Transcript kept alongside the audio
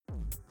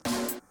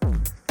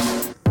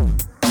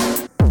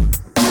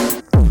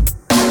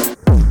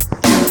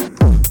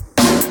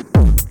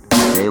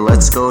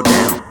go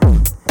down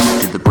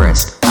to the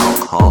Breast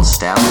Alcohol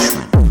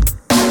Establishment.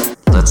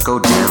 Let's go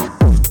down,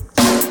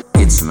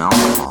 get some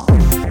alcohol.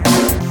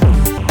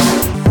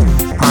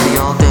 Party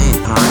all day,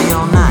 party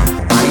all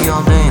night, party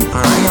all day and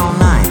party all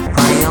night,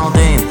 party all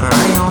day and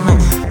party all night,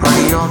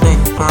 party all day,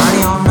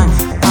 party all night,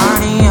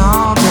 party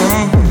all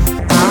day,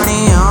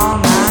 party all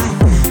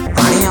night,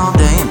 party all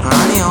day and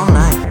party all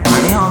night,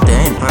 party all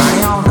day and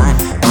party all night,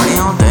 party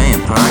all day and party all night, party all day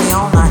and party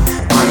all night,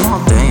 party all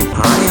day and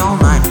party all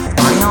night,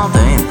 party all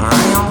day,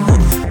 party all night.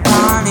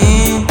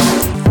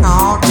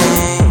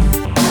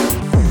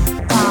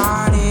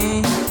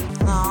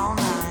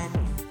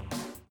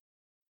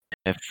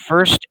 The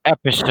first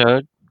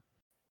episode.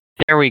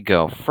 There we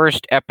go.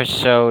 First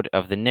episode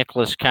of the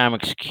Nicholas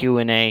Comics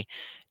Q&A,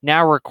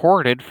 now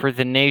recorded for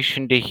the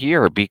nation to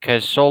hear,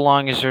 because so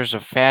long as there's a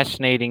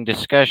fascinating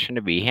discussion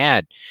to be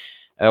had,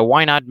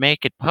 why not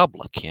make it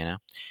public, you know?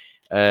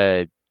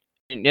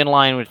 In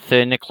line with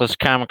Nicholas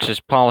Comics'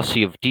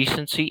 policy of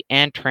decency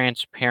and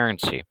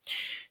transparency.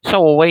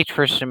 So we'll wait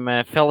for some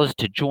fellas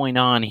to join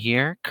on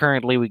here.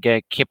 Currently we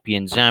got Kippy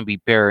and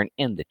Zombie Baron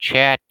in the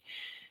chat.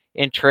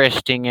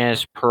 Interesting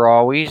as per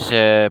always.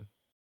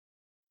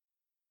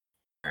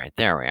 All right,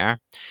 there we are.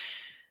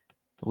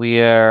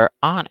 We are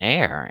on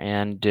air,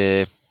 and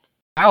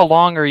how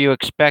long are you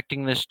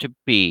expecting this to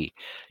be?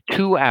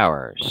 2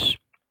 hours.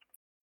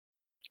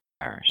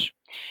 We're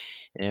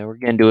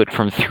going to do it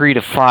from 3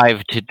 to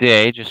 5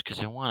 today, just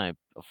because I want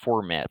a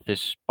format.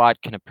 This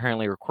spot can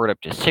apparently record up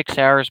to 6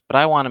 hours, but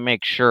I want to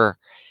make sure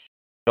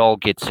it all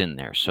gets in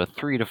there. So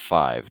 3 to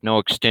 5. No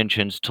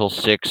extensions till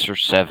 6 or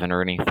 7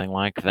 or anything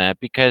like that,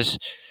 because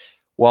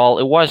while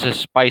it was a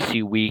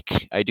spicy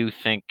week, I do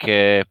think...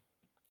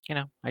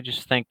 I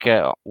just think,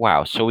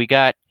 wow. So we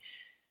got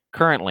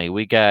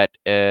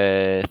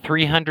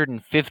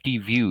 350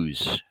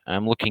 views.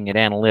 I'm looking at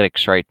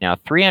analytics right now.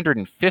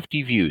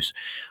 350 views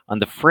on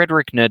the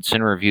Frederick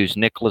Knudsen Reviews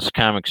Nicholas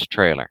Comics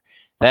trailer.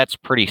 That's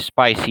pretty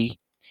spicy.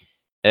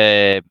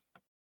 Well,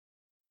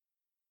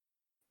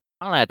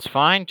 that's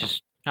fine.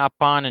 Just hop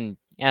on and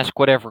ask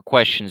whatever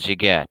questions you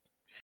get.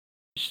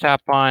 Just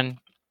hop on,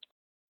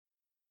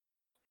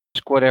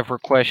 ask whatever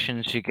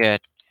questions you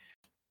get.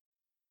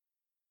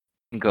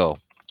 Go.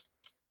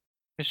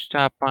 Just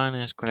stop on,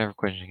 ask whatever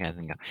questions you guys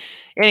can go.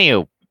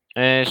 Anywho,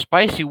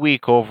 spicy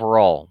week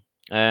overall.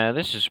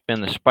 This has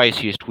been the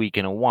spiciest week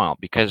in a while,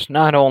 because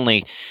not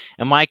only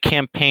am I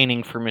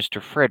campaigning for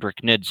Mr.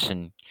 Frederick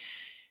Knudsen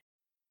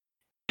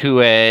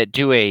to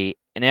do an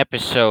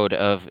episode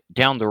of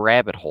Down the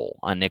Rabbit Hole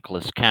on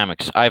Nicholas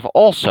Comics, I've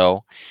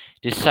also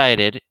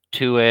decided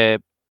to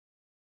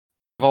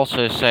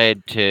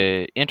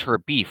enter a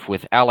beef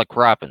with Alec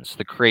Robbins,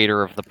 the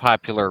creator of the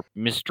popular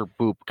Mr.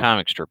 Boop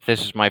comic strip.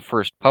 This is my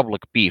first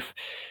public beef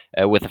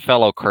with a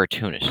fellow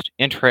cartoonist.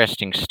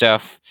 Interesting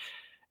stuff.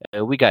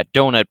 We got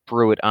Donut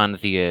Brewitt on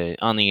the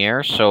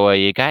air. So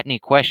you got any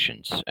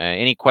questions?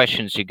 Any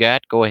questions you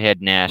got? Go ahead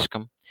and ask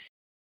them.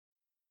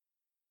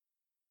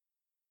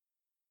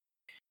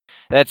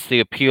 That's the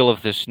appeal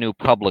of this new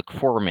public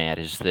format,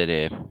 is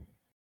that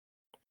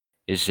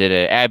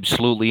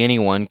absolutely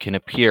anyone can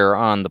appear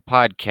on the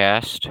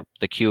podcast,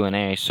 the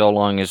Q&A, so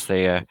long as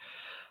they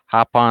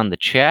hop on the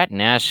chat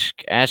and ask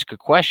a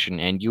question,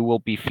 and you will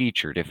be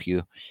featured if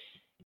you...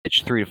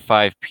 It's 3 to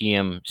 5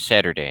 p.m.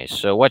 Saturdays.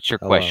 So what's your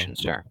question,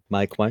 sir?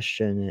 My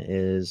question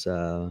is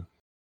one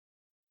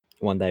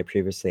that I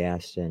previously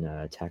asked in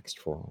a text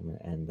forum,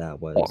 and that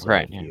was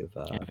if you've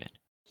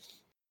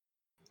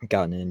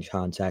gotten in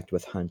contact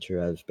with Hunter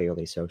of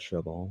Barely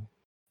Sociable.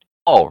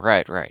 Oh,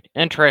 right.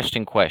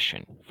 Interesting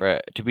question,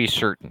 to be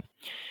certain.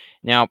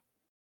 Now,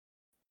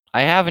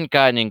 I haven't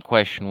gotten in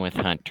question with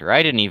Hunter.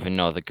 I didn't even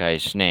know the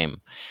guy's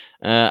name.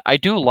 I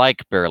do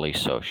like Barely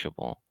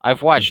Sociable.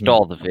 I've watched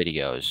all the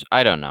videos.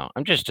 I don't know.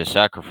 I'm just a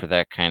sucker for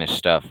that kind of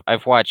stuff.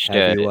 I've watched...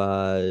 Have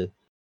you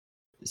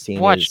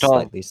seen his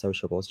Slightly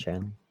Sociable's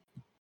channel?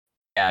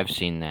 Yeah, I've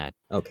seen that.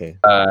 Okay.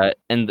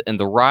 And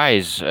the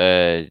rise,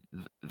 the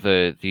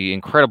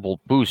incredible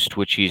boost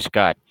which he's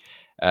got...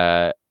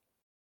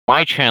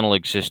 my channel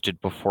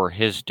existed before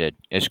his did.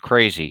 It's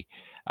crazy.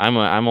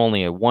 I'm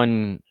only a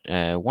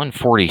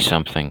 140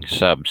 something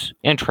subs.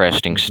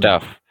 Interesting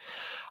stuff.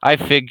 I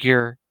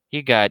figure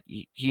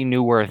he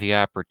knew where the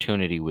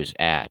opportunity was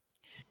at.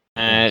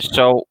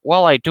 So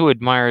while I do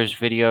admire his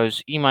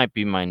videos, he might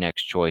be my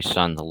next choice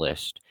on the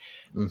list.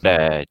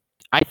 I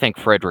think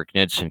Frederick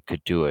Knudsen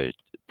could do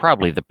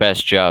probably the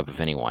best job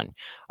of anyone.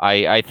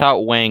 I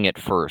thought Wang at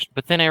first,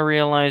 but then I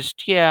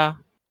realized, yeah,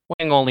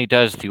 Wang only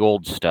does the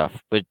old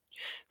stuff, but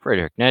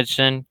Frederick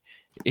Knudsen,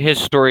 his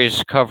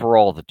stories cover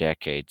all the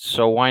decades,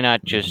 so why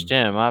not just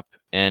him up?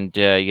 And,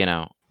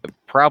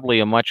 probably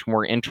a much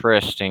more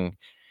interesting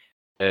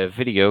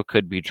video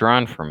could be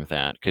drawn from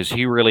that, because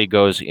he really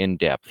goes in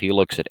depth. He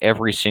looks at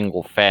every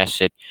single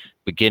facet,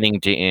 beginning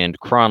to end,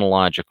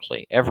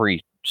 chronologically,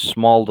 every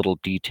small little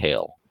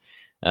detail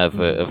of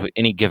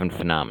any given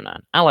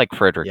phenomenon. I like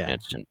Frederick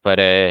Knudsen, but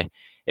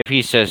if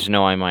he says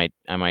no, I might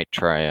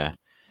try a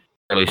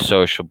Barely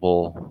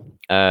Sociable.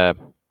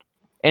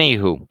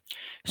 Anywho,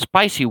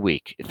 Spicy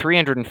Week,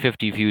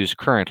 350 views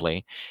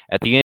currently.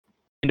 At the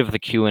end of the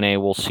Q&A,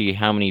 we'll see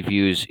how many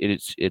views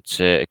it's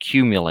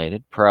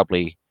accumulated.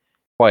 Probably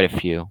quite a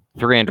few.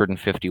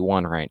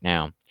 351 right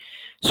now.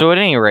 So at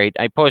any rate,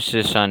 I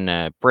posted this on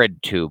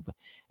BreadTube,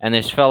 and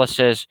this fella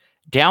says,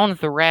 Down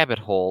the Rabbit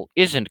Hole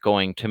isn't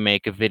going to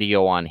make a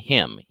video on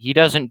him. He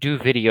doesn't do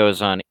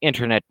videos on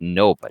internet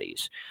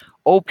nobodies.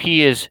 OP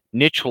is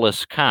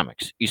Nicholas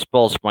Comics. He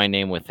spells my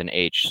name with an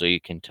H, so you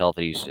can tell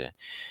that he's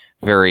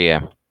very,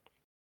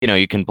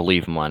 you can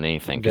believe him on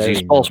anything, because he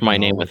spells my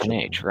name with an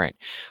H, right?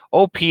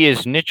 OP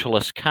is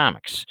Nicholas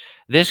Comics.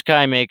 This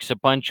guy makes a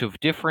bunch of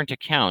different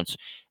accounts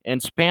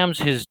and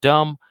spams his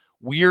dumb,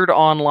 weird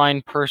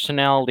online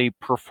personality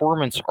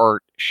performance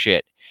art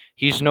shit.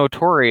 He's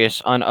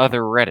notorious on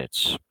other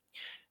Reddits.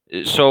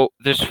 So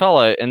this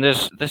fella, and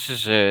this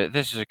is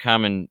a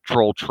common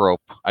troll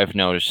trope I've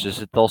noticed, is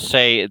that they'll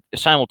say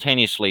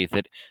simultaneously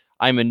that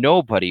I'm a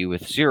nobody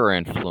with zero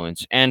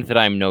influence, and that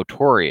I'm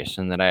notorious,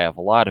 and that I have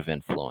a lot of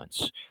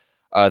influence.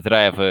 That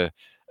I have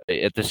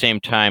at the same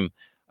time,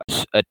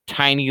 a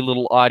tiny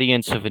little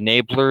audience of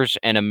enablers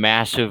and a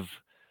massive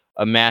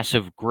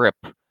grip.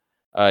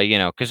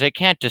 Because they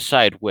can't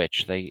decide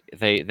which.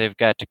 They've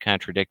got to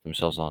contradict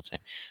themselves all the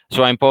time.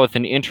 So I'm both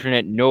an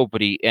internet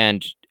nobody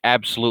and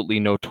absolutely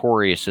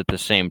notorious at the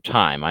same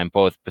time. I'm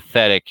both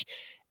pathetic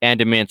and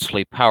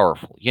immensely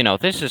powerful.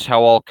 This is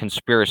how all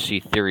conspiracy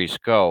theories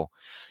go.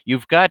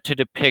 You've got to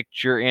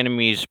depict your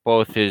enemies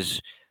both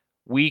as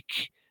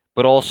weak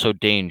but also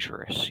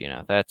dangerous.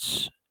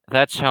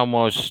 That's how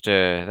most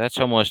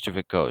of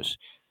it goes.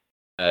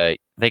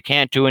 They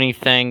can't do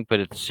anything, but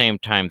at the same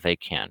time they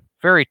can.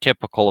 Very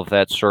typical of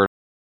that sort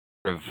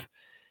of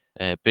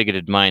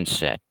bigoted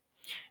mindset.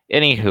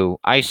 Anywho,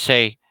 I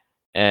say,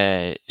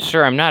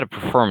 sir, I'm not a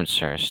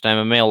performance artist. I'm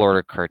a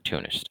mail-order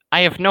cartoonist.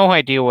 I have no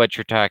idea what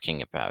you're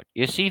talking about.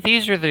 You see,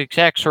 these are the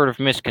exact sort of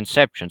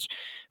misconceptions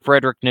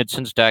Frederick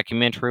Knudson's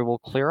documentary will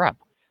clear up.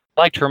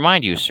 I'd like to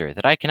remind you, sir,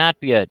 that I cannot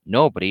be a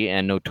nobody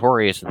and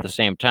notorious at the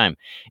same time.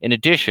 In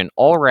addition,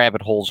 all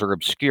rabbit holes are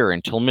obscure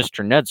until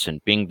Mr.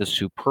 Knudson, being the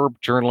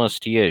superb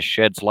journalist he is,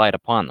 sheds light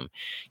upon them.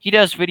 He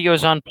does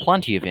videos on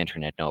plenty of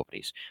internet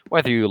nobodies.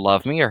 Whether you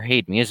love me or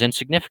hate me is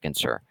insignificant,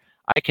 sir.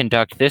 I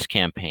conduct this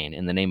campaign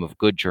in the name of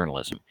good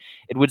journalism.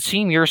 It would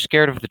seem you're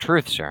scared of the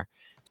truth, sir.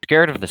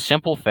 Scared of the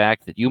simple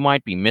fact that you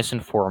might be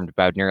misinformed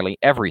about nearly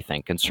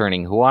everything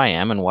concerning who I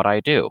am and what I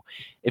do.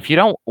 If you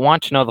don't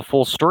want to know the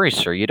full story,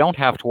 sir, you don't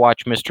have to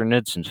watch Mr.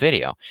 Knudson's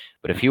video.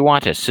 But if you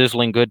want a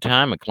sizzling good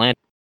time, a glance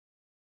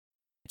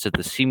at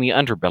the seamy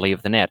underbelly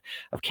of the net,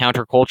 of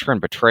counterculture and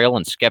betrayal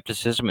and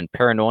skepticism and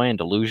paranoia and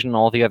delusion and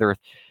all the other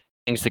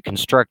things that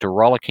construct a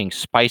rollicking,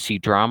 spicy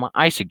drama,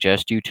 I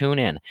suggest you tune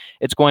in.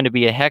 It's going to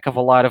be a heck of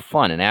a lot of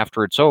fun, and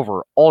after it's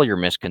over, all your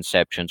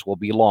misconceptions will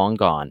be long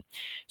gone.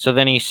 So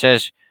then he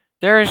says,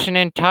 there's an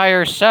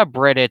entire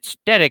subreddit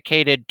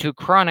dedicated to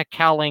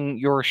chronicling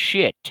your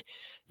shit.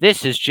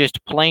 This is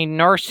just plain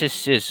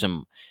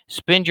narcissism.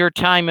 Spend your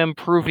time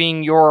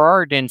improving your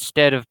art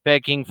instead of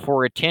begging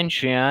for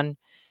attention.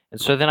 And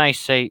so then I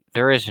say,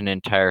 there is an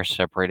entire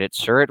subreddit,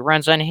 sir. It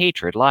runs on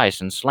hatred, lies,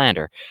 and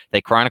slander.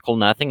 They chronicle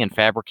nothing and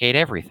fabricate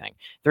everything.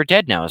 They're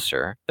dead now,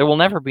 sir. There will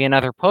never be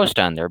another post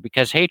on there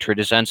because hatred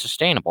is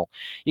unsustainable.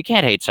 You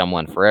can't hate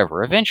someone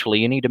forever. Eventually,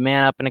 you need to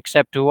man up and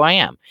accept who I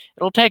am.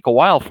 It'll take a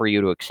while for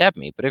you to accept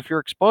me, but if you're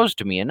exposed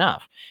to me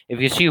enough,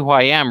 if you see who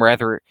I am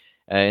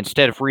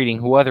instead of reading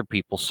who other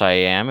people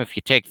say I am, if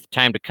you take the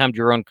time to come to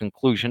your own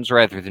conclusions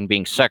rather than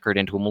being suckered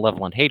into a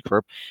malevolent hate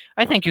group,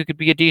 I think you could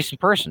be a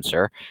decent person,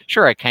 sir.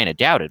 Sure, I kind of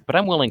doubt it, but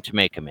I'm willing to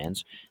make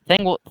amends.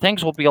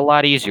 Things will be a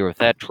lot easier with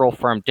that troll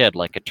farm dead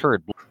like a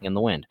turd blowing in the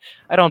wind.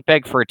 I don't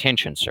beg for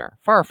attention, sir.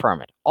 Far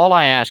from it. All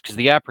I ask is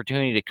the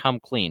opportunity to come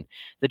clean,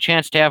 the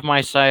chance to have my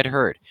side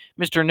heard.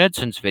 Mr.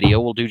 Knudson's video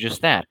will do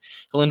just that.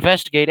 He'll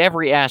investigate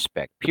every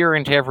aspect, peer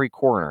into every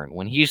corner, and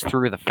when he's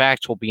through, the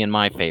facts will be in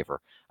my favor.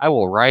 I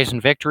will rise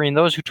in victory, and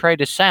those who try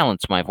to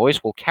silence my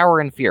voice will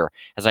cower in fear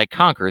as I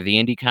conquer the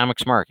indie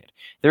comics market.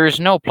 There is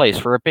no place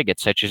for a bigot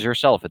such as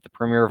yourself at the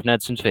premiere of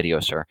Knudson's video,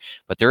 sir,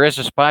 but there is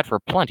a spot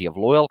for plenty of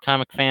loyal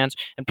comic fans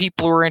and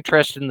people who are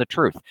interested in the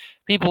truth.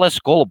 People less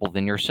gullible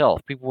than yourself,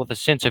 people with a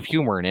sense of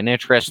humor and an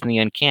interest in the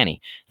uncanny.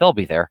 They'll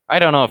be there. I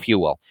don't know if you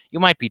will. You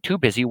might be too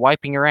busy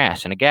wiping your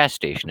ass in a gas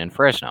station in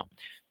Fresno.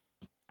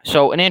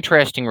 So an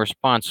interesting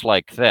response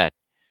like that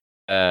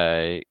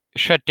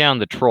shut down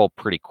the troll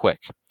pretty quick.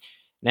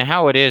 Now,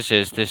 how it is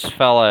this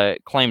fella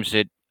claims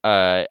that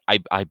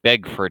I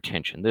beg for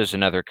attention. This is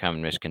another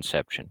common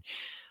misconception.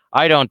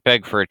 I don't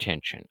beg for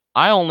attention.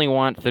 I only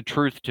want the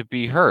truth to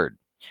be heard.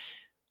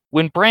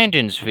 When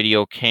Brandon's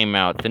video came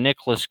out, the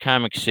Nicholas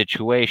Comics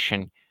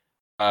situation,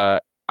 I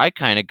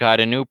kind of got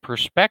a new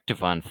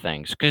perspective on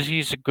things because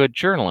he's a good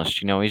journalist.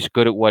 He's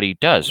good at what he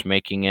does,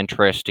 making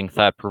interesting,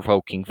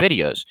 thought-provoking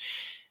videos.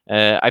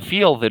 I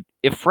feel that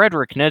if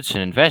Frederick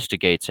Knudson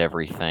investigates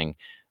everything,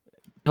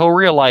 he'll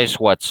realize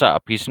what's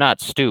up. He's not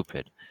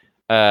stupid.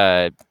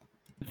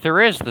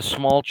 There is the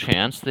small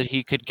chance that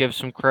he could give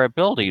some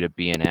credibility to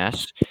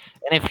BNS,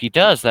 and if he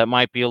does, that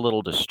might be a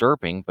little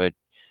disturbing, but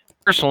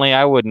Personally,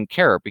 I wouldn't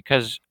care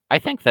because I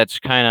think that's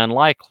kind of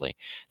unlikely.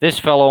 This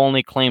fellow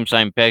only claims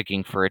I'm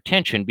begging for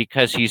attention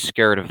because he's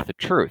scared of the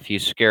truth.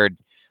 He's scared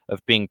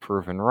of being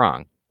proven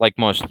wrong, like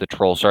most of the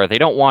trolls are. They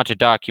don't want a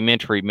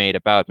documentary made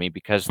about me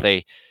because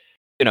they,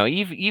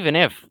 even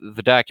if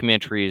the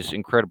documentary is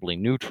incredibly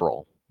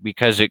neutral,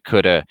 because it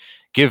could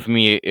give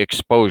me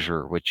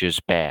exposure, which is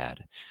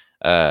bad,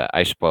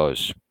 I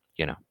suppose,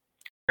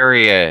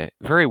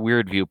 very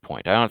weird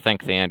viewpoint. I don't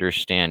think they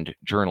understand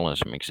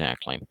journalism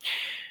exactly.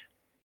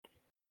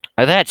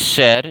 That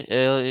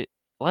said,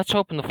 let's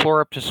open the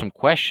floor up to some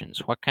questions.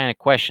 What kind of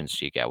questions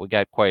do you got? We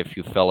got quite a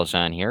few fellas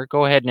on here.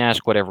 Go ahead and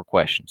ask whatever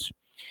questions.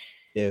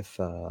 If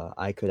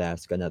I could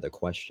ask another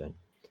question.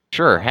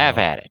 Sure, have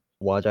at it.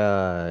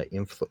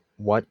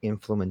 What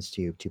influenced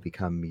you to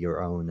become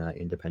your own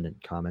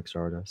independent comics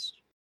artist?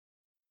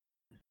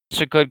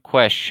 It's a good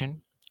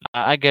question.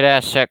 I get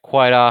asked that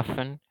quite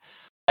often.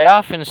 I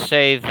often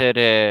say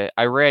that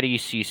I read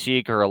E.C.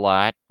 Seeger a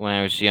lot when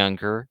I was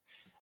younger.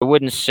 I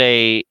wouldn't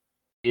say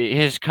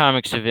his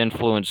comics have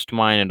influenced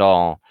mine at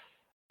all.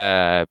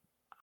 I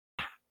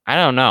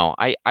don't know.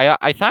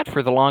 I thought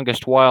for the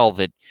longest while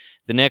that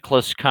the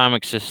Nicholas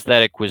Comics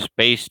aesthetic was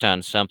based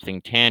on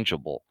something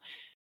tangible.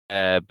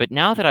 But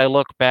now that I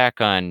look back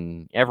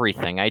on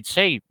everything, I'd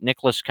say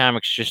Nicholas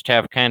Comics just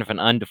have kind of an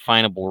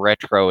undefinable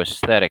retro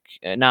aesthetic.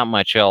 Not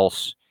much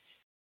else.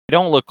 They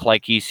don't look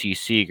like E.C.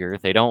 Seeger.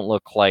 They don't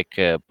look like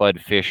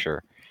Bud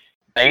Fisher.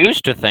 I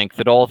used to think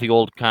that all the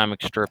old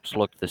comic strips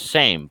looked the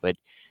same, but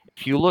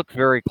if you look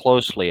very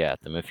closely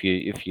at them, if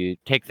you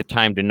take the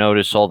time to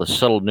notice all the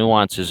subtle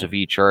nuances of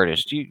each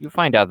artist, you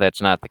find out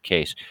that's not the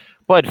case.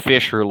 Bud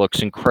Fisher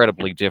looks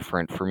incredibly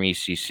different from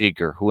E.C.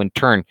 Seeger, who in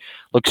turn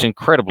looks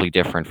incredibly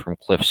different from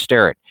Cliff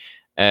Sterrett.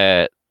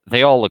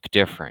 They all look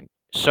different.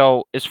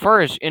 So as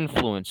far as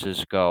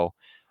influences go,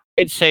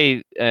 I'd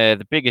say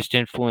the biggest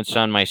influence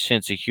on my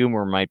sense of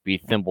humor might be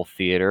Thimble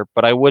Theater,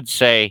 but I would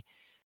say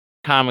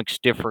comics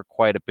differ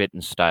quite a bit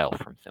in style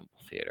from Thimble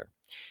Theater.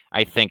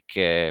 I think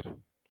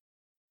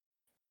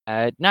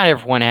not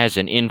everyone has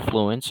an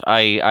influence.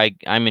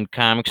 I'm in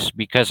comics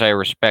because I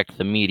respect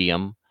the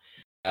medium,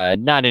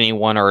 not any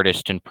one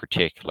artist in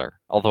particular.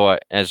 Although,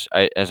 as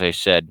I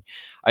said,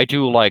 I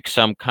do like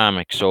some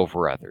comics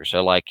over others. I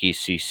like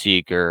E.C.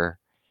 Seeger.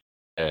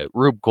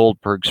 Rube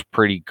Goldberg's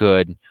pretty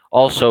good.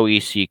 Also,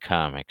 EC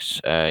Comics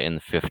in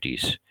the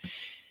 50s.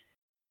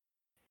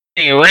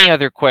 Anyway, any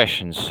other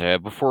questions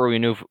before we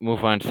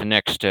move on to the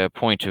next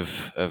point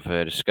of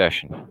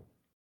discussion?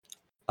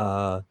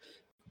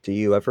 Do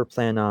you ever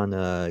plan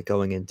on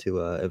going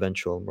into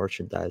eventual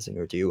merchandising,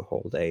 or do you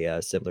hold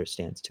a similar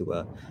stance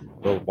to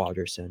Bill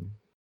Watterson?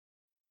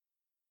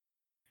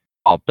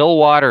 Oh, Bill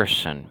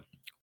Watterson.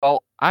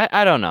 Well,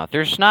 I don't know.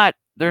 There's not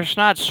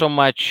so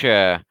much.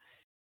 I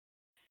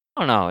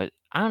don't know.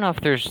 I don't know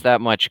if there's that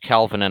much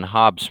Calvin and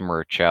Hobbes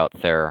merch out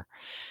there,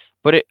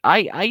 but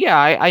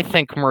I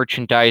think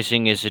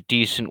merchandising is a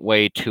decent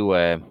way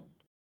to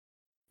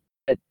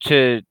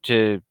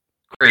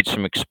create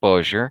some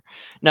exposure.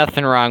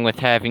 Nothing wrong with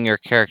having your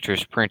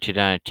characters printed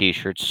on a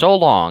T-shirt, so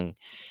long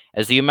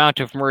as the amount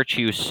of merch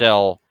you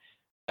sell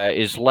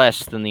is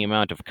less than the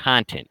amount of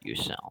content you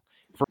sell.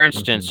 For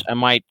instance, I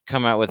might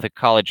come out with a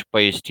College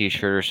Buddies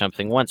T-shirt or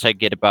something once I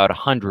get about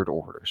 100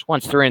 orders,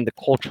 once they're in the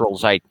cultural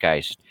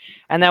zeitgeist.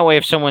 And that way,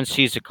 if someone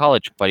sees a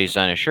College Buddies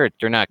on a shirt,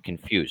 they're not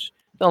confused.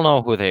 They'll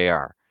know who they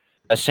are.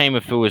 Same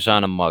if it was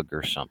on a mug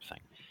or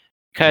something.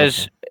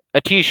 Because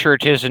a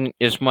T-shirt isn't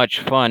as much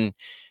fun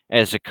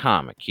as a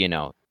comic,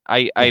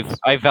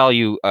 I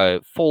value a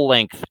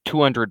full-length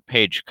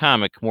 200-page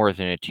comic more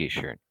than a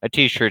T-shirt. A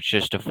T-shirt's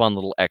just a fun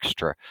little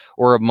extra,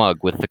 or a mug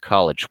with the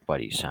College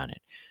Buddies on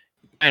it.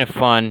 Kind of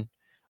fun.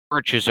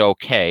 Merch is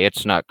okay.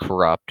 It's not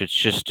corrupt. It's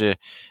just a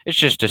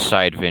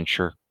side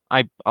venture.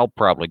 I'll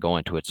probably go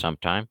into it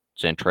sometime.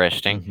 It's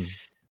interesting.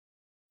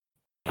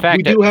 In fact,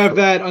 we do have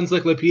that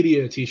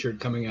Encyclopedia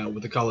T-shirt coming out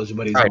with the College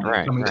Buddies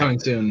coming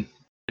soon.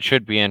 It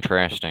should be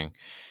interesting.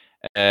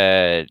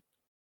 I've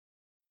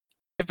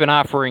been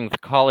offering the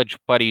College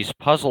Buddies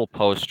puzzle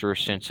poster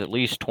since at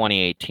least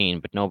 2018,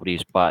 but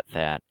nobody's bought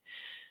that.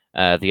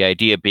 The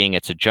idea being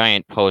it's a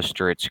giant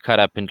poster. It's cut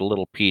up into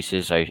little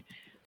pieces. I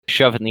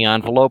shove it in the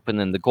envelope, and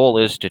then the goal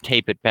is to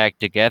tape it back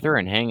together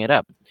and hang it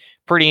up.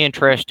 Pretty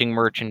interesting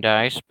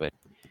merchandise, but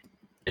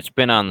it's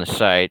been on the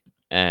site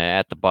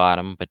at the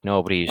bottom, but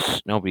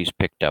nobody's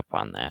picked up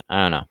on that.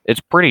 I don't know. It's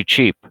pretty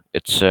cheap.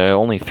 It's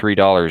only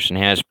 $3 and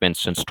has been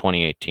since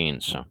 2018.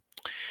 So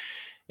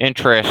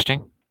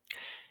interesting.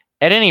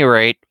 At any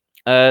rate,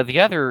 the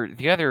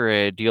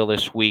other deal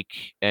this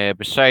week,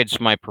 besides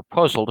my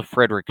proposal to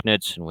Frederick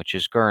Knudsen, which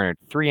has garnered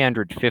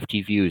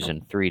 350 views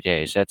in 3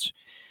 days, it's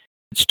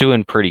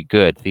doing pretty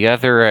good. The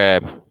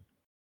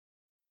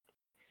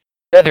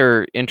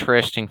other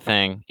interesting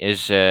thing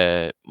is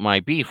my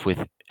beef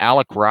with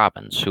Alec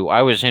Robbins, who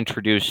I was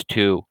introduced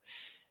to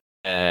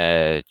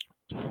about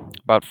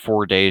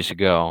 4 days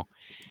ago.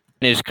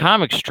 And his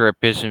comic strip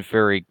isn't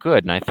very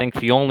good, and I think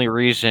the only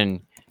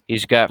reason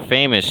he's got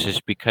famous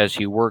is because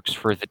he works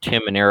for the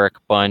Tim and Eric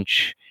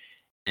Bunch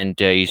and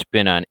he's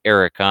been on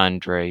Eric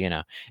Andre. You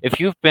know, if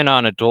you've been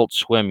on Adult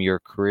Swim, your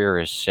career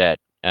is set.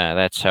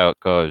 That's how it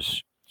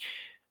goes.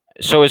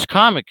 So his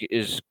comic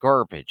is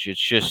garbage.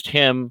 It's just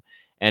him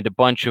and a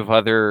bunch of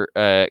other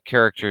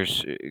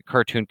characters,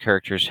 cartoon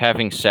characters,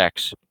 having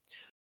sex.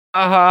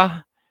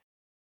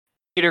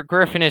 Peter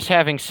Griffin is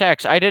having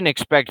sex. I didn't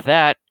expect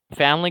that.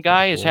 Family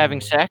Guy is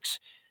having sex.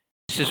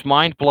 This is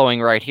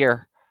mind-blowing right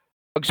here.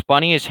 Bugs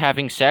Bunny is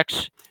having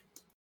sex.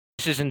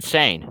 This is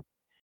insane.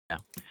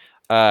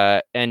 Yeah.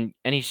 And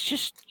he's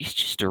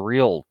just a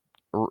real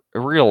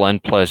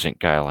unpleasant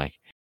guy. Like,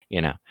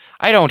 you know,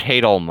 I don't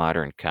hate all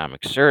modern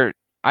comics.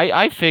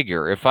 I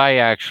figure if I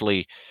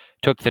actually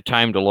took the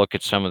time to look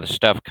at some of the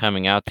stuff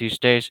coming out these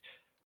days,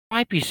 it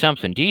might be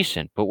something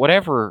decent. But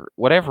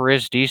whatever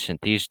is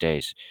decent these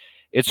days,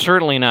 it's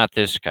certainly not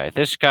this guy.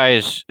 This guy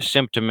is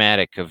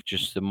symptomatic of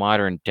just the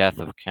modern death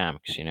of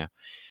comics, you know.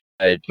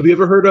 Have you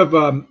ever heard of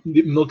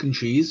Milk and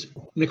Cheese,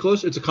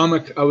 Nicholas? It's a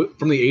comic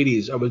from the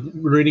 80s. I was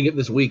reading it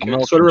this week.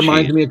 It sort of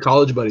reminds me of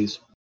College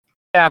Buddies.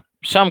 Yeah,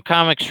 some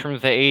comics from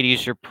the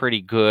 80s are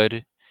pretty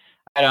good.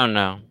 I don't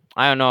know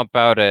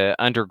about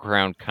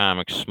underground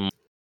comics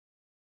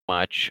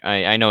much.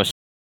 I know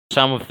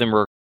some of them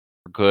are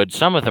good.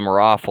 Some of them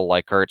are awful,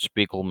 like Art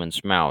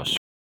Spiegelman's Mouse.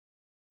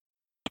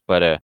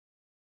 But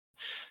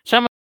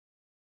some of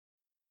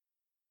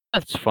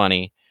that's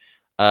funny.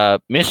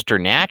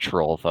 Mr.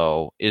 Natural,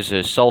 though, is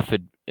a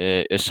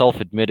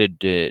self-admitted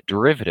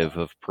derivative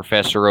of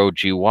Professor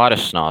O.G.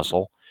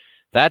 Watasnozzle.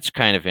 That's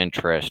kind of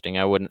interesting.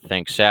 I wouldn't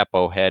think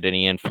Sappo had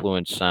any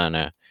influence on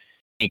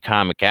any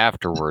comic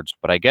afterwards,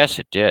 but I guess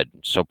it did.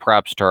 So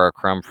props to R.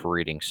 Crumb for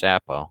reading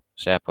Sappo.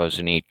 Sappo's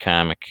a neat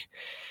comic.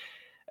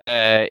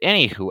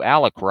 Anywho,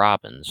 Alec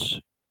Robbins.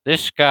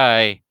 This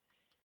guy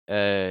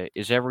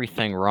is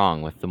everything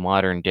wrong with the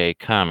modern day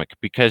comic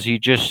because he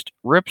just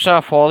rips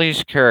off all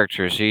these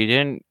characters he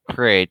didn't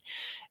create,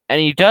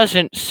 and he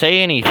doesn't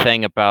say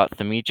anything about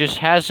them. He just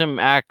has them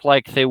act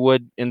like they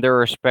would in their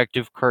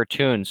respective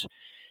cartoons,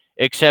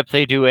 except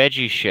they do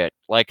edgy shit,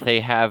 like they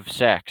have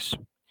sex.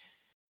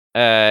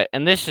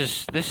 And this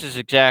is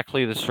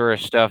exactly the sort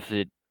of stuff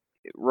that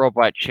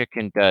Robot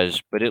Chicken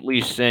does, but at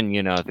least then,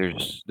 you know,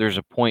 there's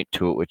a point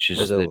to it, which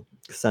is a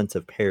sense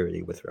of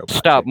parody with Robot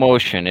stop Chicken.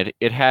 motion.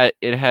 It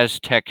has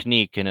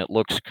technique and it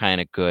looks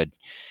kind of good.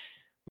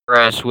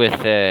 Whereas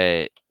with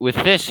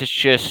this, it's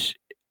just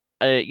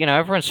you know,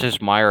 everyone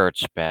says my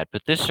art's bad,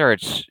 but this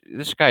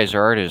guy's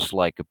art is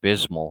like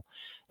abysmal.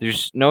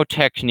 There's no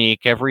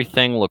technique.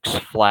 Everything looks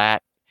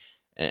flat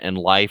and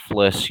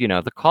lifeless. You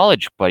know, the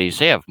College Buddies,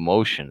 they have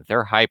motion.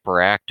 They're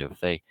hyperactive.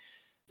 They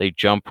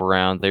jump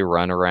around, they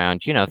run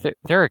around. You know,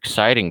 they're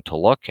exciting to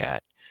look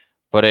at.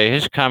 But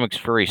his comic's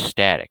very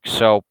static.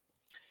 So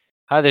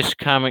how this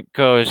comic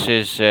goes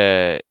is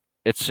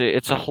it's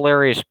a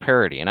hilarious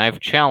parody, and I've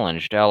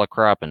challenged Alec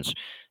Robbins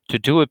to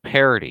do a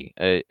parody,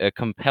 a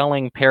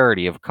compelling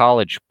parody of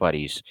College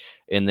Buddies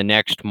in the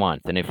next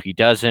month. And if he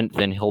doesn't,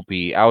 then he'll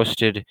be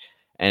ousted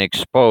and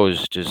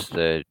exposed as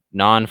the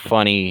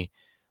non-funny,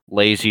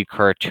 lazy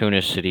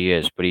cartoonist that he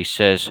is. But he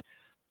says,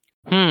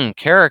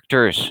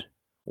 characters,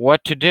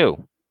 what to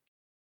do?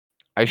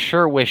 I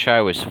sure wish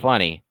I was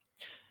funny.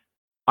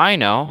 I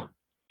know.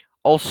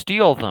 I'll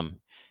steal them.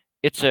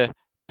 It's a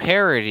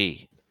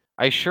parody.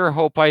 I sure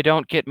hope I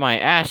don't get my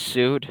ass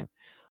sued.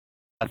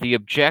 The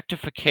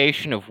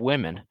objectification of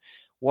women.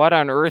 What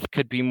on earth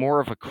could be more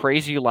of a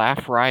crazy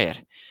laugh riot?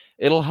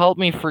 It'll help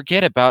me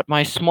forget about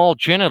my small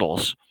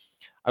genitals.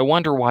 I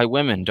wonder why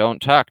women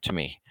don't talk to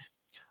me.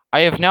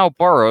 I have now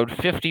borrowed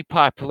 50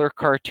 popular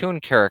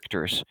cartoon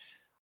characters.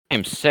 I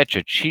am such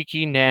a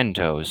cheeky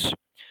Nando's.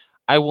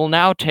 I will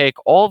now take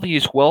all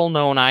these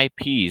well-known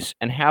IPs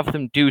and have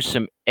them do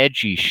some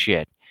edgy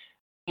shit.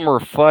 Elmer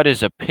Fudd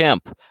is a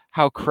pimp.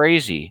 How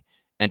crazy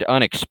and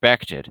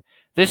unexpected.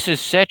 This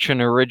is such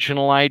an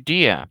original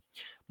idea.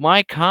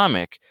 My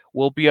comic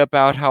will be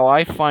about how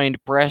I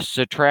find breasts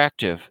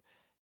attractive.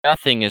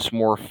 Nothing is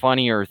more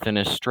funnier than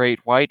a straight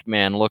white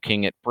man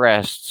looking at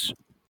breasts.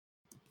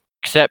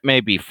 Except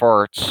maybe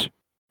farts.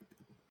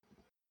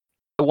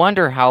 I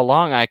wonder how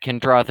long I can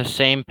draw the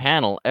same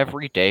panel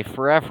every day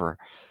forever.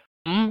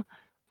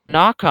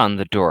 Knock on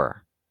the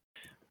door.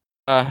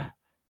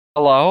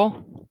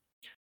 Hello?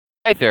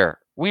 Hi there.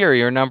 We are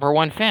your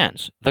 #1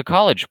 fans, the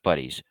College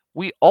Buddies.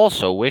 We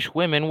also wish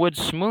women would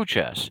smooch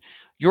us.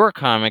 Your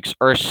comics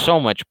are so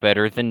much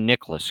better than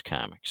Nicholas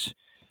comics.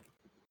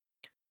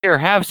 Here,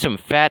 have some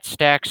fat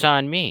stacks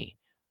on me.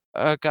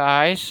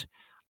 Guys,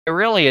 I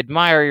really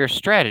admire your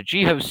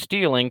strategy of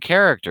stealing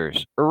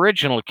characters.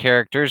 Original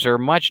characters are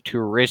much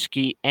too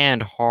risky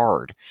and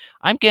hard.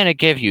 I'm gonna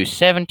give you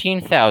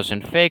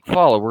 17,000 fake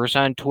followers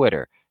on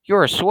Twitter.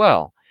 You're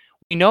swell.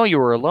 We know you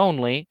were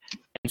lonely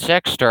and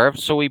sex-starved,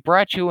 so we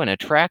brought you an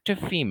attractive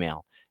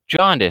female.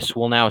 Jaundice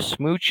will now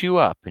smooch you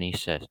up. And he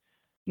says,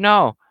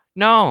 no,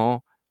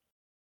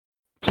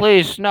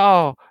 please,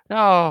 no.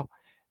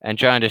 And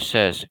Jaundice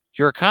says,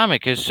 your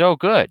comic is so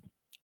good.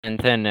 And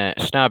then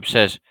Snob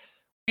says,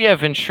 we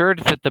have ensured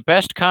that the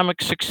best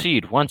comics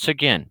succeed once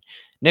again.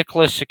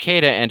 Nicholas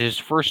Cicada and his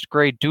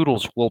first-grade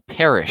doodles will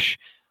perish.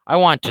 I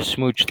want to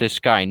smooch this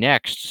guy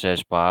next,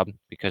 says Bob,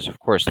 because, of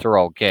course, they're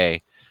all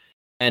gay.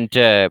 And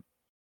at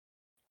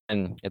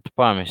the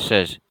bottom it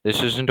says,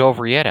 this isn't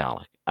over yet,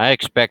 Alec. I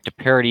expect a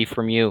parody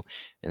from you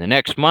in the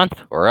next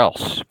month or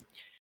else.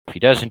 If he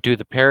doesn't do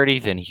the parody,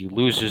 then he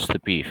loses the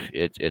beef.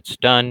 It's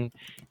done,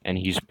 and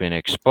he's been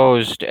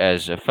exposed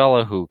as a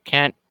fella who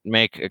can't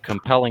make a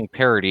compelling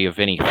parody of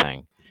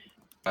anything.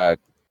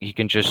 He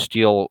can just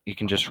steal. He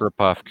can just rip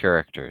off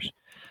characters.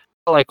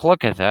 Like,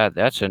 look at that.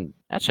 That's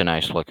a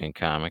nice looking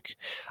comic.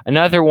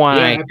 Another one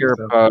I hear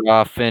about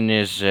often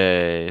is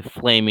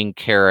Flaming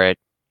Carrot.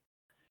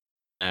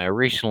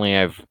 Recently,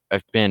 I've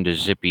been to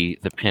Zippy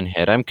the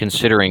Pinhead. I'm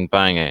considering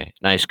buying a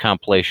nice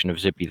compilation of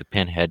Zippy the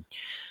Pinhead.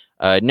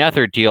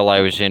 Another deal I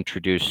was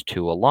introduced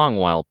to a long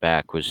while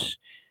back was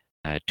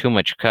Too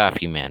Much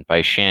Coffee Man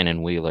by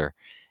Shannon Wheeler.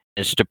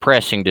 It's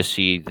depressing to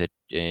see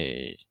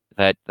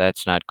that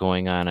that's not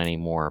going on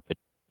anymore. But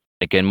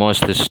again,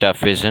 most of this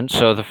stuff isn't.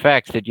 So the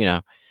fact that,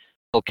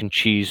 Milk and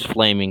Cheese,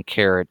 Flaming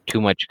Carrot,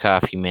 Too Much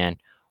Coffee Man,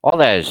 all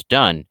that is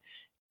done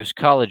gives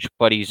college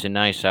buddies a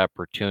nice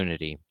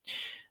opportunity.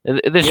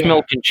 This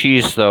Milk and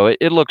Cheese, though,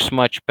 it looks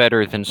much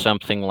better than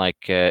something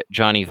like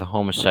Johnny the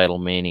Homicidal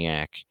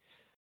Maniac.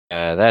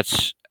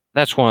 That's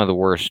one of the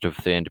worst of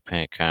the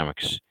independent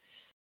comics.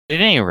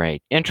 At any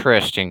rate,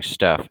 interesting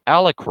stuff.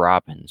 Alec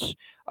Robbins,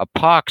 a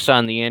pox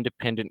on the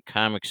independent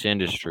comics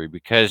industry,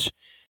 because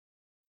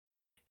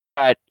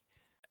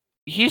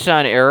he's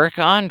on Eric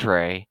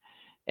Andre,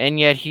 and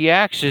yet he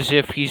acts as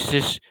if he's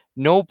this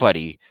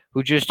nobody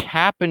who just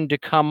happened to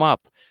come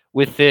up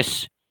with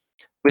this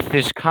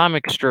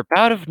comic strip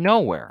out of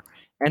nowhere,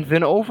 and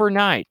then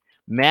overnight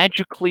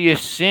magically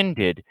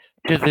ascended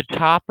to the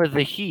top of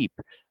the heap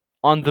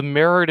on the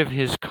merit of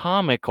his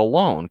comic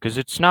alone, because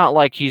it's not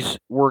like he's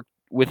worked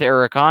with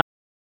Eric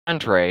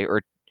Andre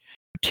or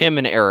Tim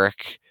and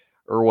Eric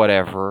or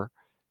whatever.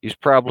 He's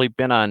probably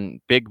been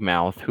on Big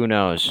Mouth. Who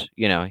knows?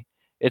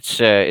 It's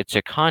a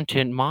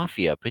content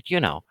mafia, but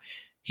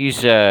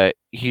he's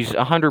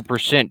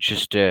 100%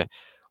 just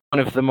one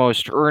of the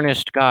most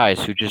earnest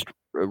guys who just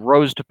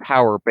rose to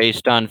power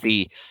based on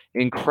the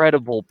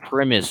incredible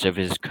premise of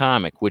his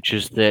comic, which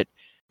is that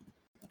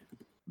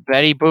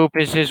Betty Boop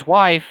is his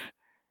wife.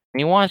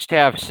 He wants to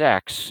have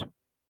sex,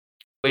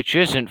 which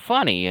isn't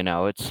funny,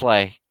 It's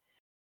like,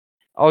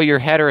 oh, you're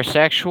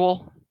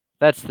heterosexual?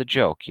 That's the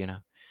joke,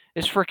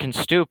 It's freaking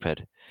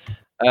stupid.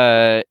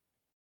 And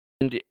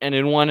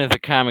in one of the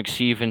comics,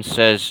 he even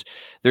says,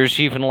 there's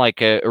even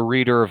like a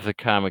reader of the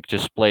comic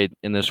displayed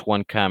in this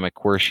one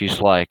comic where she's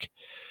like,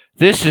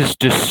 this is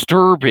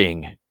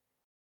disturbing.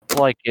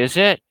 Like, is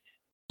it?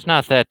 It's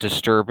not that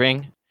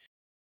disturbing.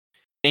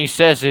 And he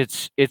says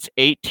it's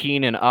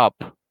 18 and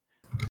up.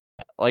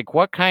 Like,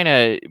 what kind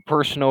of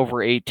person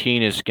over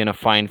 18 is going to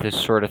find this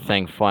sort of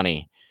thing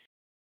funny?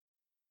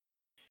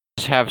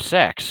 Just have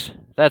sex.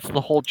 That's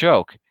the whole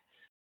joke.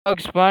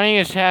 Bugs Bunny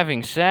is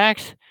having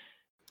sex?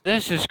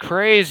 This is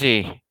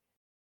crazy.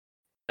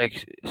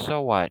 Like,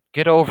 so what?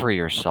 Get over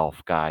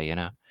yourself, guy,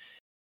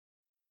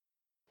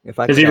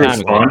 Has he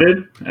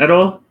responded at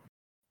all?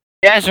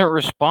 He hasn't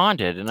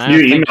responded. And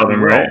you emailed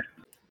him, right?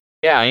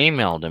 Yeah, I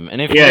emailed him, and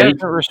if he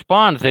doesn't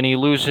respond, then he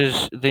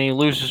loses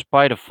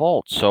by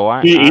default. So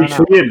he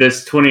tweeted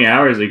this 20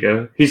 hours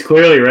ago. He's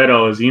clearly read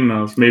all his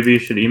emails. Maybe you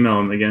should email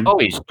him again. Oh,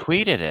 he's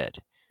tweeted it.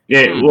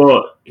 Yeah,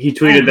 well, he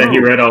tweeted that he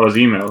read all his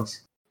emails.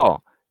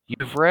 Oh,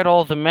 you've read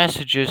all the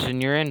messages in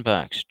your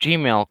inbox.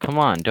 Gmail, come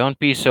on, don't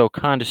be so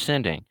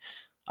condescending.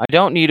 I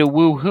don't need a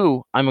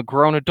woo-hoo. I'm a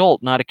grown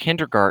adult, not a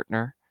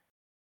kindergartner.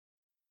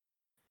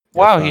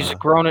 Wow, he's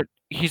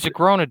a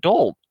grown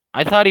adult.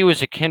 I thought he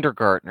was a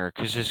kindergartner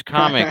because his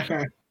comic.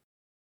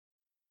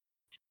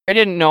 I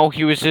didn't know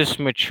he was this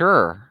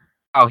mature.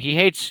 Oh, he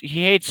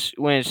hates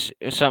when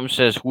something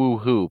says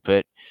woo-hoo,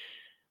 but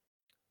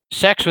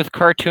sex with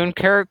cartoon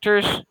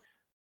characters,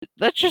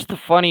 that's just the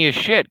funniest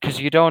shit because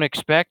you don't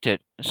expect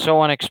it.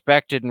 So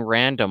unexpected and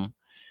random.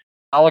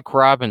 Alec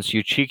Robbins,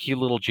 you cheeky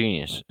little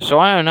genius. So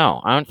I don't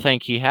know. I don't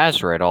think he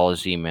has read all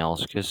his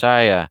emails because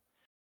I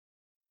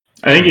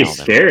think he's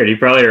scared. He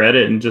probably read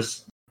it and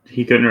just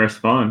he couldn't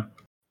respond.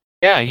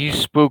 Yeah, he's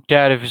spooked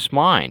out of his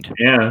mind.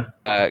 Yeah.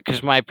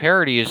 Because my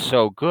parody is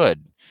so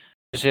good.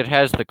 Because it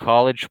has the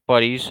college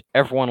buddies.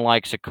 Everyone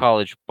likes a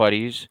college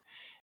buddies.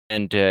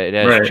 And it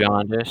has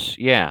jaundice.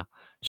 Yeah.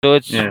 So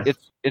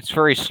it's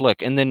very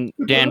slick. And then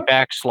Dan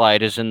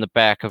Backslide is in the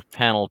back of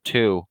panel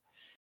 2.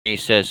 He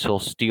says he'll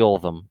steal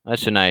them.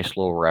 That's a nice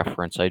little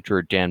reference. I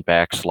drew Dan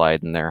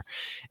Backslide in there.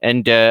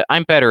 And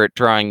I'm better at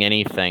drawing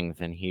anything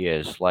than he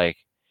is. Like,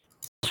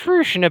 this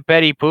version of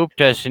Betty Boop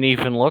doesn't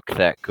even look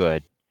that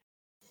good.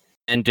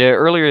 And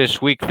earlier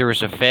this week, there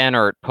was a fan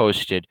art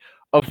posted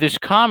of this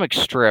comic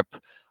strip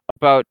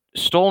about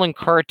stolen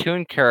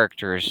cartoon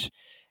characters,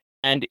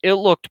 and it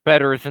looked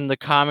better than the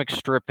comic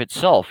strip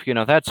itself.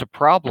 That's a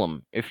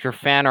problem if your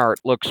fan art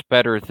looks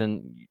better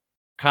than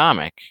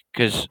comic,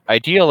 because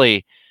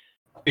ideally,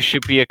 you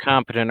should be a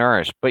competent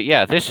artist. But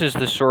yeah, this is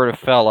the sort of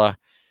fella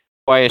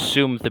I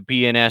assume the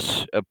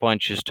BNS a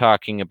bunch is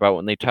talking about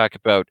when they talk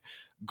about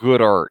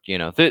good art. You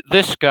know,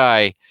 this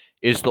guy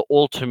is the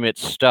ultimate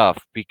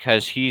stuff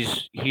because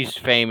he's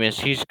famous.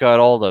 He's got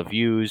all the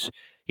views.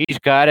 He's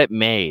got it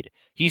made.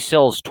 He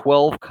sells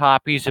 12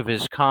 copies of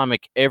his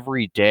comic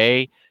every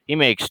day. He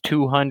makes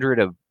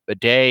 200 a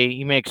day.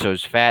 He makes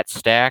those fat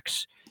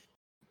stacks.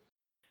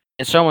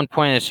 And someone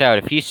pointed this out.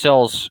 If he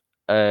sells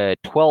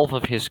 12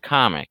 of his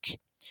comic,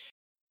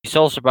 he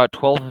sells about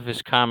 12 of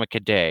his comic a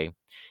day.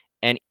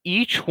 And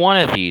each one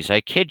of these,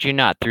 I kid you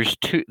not,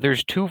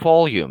 there's two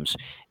volumes,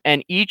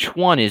 and each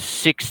one is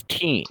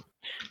 16.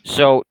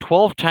 So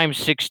 12 times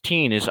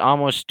 16 is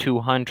almost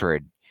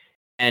 200.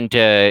 And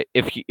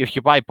if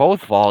you buy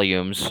both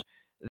volumes,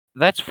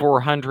 that's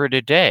 400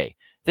 a day.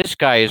 This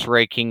guy is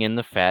raking in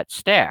the fat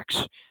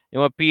stacks.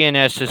 And what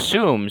BNS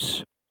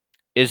assumes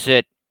is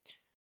that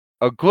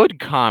a good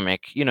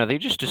comic, you know, they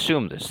just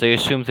assume this. They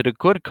assume that a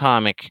good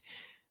comic,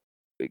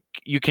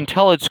 you can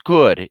tell it's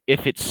good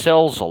if it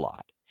sells a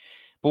lot.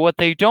 But what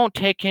they don't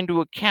take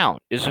into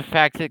account is the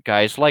fact that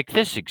guys like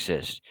this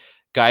exist.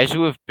 Guys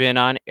who have been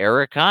on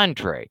Eric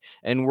Andre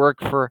and work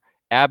for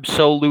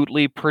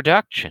Absolutely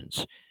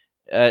Productions.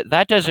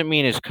 That doesn't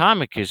mean his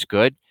comic is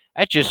good.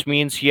 That just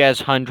means he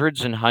has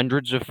hundreds and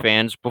hundreds of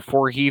fans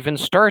before he even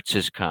starts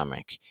his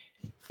comic.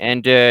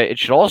 And it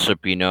should also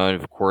be known,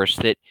 of course,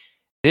 that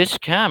this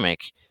comic,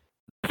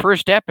 the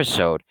first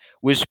episode,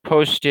 was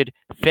posted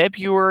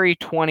February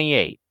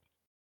 28th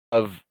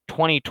of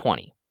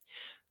 2020.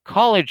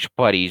 College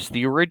Buddies,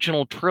 the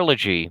original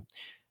trilogy,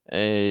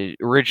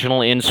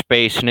 original In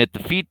Space and At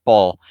the Feet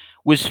Ball,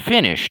 was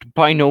finished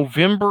by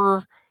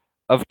November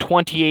of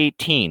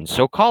 2018.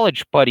 So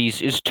College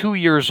Buddies is 2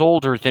 years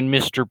older than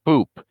Mr.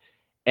 Boop.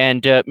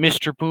 And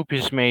Mr. Boop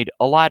has made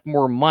a lot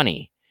more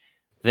money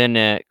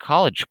than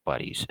College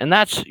Buddies. And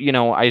that's, you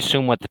know, I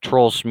assume what the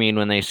trolls mean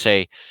when they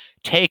say,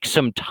 take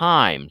some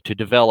time to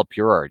develop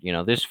your art. You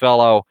know, this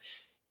fellow,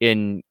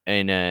 in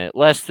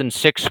less than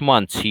 6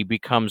 months, he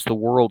becomes the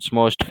world's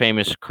most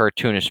famous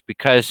cartoonist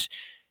because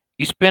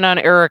he's been on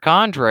Eric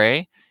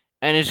Andre,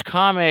 and his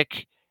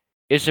comic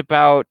is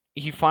about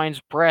he finds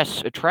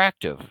breasts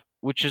attractive,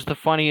 which is the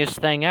funniest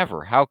thing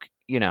ever. How,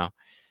 you know?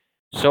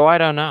 So I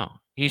don't know.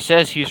 He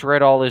says he's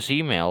read all his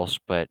emails,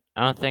 but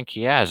I don't think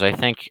he has. I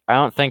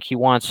don't think he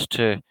wants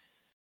to.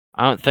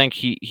 I don't think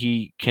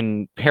he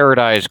can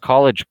parodize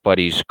College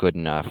Buddies good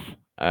enough.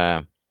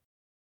 I'm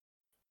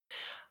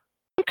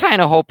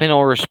kind of hoping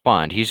he'll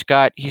respond. He's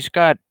got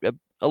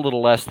a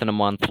little less than a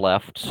month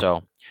left,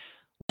 so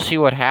we'll see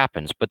what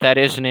happens. But that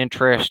is an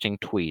interesting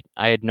tweet.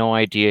 I had no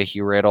idea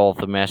he read all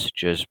the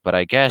messages, but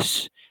I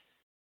guess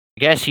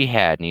he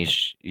had, and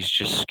he's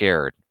just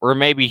scared, or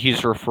maybe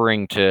he's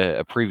referring to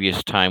a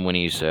previous time when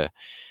he's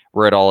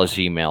read all his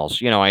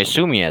emails. You know, I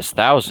assume he has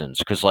thousands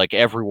because like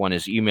everyone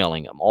is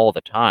emailing him all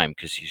the time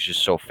because he's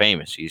just so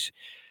famous. He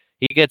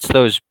gets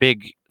those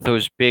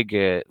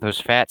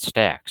fat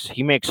stacks.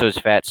 He makes those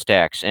fat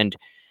stacks. And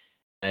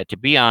to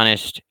be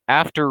honest,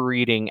 after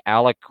reading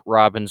Alec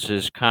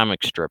Robbins's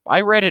comic strip,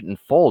 I read it in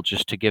full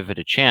just to give it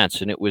a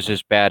chance, and it was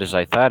as bad as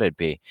I thought it'd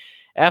be.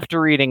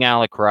 After reading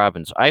Alec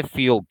Robbins, I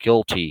feel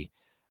guilty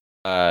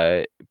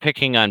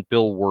picking on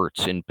Bill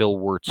Wirtz in Bill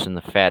Wirtz and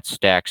the Fat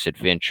Stacks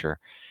Adventure.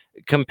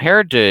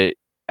 Compared to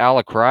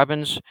Alec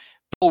Robbins,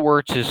 Bill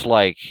Wirtz is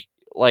like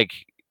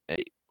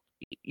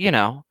you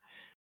know,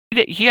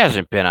 he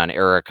hasn't been on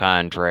Eric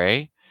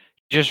Andre.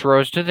 He just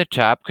rose to the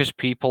top because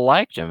people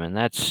liked him, and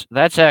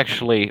that's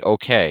actually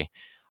okay.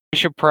 I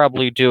should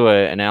probably do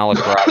an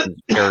Alec Robbins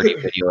parody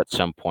video at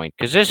some point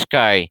because this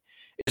guy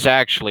is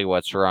actually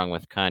what's wrong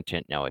with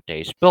content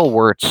nowadays. Bill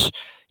Wirtz,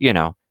 you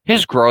know,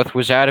 his growth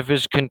was out of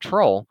his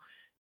control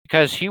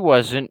because he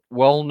wasn't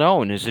well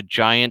known as a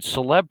giant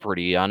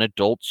celebrity on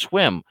Adult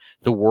Swim,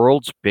 the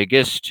world's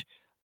biggest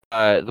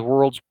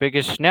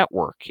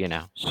network, you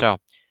know. So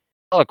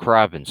Alec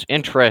Robbins,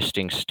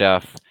 interesting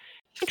stuff,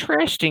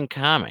 interesting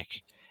comic.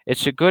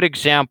 It's a good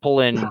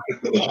example in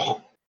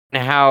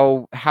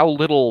how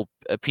little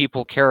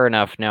people care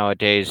enough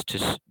nowadays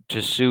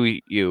to sue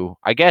you.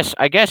 I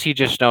guess he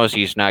just knows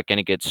he's not going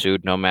to get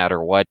sued no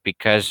matter what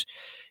because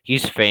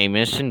he's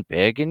famous and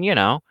big, and you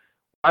know,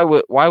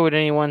 why would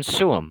anyone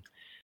sue him?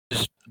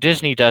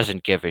 Disney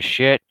doesn't give a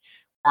shit.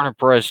 Warner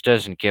Bros.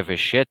 Doesn't give a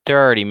shit.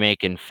 They're already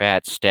making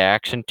fat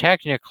stacks, and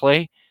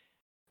technically,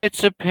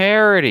 it's a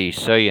parody.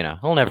 So, you know,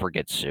 he'll never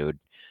get sued.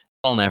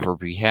 It'll never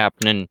be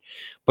happening.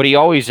 But he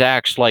always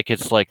acts like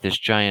it's like this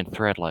giant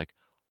threat, like,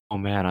 oh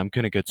man, I'm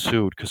going to get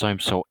sued because I'm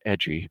so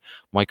edgy.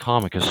 My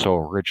comic is so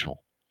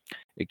original.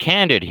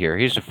 Candid here.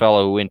 He's a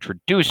fellow who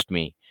introduced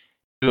me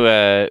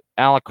to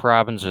Alec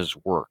Robbins's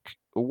work.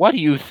 What do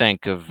you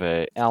think of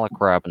Alec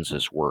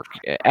Robbins's work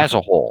as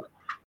a whole?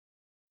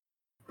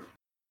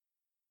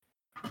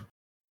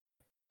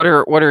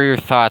 What are your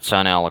thoughts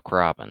on Alec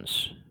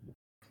Robbins?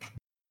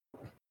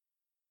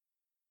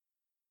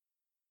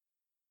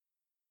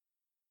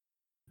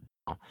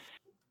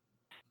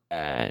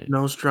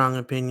 No strong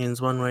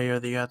opinions one way or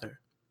the other.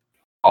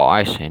 Oh,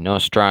 I see. No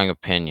strong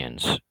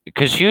opinions.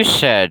 Because you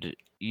said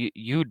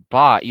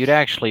you'd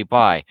actually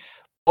buy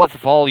both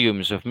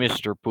volumes of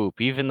Mr. Boop,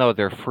 even though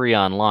they're free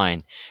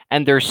online,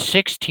 and they're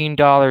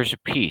 $16 a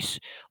piece.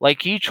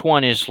 Like each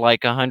one is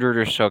like 100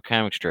 or so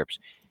comic strips.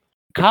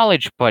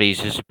 College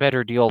Buddies is a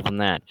better deal than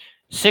that.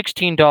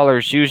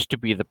 $16 used to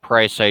be the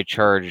price I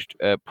charged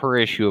per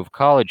issue of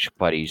College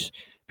Buddies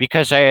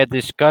because I had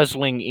this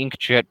guzzling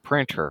inkjet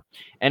printer,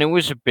 and it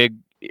was a big.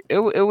 It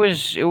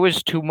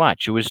was too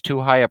much. It was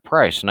too high a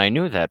price, and I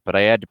knew that, but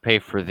I had to pay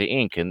for the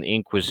ink, and the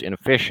ink was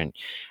inefficient.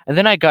 And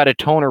then I got a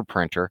toner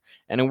printer,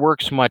 and it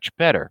works much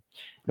better.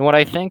 And what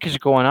I think is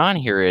going on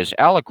here is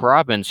Alec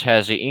Robbins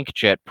has an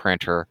inkjet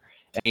printer,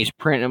 and he's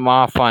printing them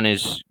off on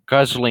his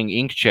guzzling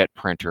inkjet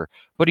printer,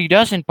 but he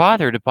doesn't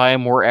bother to buy a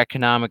more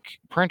economic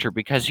printer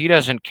because he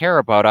doesn't care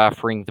about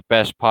offering the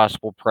best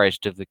possible price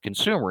to the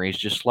consumer. He's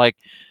just like,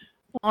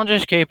 I'll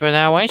just keep it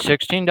that way,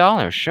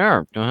 $16,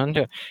 sure.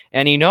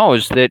 And he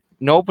knows that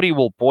nobody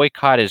will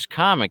boycott his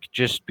comic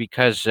just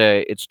because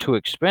it's too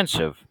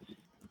expensive.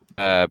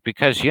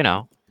 Because, you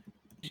know,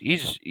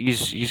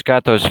 he's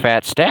got those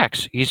fat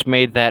stacks. He's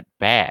made that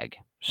bag.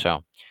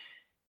 So,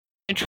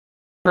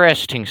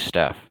 interesting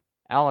stuff.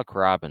 Alec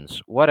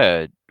Robbins, what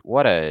a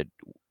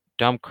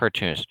dumb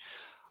cartoonist.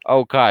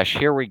 Oh gosh,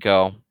 here we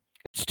go.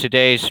 It's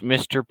today's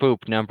Mr.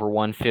 Boop number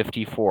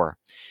 154.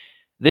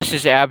 This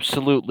is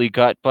absolutely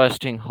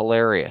gut-busting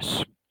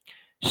hilarious.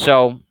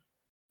 So,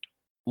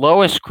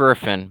 Lois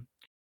Griffin,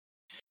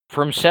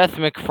 from Seth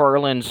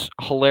MacFarlane's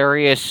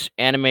hilarious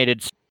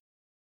animated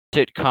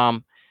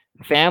sitcom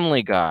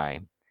Family Guy,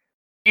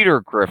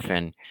 Peter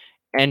Griffin,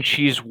 and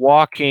she's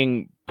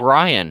walking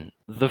Brian,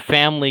 the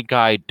Family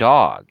Guy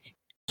dog.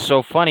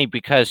 So funny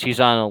because he's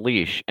on a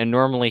leash, and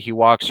normally he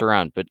walks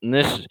around, but in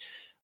this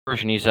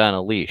version he's on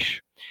a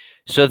leash.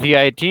 So the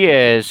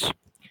idea is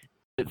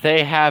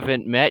they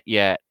haven't met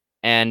yet,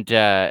 and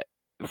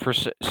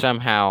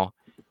somehow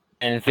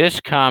in this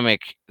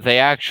comic they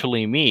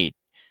actually meet.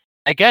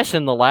 I guess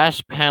in the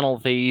last panel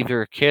they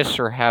either kiss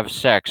or have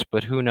sex,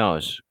 but who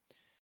knows?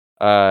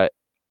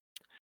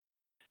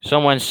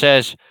 Someone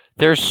says,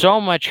 there's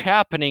so much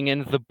happening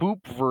in the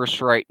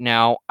Boopverse right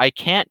now, I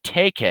can't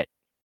take it.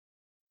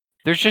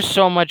 There's just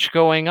so much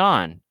going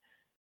on.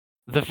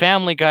 The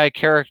Family Guy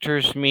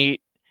characters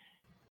meet,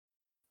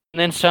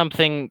 and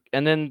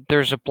then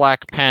there's a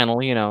black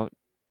panel, you know,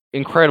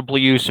 incredible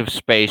use of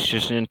space,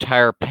 just an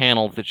entire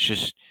panel that's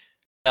just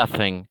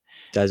nothing.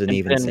 Doesn't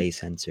even say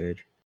censored.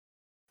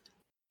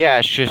 Yeah,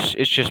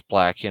 it's just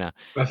black, you know.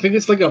 I think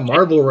it's like a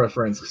Marvel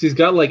reference because he's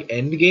got like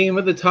Endgame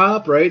at the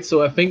top, right?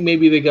 So I think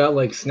maybe they got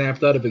like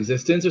snapped out of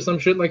existence or some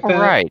shit like that.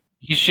 Right.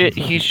 He's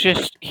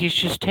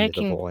just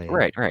taking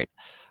right. Why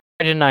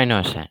didn't I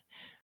notice that?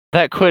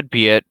 That could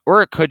be it,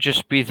 or it could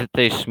just be that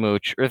they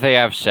smooch, or they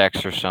have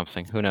sex, or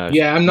something. Who knows?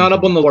 Yeah, I'm not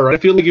up on the lore. I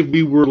feel like if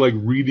we were like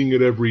reading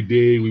it every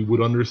day, we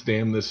would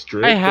understand this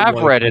strip. I have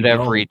read it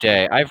every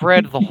day. I've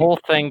read the whole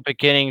thing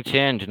beginning to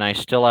end, and I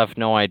still have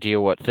no idea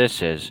what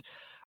this is.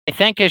 I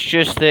think it's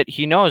just that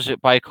he knows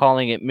it by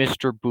calling it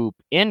Mr. Boop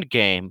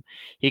Endgame.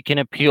 He can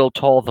appeal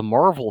to all the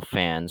Marvel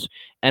fans,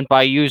 and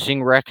by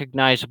using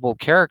recognizable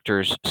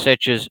characters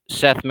such as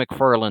Seth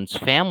MacFarlane's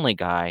Family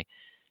Guy,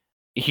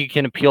 he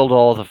can appeal to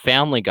all the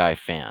Family Guy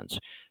fans.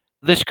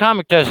 This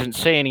comic doesn't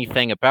say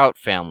anything about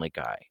Family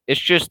Guy.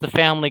 It's just the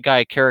Family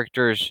Guy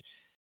characters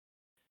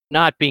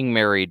not being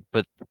married,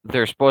 but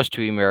they're supposed to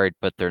be married,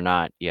 but they're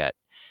not yet.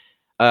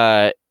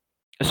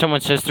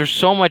 Someone says, there's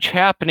so much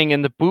happening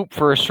in the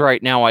Boopverse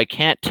right now, I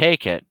can't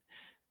take it.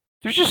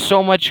 There's just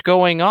so much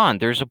going on.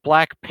 There's a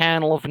black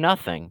panel of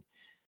nothing.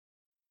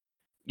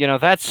 You know,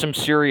 that's some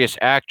serious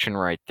action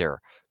right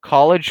there.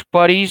 College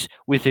Buddies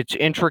with its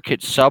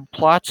intricate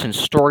subplots and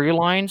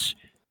storylines.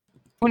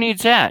 Who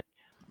needs that?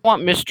 I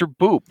want Mr.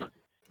 Boop,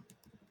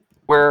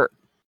 where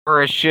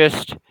it's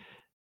just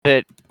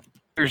that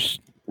there's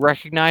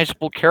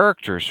recognizable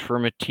characters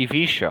from a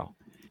TV show.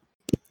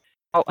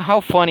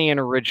 How funny and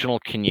original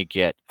can you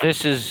get?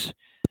 This is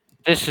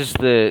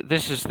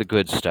the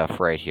good stuff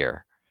right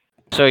here.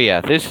 So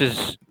yeah,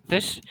 this.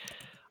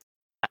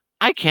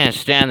 I can't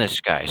stand this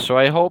guy, so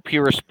I hope he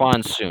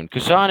responds soon.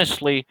 Because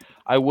honestly,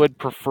 I would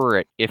prefer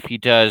it if he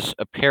does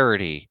a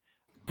parody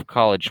of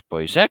College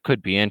Boys. That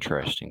could be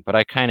interesting, but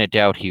I kind of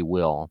doubt he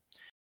will.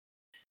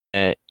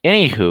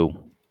 Anywho,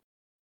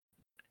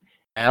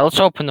 let's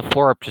open the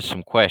floor up to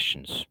some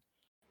questions.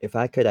 If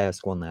I could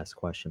ask one last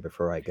question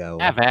before I go.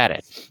 Have at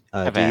it.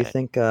 Do you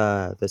think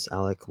this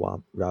Alec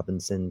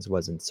Robinson's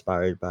was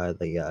inspired by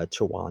the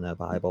Tijuana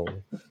Bible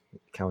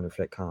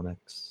counterfeit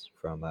comics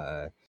from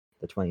the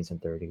 20s and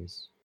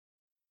 30s?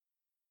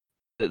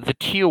 The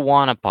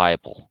Tijuana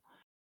Bible.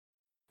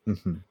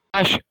 Mm-hmm.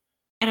 Gosh,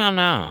 I don't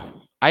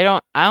know. I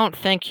don't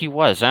think he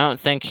was. I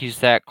don't think he's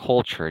that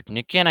cultured. And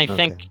again, I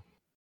think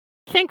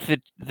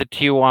that the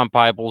Tijuana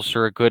Bibles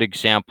are a good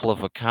example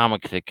of a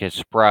comic that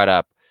gets brought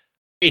up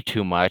way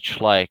too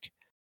much. Like,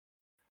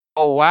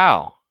 oh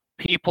wow,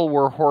 people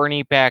were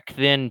horny back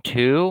then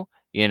too.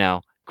 You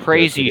know,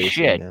 crazy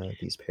shit.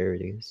 These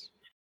parodies.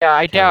 Yeah,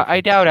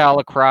 I doubt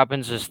Alec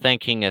Robbins is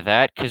thinking of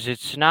that because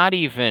it's not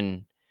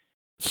even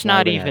It's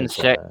not Marvin even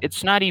has,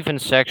 it's not even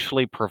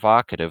sexually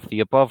provocative. The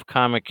above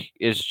comic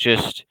is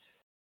just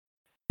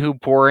two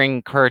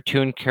boring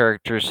cartoon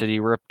characters that he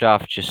ripped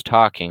off just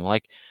talking.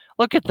 Like,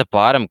 look at the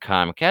bottom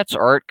comic. That's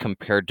art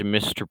compared to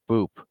Mr.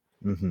 Boop.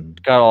 mhm.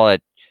 It's got all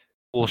that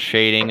cool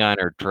shading on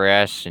her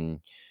dress, and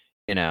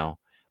you know,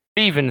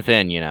 even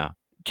then,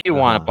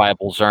 Tijuana Uh-huh.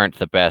 Bibles aren't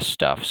the best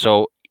stuff.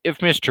 So if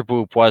Mr.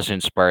 Boop was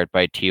inspired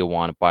by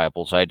Tijuana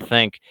Bibles, I'd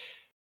think,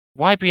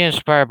 why be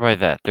inspired by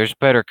that? There's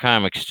better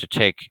comics to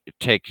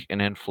take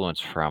an influence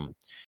from.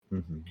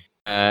 Mhm.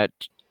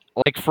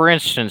 Like for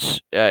instance,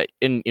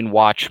 in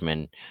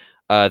Watchmen,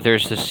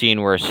 there's the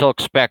scene where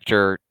Silk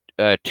Spectre,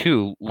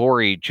 to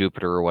Lori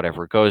Jupiter or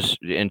whatever, goes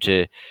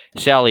into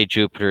Sally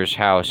Jupiter's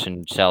house,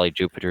 and Sally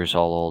Jupiter's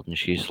all old, and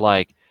she's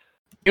like,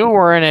 "You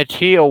were in a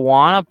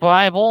Tijuana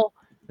Bible?"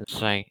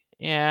 It's like,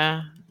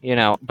 yeah,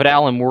 But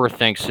Alan Moore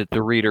thinks that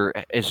the reader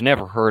has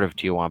never heard of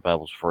Tijuana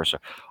Bibles before. So,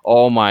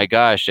 oh my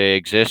gosh, they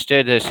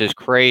existed. This is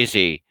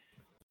crazy.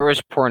 There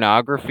was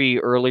pornography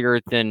earlier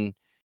than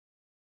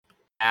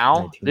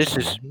now. This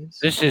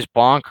 1970s? is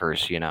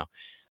bonkers.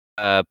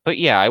 But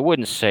yeah, I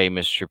wouldn't say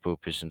Mr.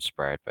 Boop is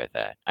inspired by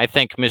that. I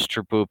think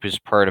Mr. Boop is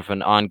part of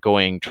an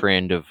ongoing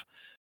trend of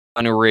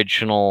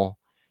unoriginal,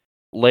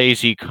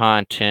 lazy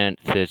content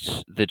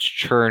that's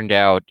churned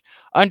out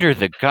under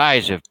the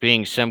guise of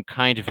being some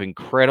kind of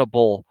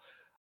incredible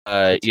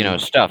Critique.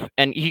 stuff.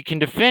 And he can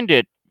defend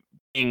it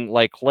being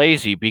like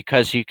lazy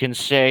because he can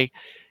say,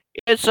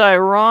 it's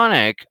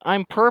ironic.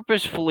 I'm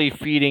purposefully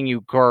feeding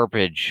you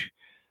garbage.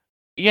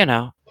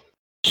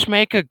 Just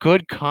make a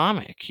good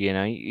comic.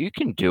 You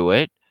can do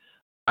it.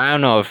 I don't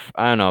know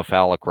if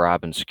Alec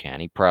Robbins can.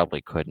 He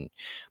probably couldn't.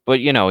 But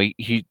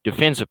he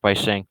defends it by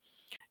saying,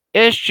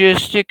 it's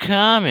just a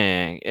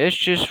comic. It's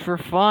just for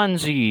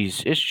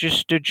funsies. It's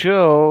just a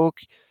joke,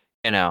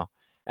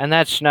 And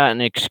that's not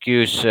an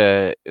excuse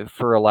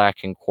for a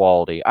lack in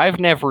quality. I've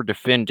never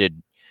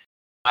defended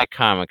my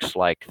comics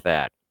like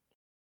that.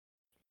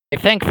 I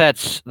think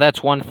that's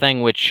one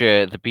thing which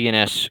the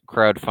BNS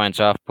crowd finds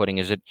off-putting,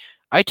 is that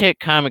I take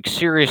comics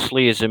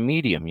seriously as a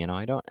medium.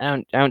 I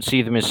don't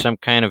see them as some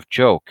kind of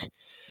joke.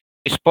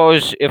 I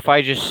suppose if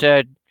I just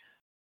said,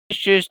 it's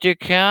just a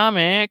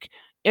comic,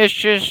 it's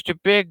just a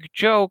big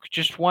joke,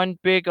 just one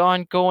big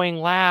ongoing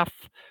laugh,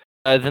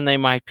 then they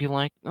might be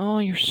like, oh,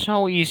 you're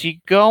so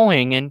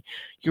easygoing and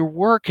your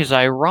work is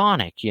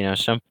ironic.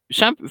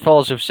 Some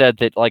fellows have said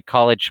that like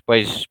College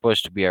Boys is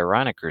supposed to be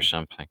ironic or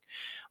something.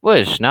 Well,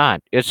 it's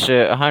not. It's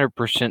a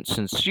 100%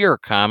 sincere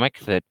comic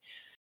that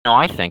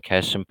I think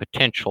has some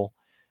potential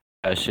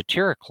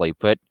satirically,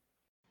 but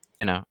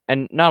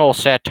and not all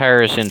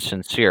satire is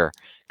insincere.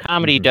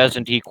 Comedy Mhm.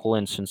 doesn't equal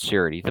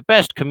insincerity. The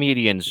best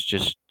comedians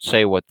just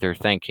say what they're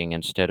thinking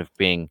instead of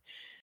being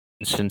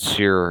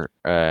insincere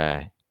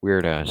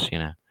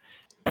weirdos.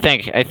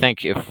 I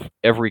think if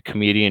every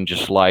comedian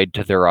just lied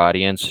to their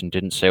audience and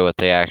didn't say what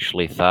they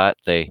actually thought,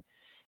 they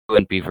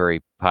wouldn't be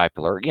very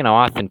popular.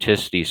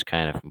 Authenticity is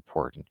kind of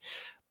important.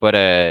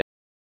 But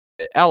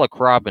Alec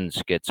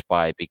Robbins gets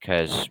by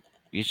because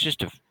he's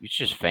just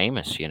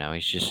famous.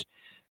 He's just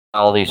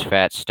all these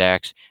fat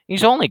stacks.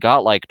 He's only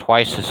got like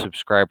twice the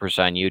subscribers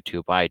on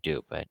YouTube I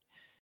do, but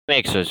he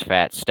makes those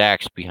fat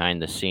stacks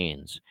behind the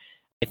scenes.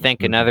 I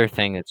think Mhm. another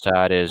thing that's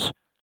odd is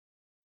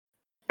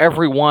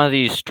every one of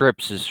these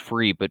strips is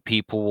free, but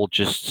people will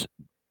just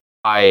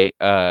buy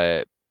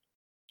the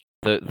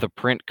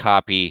print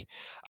copy,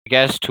 I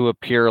guess, to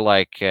appear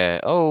like,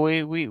 oh,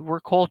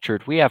 we're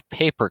cultured. We have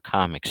paper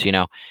comics.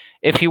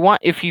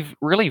 If he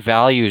really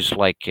values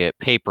like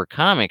paper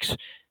comics,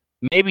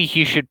 maybe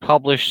he should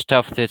publish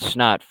stuff that's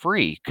not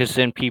free, because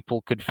then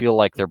people could feel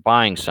like they're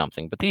buying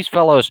something. But these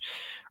fellows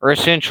are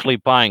essentially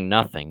buying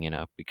nothing,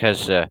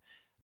 because the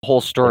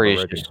whole They've story is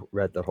already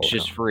read the whole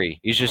just comic. free.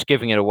 He's just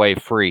giving it away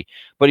free.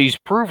 But he's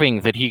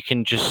proving that he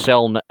can just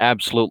sell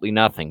absolutely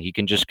nothing. He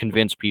can just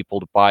convince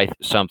people to buy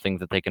something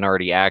that they can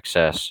already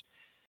access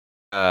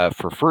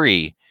for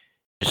free.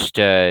 Just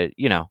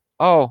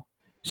oh,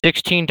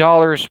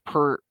 $16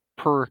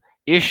 per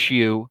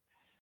issue.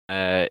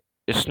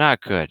 It's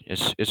not good.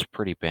 It's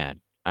pretty bad.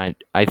 I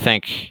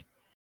think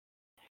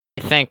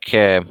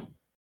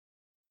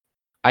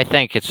I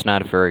think it's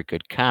not a very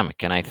good comic,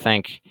 and I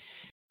think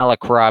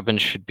Alec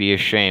Robbins should be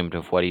ashamed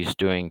of what he's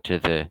doing to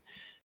the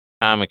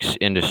comics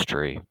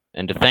industry,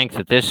 and to think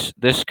that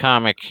this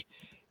comic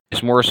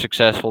is more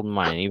successful than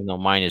mine, even though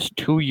mine is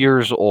 2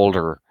 years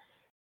older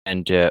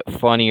and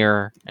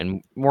funnier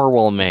and more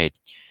well made.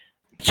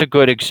 It's a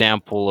good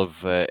example of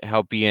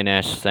how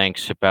BNS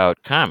thinks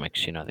about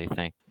comics. They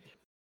think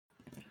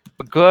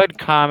a good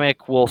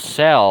comic will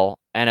sell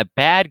and a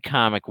bad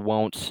comic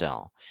won't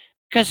sell,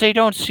 because they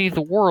don't see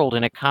the world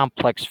in a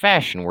complex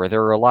fashion where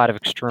there are a lot of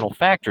external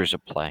factors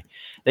at play.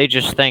 They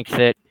just think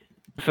that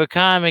if a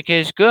comic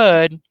is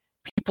good,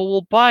 people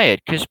will buy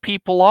it, because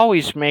people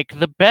always make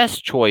the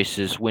best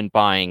choices when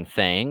buying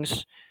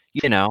things.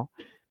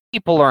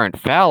 People aren't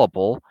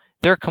fallible.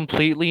 They're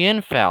completely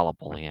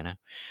infallible.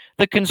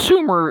 the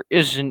consumer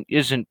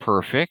isn't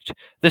perfect.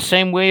 The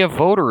same way a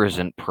voter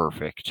isn't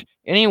perfect.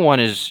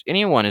 Anyone is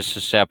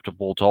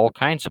susceptible to all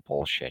kinds of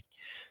bullshit.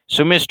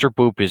 So Mr.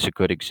 Boop is a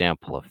good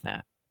example of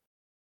that.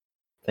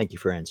 Thank you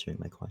for answering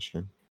my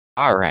question.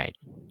 All right.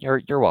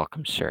 You're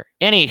welcome, sir.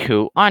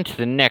 Anywho, on to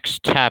the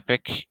next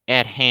topic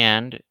at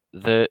hand,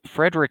 the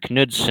Frederick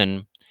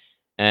Knudsen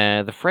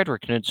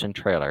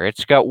trailer.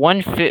 It's got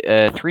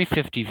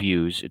 350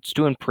 views. It's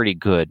doing pretty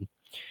good.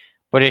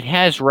 But it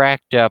has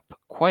racked up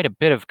quite a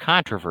bit of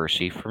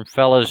controversy from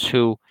fellas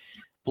who,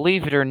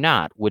 believe it or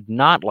not, would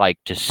not like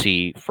to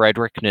see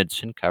Frederick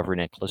Knudsen cover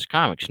Nicholas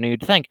Comics. Now,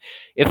 you'd think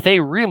if they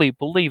really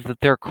believe that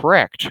they're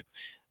correct,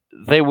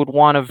 they would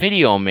want a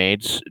video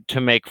made to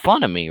make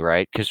fun of me,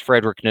 right? Because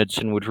Frederick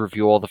Knudsen would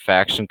review all the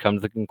facts and come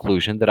to the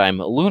conclusion that I'm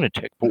a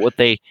lunatic. But what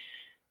they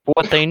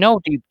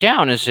know deep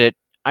down is that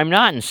I'm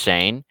not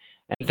insane,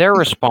 and they're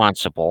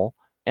responsible,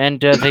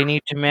 and they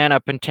need to man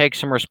up and take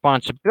some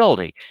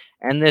responsibility.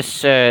 And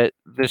this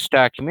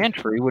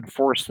documentary would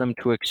force them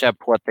to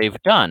accept what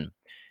they've done,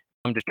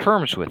 come to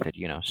terms with it,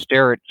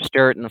 stare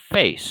it in the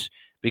face,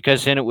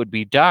 because then it would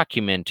be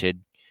documented,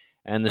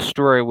 and the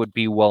story would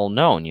be well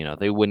known.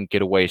 They wouldn't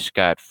get away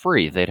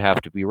scot-free. They'd have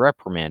to be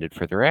reprimanded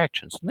for their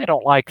actions, and they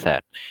don't like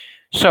that.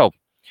 So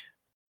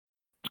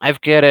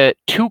I've got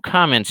 2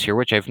 comments here,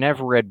 which I've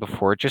never read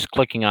before. Just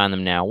clicking on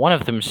them now. One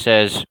of them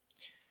says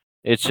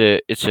it's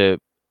a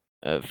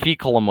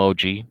fecal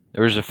emoji.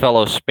 There's a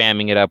fellow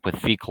spamming it up with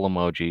fecal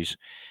emojis.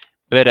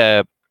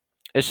 But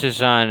this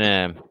is on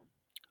a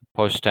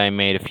post I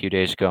made a few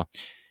days ago.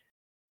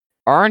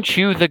 Aren't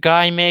you the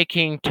guy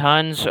making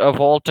tons of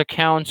alt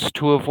accounts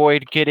to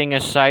avoid getting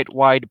a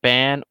site-wide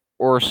ban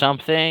or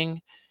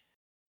something?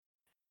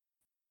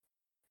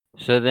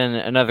 So then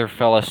another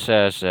fella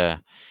says,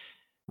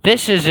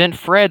 this isn't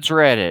Fred's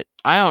Reddit.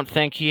 I don't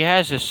think he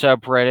has a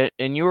subreddit,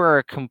 and you are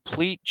a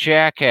complete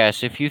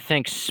jackass if you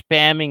think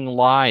spamming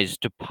lies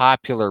to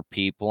popular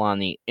people on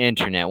the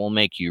internet will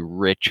make you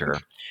richer.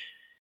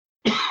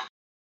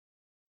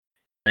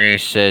 He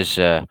says,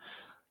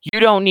 you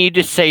don't need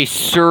to say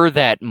sir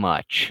that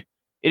much.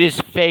 It is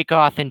fake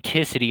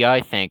authenticity, I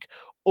think,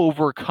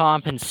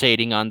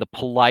 overcompensating on the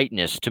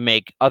politeness to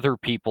make other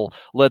people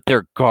let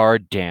their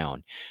guard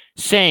down.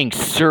 Saying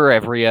sir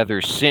every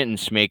other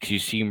sentence makes you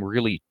seem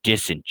really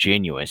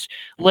disingenuous.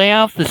 Lay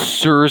off the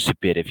sirs a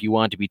bit if you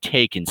want to be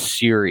taken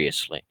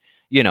seriously.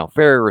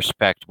 Very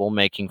respectable,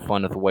 making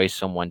fun of the way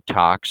someone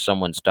talks,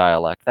 someone's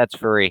dialect. That's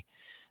very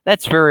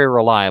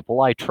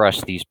reliable. I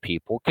trust these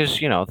people because,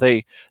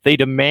 they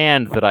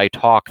demand that I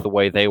talk the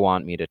way they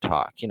want me to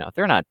talk.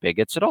 They're not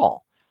bigots at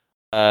all.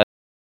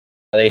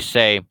 They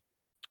say,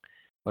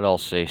 what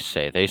else they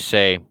say? They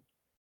say,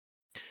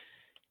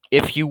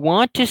 if you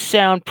want to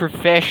sound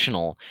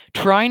professional,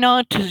 try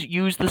not to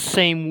use the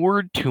same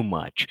word too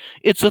much.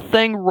 It's a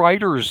thing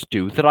writers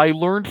do that I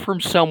learned from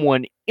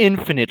someone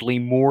infinitely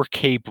more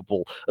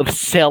capable of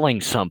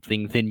selling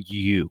something than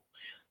you.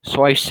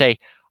 So I say,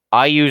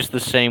 I use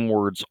the same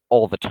words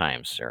all the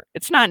time, sir.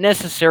 It's not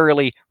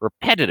necessarily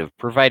repetitive,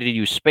 provided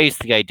you space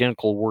the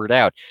identical word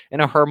out in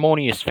a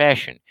harmonious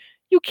fashion.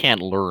 You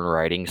can't learn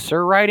writing,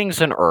 sir.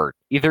 Writing's an art.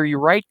 Either you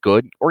write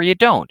good or you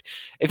don't.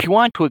 If you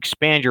want to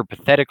expand your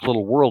pathetic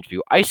little worldview,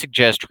 I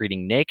suggest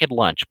reading Naked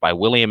Lunch by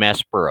William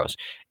S. Burroughs.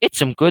 It's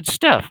some good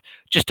stuff.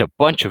 Just a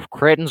bunch of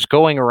cretins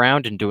going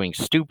around and doing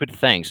stupid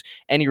things,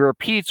 and he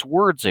repeats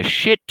words a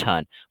shit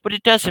ton, but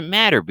it doesn't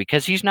matter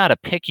because he's not a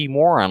picky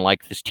moron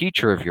like this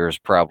teacher of yours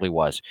probably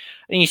was.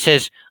 And he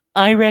says,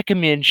 I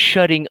recommend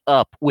shutting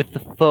up with the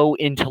faux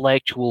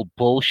intellectual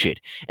bullshit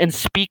and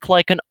speak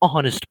like an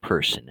honest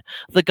person.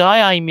 The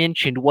guy I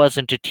mentioned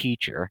wasn't a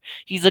teacher.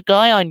 He's a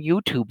guy on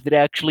YouTube that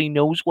actually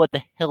knows what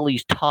the hell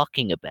he's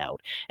talking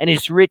about and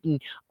has written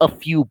a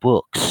few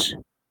books.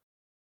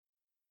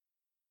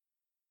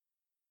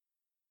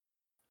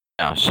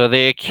 So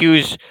they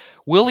accuse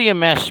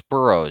William S.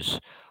 Burroughs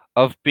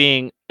of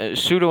being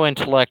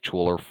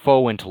pseudo-intellectual or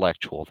faux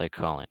intellectual, they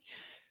call it.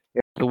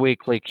 It's the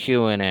weekly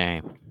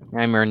Q&A.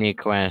 I'm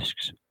Nico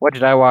asks, what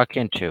did I walk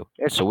into?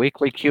 It's a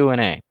weekly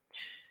Q&A.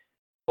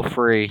 Feel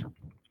free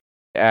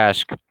to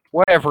ask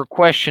whatever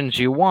questions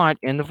you want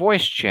in the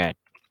voice chat.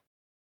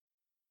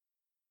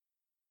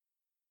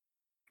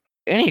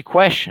 Any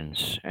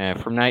questions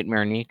from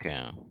Nightmare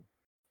Nico?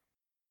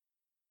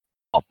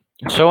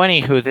 So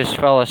anywho, this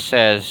fella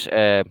says,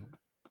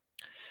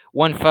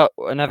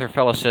 another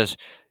fella says,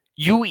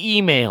 you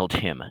emailed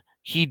him.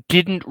 He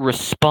didn't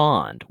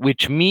respond,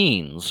 which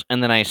means,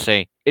 and then I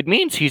say, it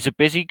means he's a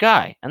busy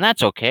guy, and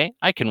that's okay.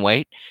 I can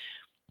wait.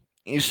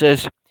 He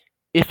says,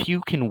 if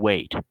you can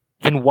wait,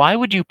 then why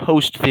would you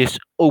post this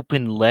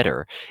open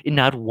letter in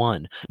not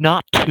 1,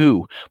 not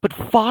 2, but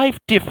 5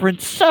 different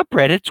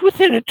subreddits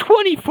within a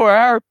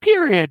 24-hour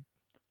period?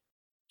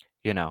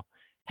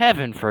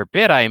 Heaven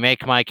forbid I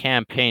make my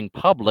campaign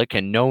public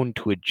and known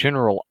to a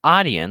general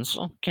audience.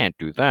 Can't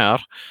do that.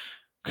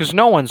 Because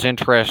no one's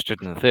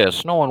interested in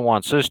this. No one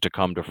wants this to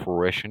come to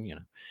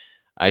fruition,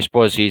 I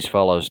suppose these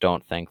fellows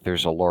don't think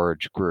there's a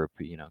large group,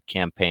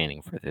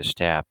 campaigning for this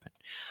to happen.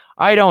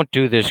 I don't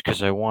do this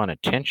because I want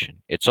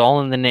attention. It's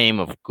all in the name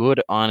of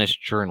good,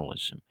 honest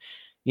journalism.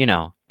 You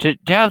know, to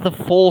have the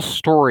full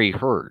story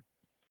heard.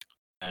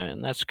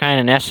 And that's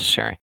kind of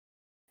necessary.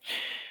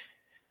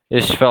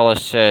 This fellow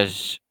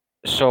says,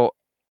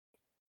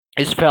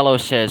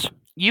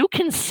 you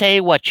can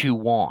say what you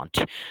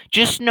want.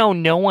 Just know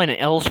no one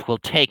else will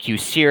take you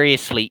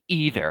seriously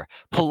either.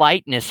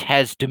 Politeness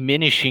has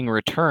diminishing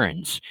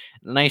returns.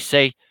 And I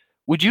say,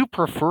 would you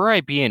prefer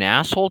I be an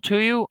asshole to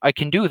you? I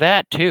can do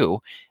that too.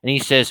 And he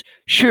says,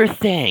 sure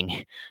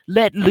thing.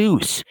 Let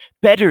loose.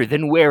 Better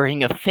than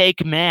wearing a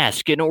fake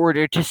mask in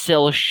order to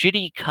sell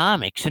shitty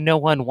comics no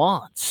one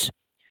wants.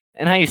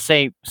 And I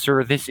say,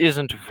 sir, this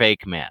isn't a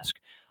fake mask.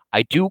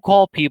 I do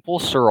call people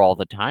sir all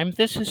the time.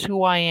 This is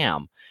who I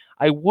am.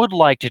 I would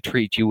like to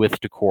treat you with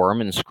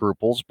decorum and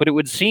scruples, but it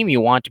would seem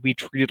you want to be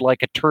treated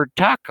like a turd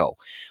taco.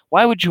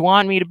 Why would you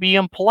want me to be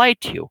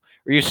impolite to you?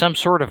 Are you some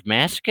sort of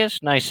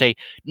masochist? And I say,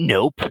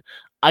 nope.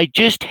 I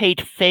just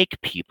hate fake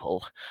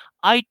people.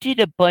 I did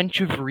a bunch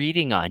of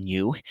reading on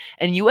you,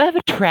 and you have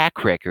a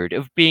track record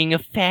of being a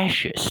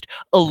fascist,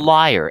 a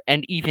liar,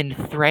 and even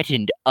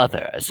threatened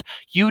others.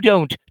 You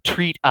don't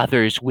treat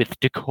others with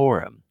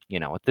decorum. You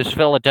know, what this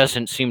fella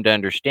doesn't seem to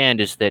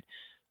understand is that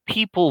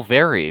people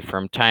vary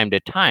from time to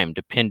time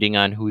depending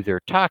on who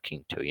they're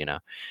talking to, you know.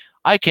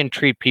 I can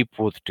treat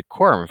people with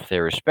decorum if they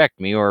respect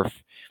me, or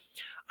if...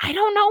 I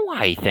don't know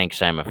why he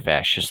thinks I'm a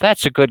fascist.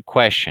 That's a good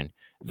question.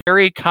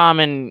 Very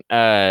common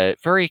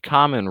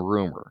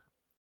rumor.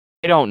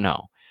 I don't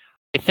know.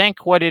 I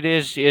think what it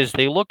is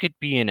they look at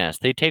BNS.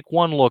 They take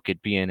one look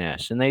at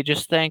BNS, and they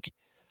just think,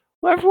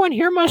 well, everyone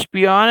here must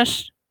be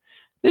honest.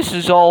 This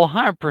is all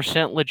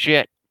 100%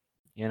 legit,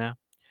 you know.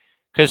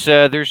 Because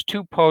there's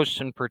two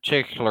posts in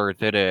particular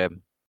that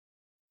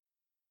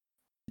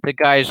the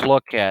guys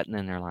look at, and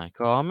then they're like,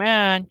 oh,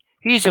 man,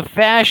 he's a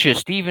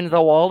fascist, even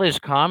though all his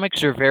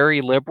comics are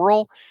very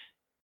liberal.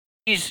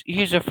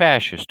 He's a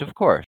fascist, of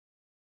course.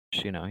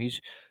 You know, he's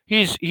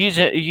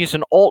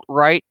an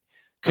alt-right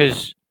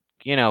because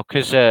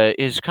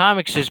his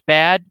comics is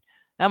bad.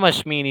 That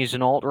must mean he's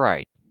an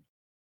alt-right.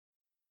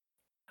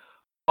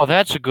 Oh,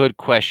 that's a good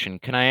question.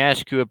 Can I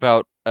ask you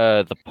about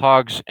the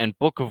Pogs and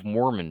Book of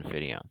Mormon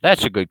video?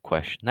 That's a good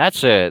question.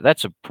 That's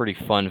a pretty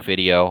fun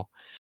video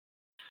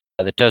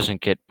that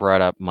doesn't get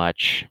brought up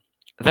much.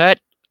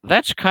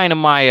 That's kind of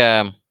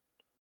my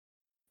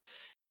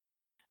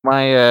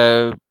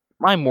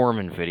my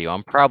Mormon video.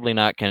 I'm probably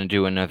not going to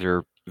do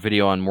another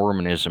video on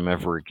Mormonism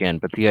ever again.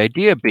 But the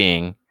idea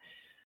being,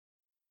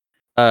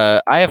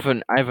 I have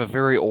a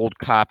very old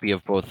copy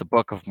of both the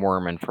Book of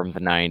Mormon from the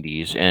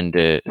 90s and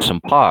some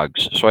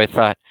Pogs. So I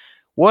thought,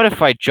 what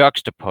if I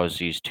juxtapose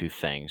these two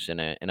things in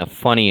a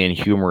funny and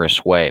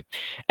humorous way?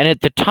 And at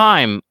the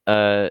time,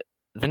 the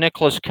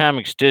Nicholas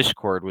Comics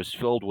Discord was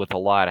filled with a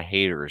lot of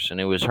haters,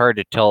 and it was hard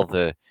to tell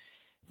the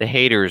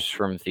haters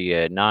from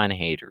the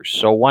non-haters.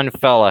 So one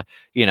fella,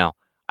 you know,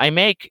 I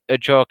make a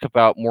joke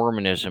about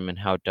Mormonism and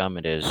how dumb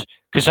it is,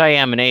 because I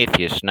am an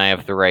atheist and I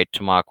have the right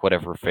to mock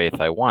whatever faith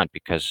I want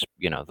because,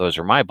 you know, those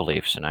are my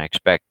beliefs and I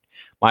expect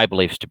my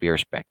beliefs to be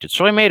respected.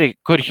 So I made a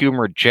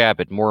good-humored jab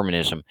at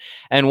Mormonism,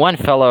 and one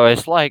fellow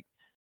is like,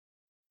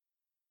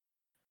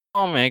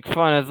 I'll make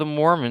fun of the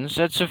Mormons.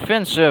 That's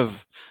offensive.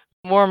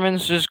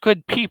 Mormons is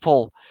good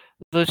people.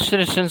 The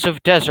citizens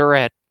of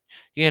Deseret,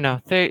 you know,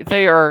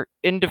 they are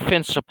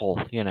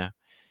indefensible, you know.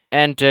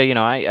 And, you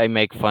know, I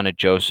make fun of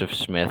Joseph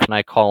Smith, and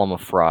I call him a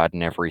fraud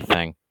and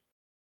everything.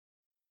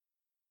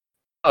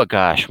 Oh,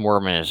 gosh,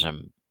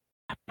 Mormonism.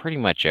 Pretty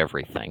much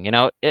everything. You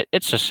know,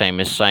 it's the same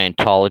as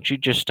Scientology,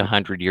 just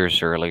 100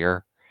 years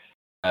earlier.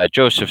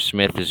 Joseph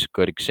Smith is a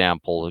good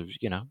example of,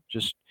 you know,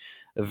 just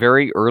a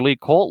very early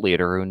cult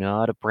leader who knew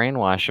how to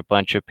brainwash a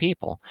bunch of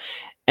people.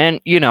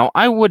 And, you know,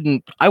 I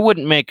wouldn't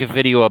make a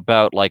video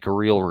about, like, a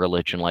real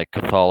religion like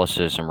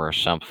Catholicism or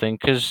something,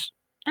 because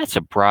that's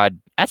a broad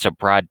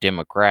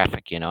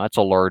demographic, you know. That's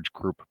a large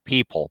group of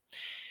people.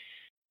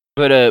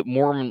 But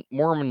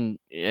Mormonism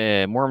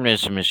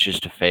is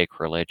just a fake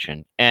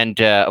religion. And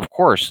of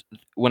course,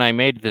 when I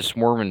made this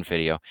Mormon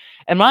video,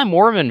 and my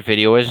Mormon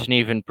video isn't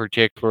even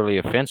particularly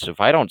offensive.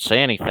 I don't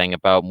say anything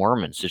about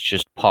Mormons. It's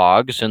just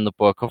Pogs and the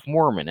Book of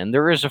Mormon. And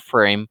there is a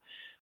frame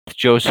with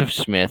Joseph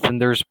Smith,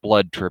 and there's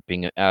blood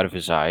dripping out of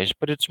his eyes.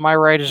 But it's my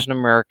right as an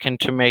American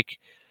to make,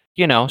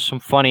 you know, some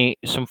funny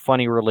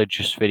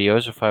religious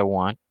videos if I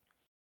want.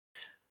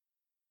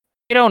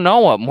 I don't know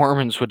what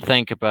Mormons would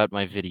think about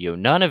my video.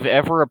 None have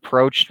ever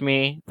approached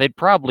me. They'd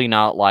probably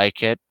not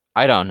like it.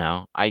 I don't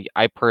know.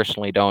 I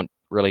personally don't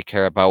really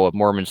care about what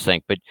Mormons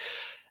think, but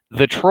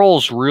the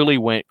trolls really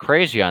went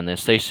crazy on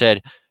this. They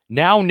said,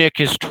 now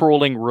Nick is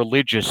trolling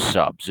religious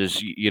subs,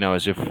 as you know,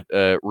 as if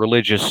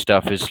religious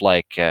stuff is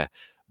like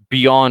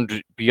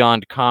beyond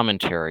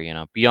commentary, you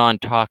know,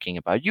 beyond talking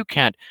about. You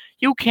can't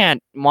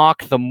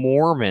mock the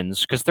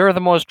Mormons because they're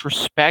the most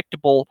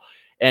respectable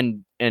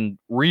and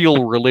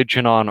real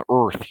religion on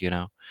earth, you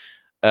know.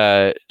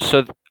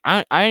 So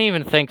I don't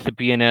even think the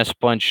BNS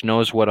bunch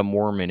knows what a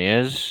Mormon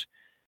is.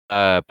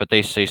 But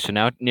they say, so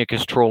now Nick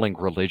is trolling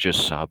religious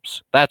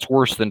subs. That's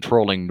worse than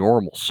trolling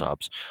normal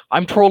subs.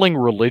 I'm trolling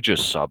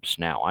religious subs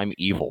now. I'm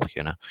evil,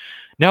 you know.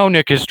 Now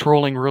Nick is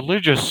trolling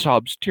religious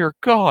subs. Dear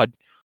God.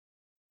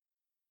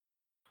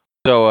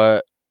 So,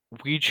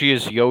 Ouija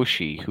is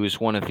Yoshi, who is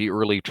one of the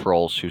early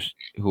trolls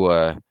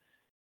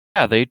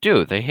yeah, they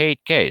do. They hate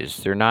gays.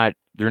 They're not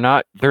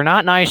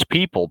nice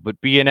people,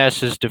 but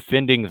BNS is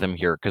defending them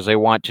here because they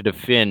want to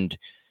defend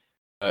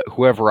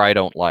whoever I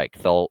don't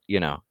like. They'll, you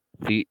know,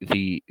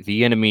 the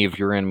enemy of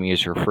your enemy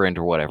is your friend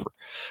or whatever.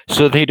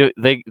 So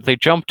they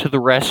jump to the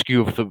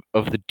rescue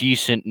of the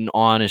decent and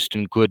honest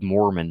and good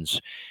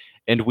Mormons.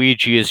 And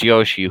Ouija is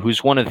Yoshi,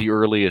 who's one of the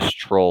earliest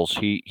trolls.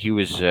 He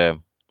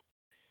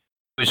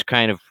was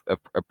kind of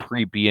a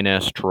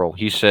pre-BNS troll.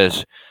 He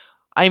says,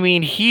 I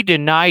mean, he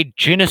denied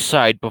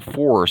genocide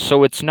before,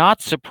 so it's not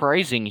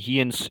surprising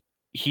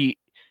he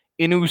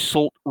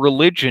insult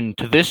religion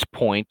to this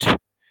point,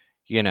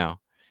 you know,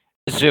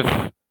 as if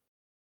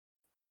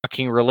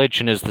fucking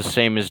religion is the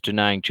same as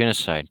denying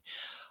genocide.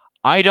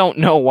 I don't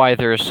know why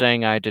they're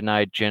saying I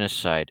denied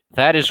genocide.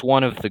 That is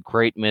one of the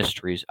great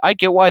mysteries. I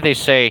get why they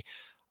say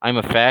I'm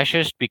a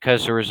fascist,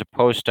 because there was a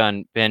post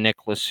on Ben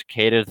Nicholas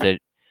Cicada that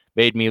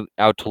made me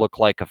out to look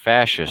like a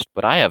fascist,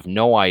 but I have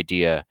no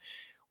idea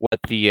what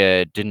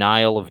the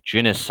denial of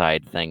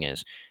genocide thing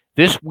is.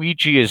 This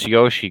Ouija is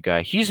Yoshi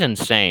guy, he's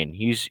insane.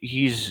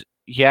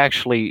 He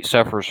actually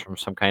suffers from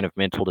some kind of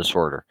mental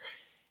disorder,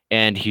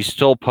 and he's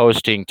still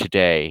posting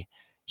today.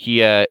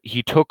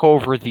 He took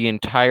over the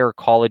entire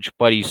College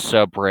Buddies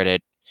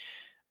subreddit,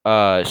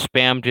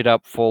 spammed it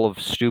up full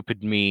of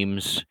stupid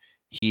memes.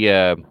 He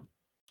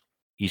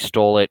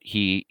stole it.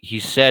 He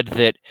said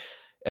that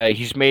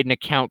he's made an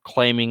account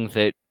claiming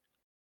that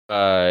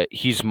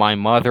he's my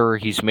mother.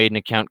 He's made an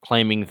account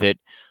claiming that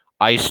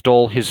I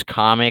stole his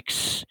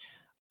comics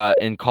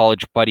and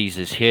College Buddies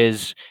is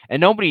his.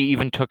 And nobody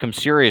even took him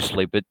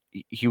seriously, but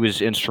he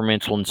was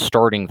instrumental in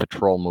starting the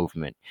troll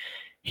movement.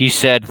 He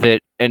said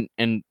that, and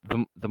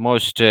the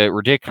most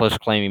ridiculous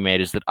claim he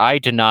made is that I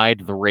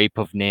denied the rape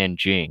of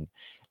Nanjing.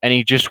 And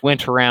he just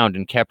went around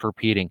and kept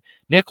repeating,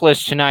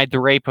 Nicholas denied the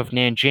rape of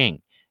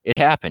Nanjing. It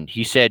happened.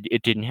 He said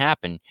it didn't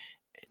happen.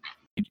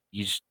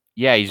 He's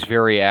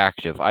very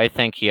active. I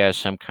think he has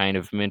some kind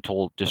of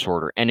mental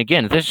disorder. And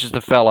again, this is the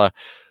fella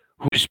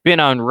who's been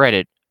on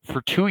Reddit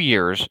for 2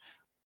 years,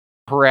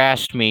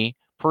 harassed me,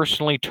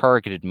 personally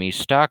targeted me,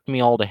 stalked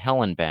me all to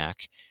hell and back.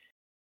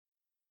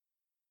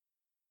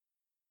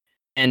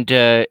 And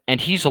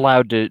he's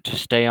allowed to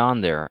stay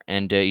on there,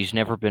 and he's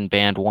never been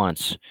banned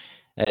once.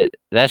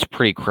 That's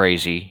pretty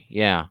crazy,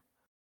 yeah.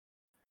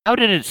 How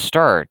did it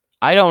start?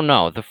 I don't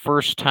know. The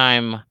first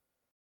time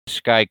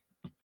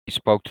he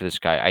spoke to this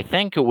guy, I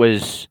think it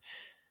was,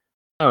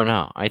 I don't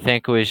know. I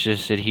think it was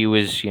just that he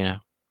was, you know,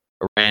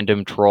 a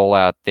random troll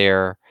out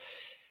there.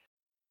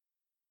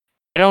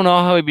 I don't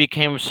know how he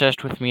became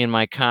obsessed with me and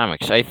my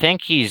comics. I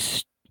think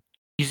he's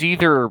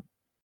either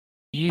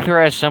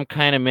has some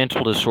kind of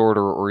mental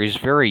disorder, or he's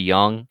very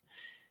young.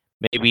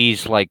 Maybe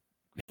he's like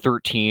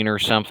 13 or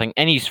something,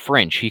 and he's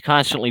French. He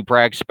constantly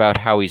brags about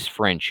how he's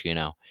French, you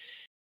know.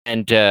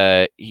 And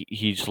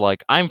he's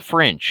like, I'm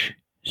French.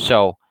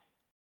 So,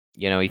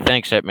 you know, he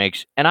thinks that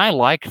makes... And I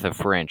like the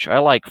French. I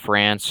like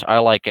France. I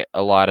like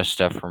a lot of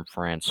stuff from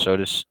France. So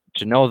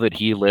to know that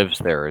he lives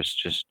there is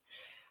just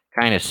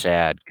kind of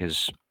sad,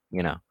 because,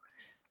 you know,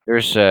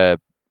 there's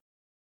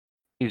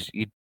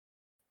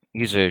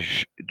he's a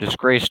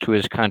disgrace to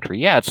his country.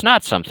 Yeah, it's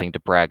not something to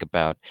brag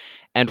about.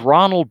 And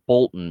Ronald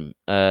Bolton,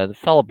 the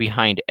fellow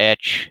behind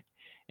Etch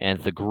and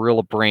the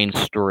Gorilla Brain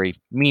story,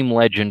 meme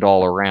legend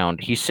all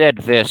around, he said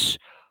this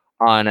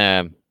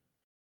on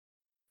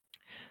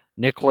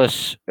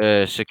Nicholas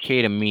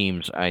Cicada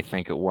memes, I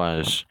think it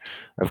was.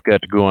 I've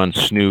got to go on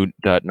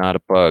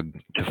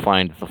snoo.notabug to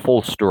find the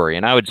full story.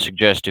 And I would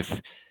suggest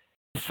if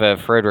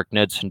Frederick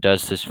Knudsen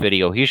does this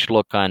video, he should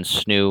look on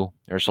Snoo.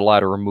 There's a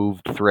lot of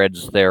removed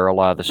threads there, a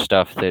lot of the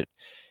stuff that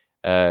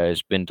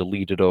has been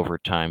deleted over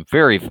time.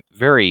 Very,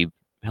 very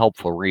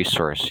helpful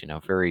resource, you know,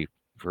 very,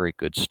 very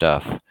good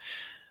stuff.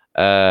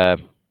 So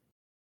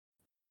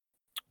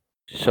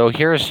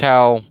here's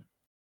how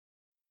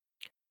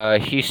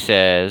he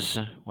says,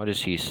 what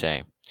does he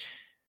say?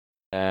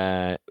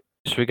 So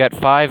we got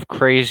 5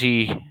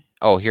 crazy,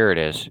 oh, here it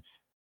is.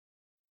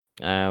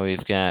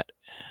 We've got,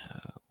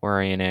 where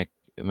are you, Nick?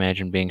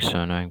 Imagine being so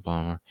annoying,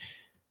 blah, blah.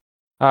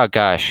 Oh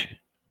gosh,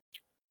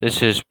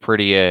 this is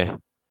pretty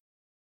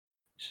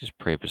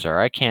bizarre.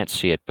 I can't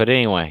see it, but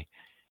anyway,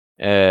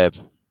 what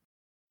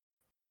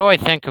do I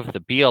think of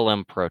the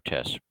BLM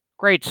protests?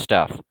 Great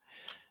stuff.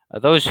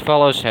 Those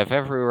fellows have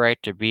every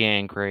right to be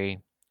angry.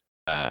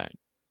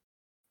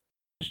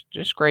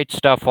 Just great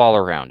stuff all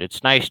around.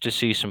 It's nice to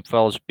see some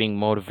fellows being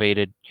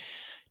motivated,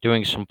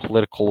 doing some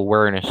political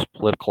awareness,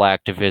 political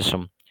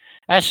activism.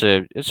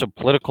 It's a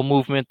political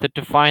movement that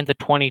defined the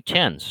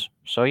 2010s.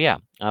 So yeah,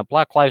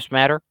 Black Lives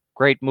Matter,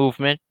 great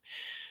movement.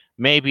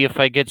 Maybe if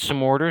I get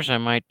some orders, I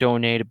might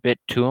donate a bit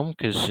to them,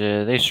 because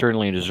they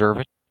certainly deserve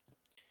it.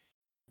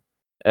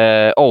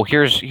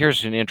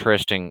 Here's an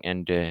interesting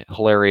and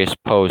hilarious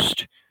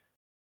post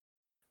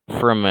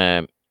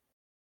from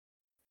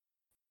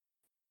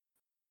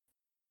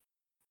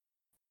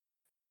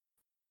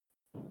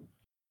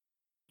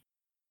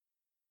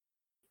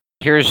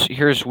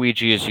here's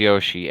Ouija as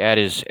Yoshi at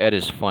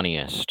his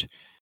funniest.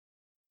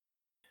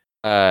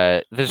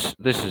 This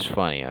is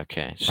funny.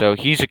 Okay, so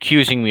he's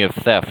accusing me of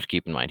theft.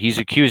 Keep in mind, he's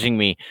accusing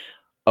me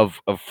of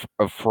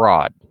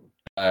fraud.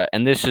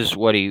 And this is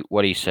what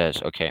he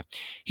says. Okay,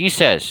 he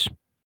says,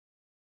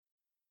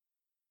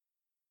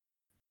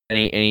 and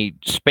he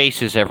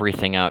spaces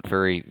everything out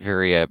very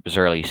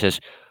bizarrely. He says,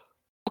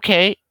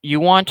 "Okay, you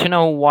want to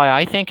know why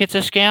I think it's a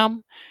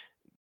scam?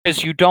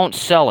 Because you don't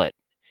sell it.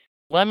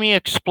 Let me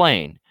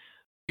explain.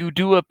 You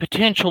do a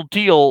potential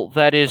deal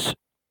that is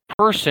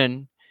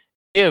person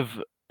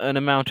give an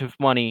amount of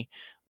money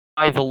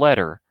by the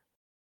letter,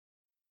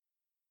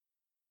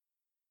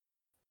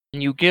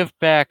 and you give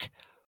back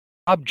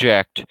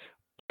object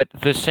but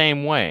the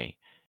same way,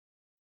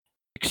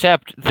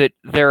 except that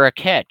they're a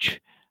catch.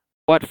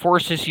 What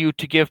forces you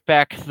to give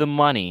back the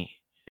money?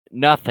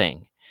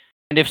 Nothing.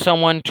 And if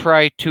someone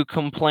tried to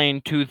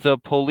complain to the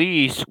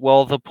police,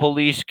 well, the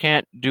police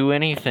can't do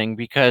anything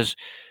because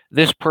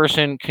this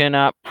person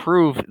cannot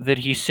prove that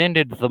he sent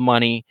the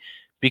money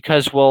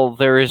because, well,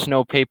 there is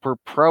no paper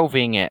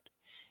proving it.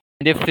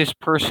 And if this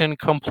person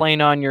complain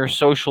on your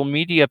social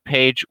media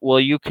page, well,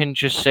 you can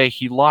just say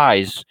he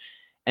lies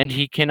and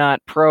he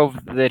cannot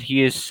prove that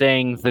he is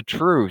saying the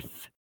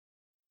truth.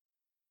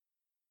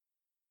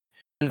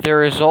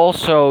 There is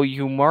also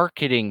you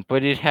marketing,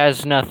 but it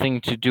has nothing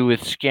to do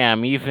with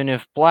scam, even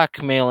if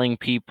blackmailing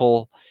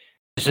people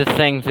is a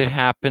thing that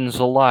happens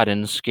a lot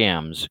in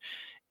scams.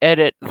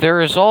 Edit,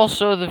 there is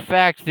also the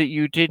fact that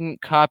you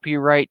didn't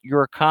copyright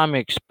your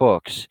comics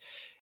books.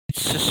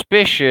 It's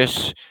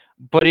suspicious,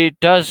 but it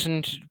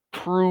doesn't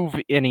prove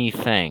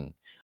anything.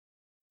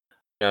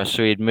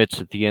 So he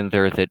admits at the end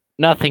there that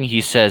nothing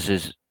he says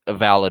is a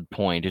valid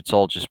point. It's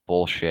all just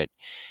bullshit.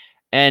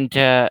 And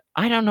I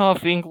don't know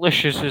if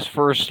English is his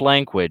first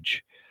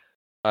language.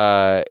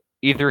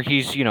 Either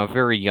he's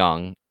very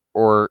young,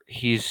 or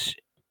he's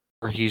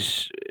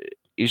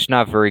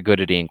not very good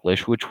at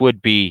English, which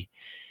would be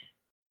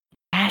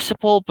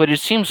passable. But it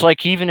seems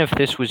like even if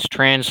this was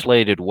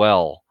translated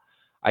well,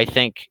 I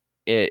think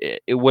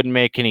it wouldn't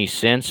make any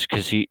sense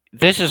because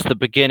this is the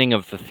beginning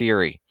of the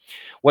theory.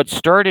 What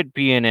started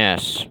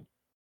BNS?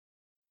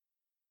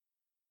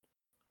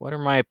 What are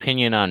my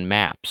opinion on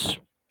maps?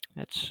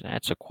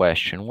 That's a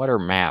question. What are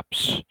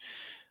maps?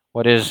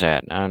 What is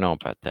that? I don't know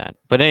about that.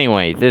 But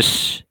anyway,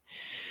 this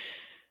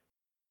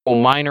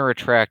minor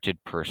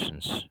attracted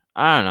persons.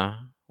 I don't know.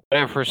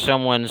 Whatever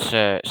someone's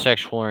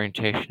sexual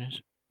orientation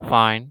is,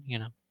 fine.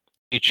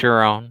 Each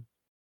your own.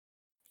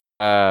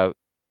 I've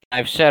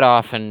said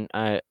often,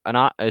 a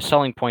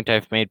selling point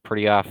I've made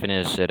pretty often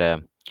is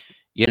that,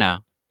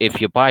 if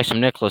you buy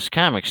some Nicholas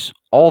comics,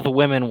 all the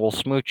women will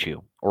smooch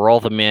you, or all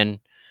the men,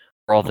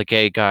 or all the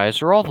gay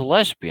guys, or all the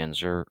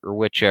lesbians, or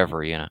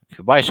whichever. If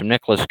you buy some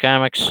Nicholas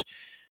comics,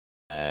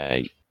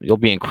 you'll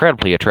be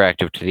incredibly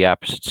attractive to the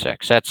opposite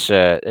sex. That's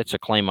a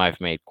claim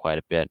I've made quite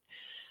a bit.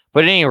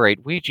 But at any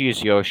rate, Ouija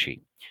is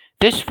Yoshi.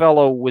 This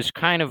fellow was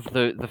kind of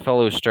the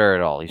fellow who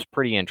started it all. He's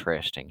pretty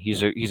interesting.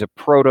 He's a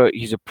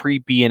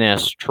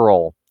pre-BNS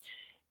troll,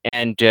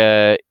 and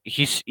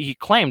he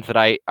claimed that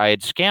I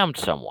had scammed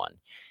someone,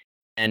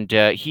 and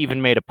he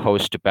even made a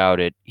post about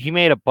it. He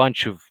made a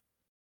bunch of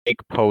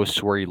fake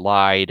posts where he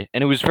lied,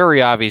 and it was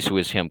very obvious it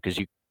was him because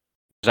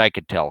I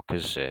could tell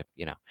because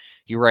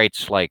he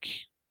writes like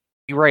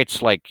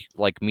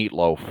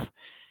Meatloaf,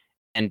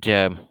 and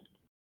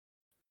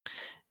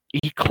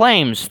he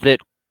claims that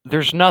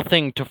there's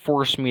nothing to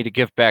force me to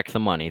give back the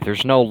money.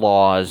 There's no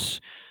laws.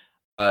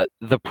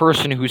 The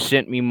person who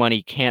sent me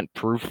money can't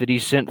prove that he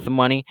sent the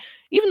money,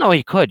 even though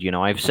he could.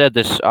 I've said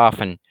this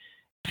often.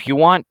 If you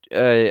want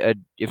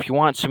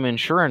some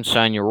insurance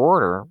on your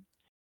order,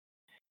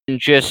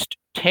 just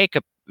take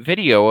a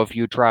video of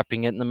you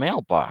dropping it in the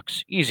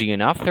mailbox. Easy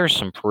enough. There's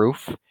some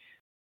proof.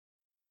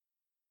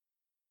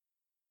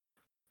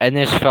 And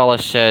this fella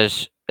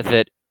says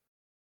that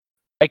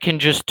I can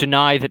just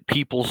deny that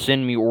people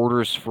send me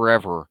orders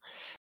forever.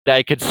 That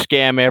I could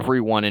scam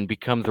everyone and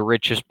become the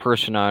richest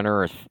person on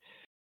earth.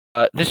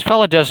 This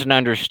fella doesn't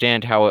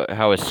understand how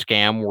a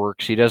scam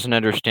works. He doesn't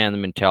understand the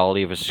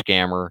mentality of a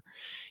scammer.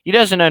 He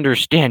doesn't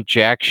understand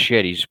jack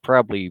shit. He's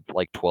probably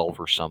like 12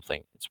 or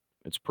something.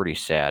 It's pretty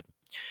sad.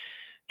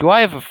 Do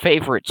I have a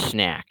favorite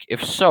snack?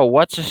 If so,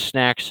 what's a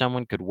snack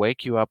someone could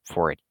wake you up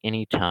for at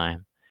any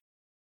time?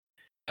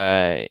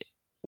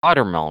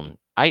 Watermelon.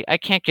 I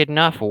can't get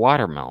enough of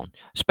watermelon,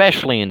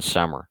 especially in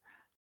summer.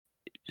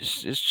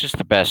 It's just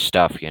the best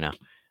stuff,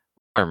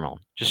 Watermelon.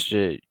 Just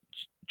a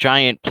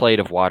giant plate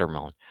of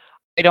watermelon.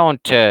 I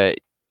don't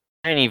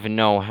even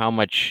know how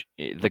much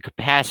the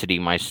capacity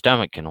my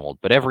stomach can hold,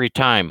 but every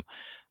time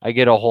I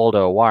get a hold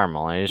of a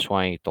watermelon, I just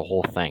want to eat the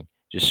whole thing.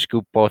 Just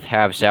scoop both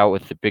halves out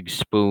with the big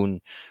spoon,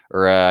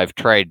 or I've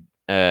tried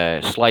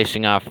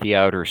slicing off the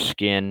outer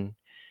skin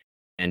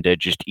and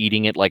just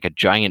eating it like a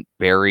giant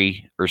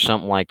berry or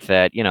something like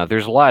that.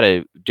 There's a lot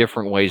of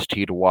different ways to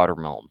eat a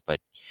watermelon,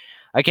 but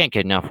I can't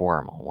get enough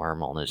watermelon.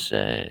 Watermelon is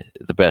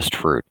the best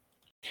fruit.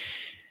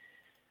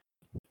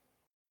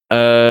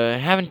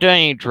 Haven't done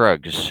any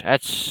drugs.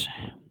 That's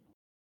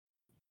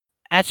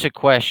a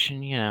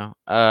question,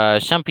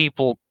 some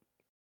people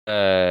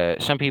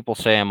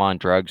say I'm on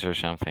drugs or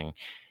something.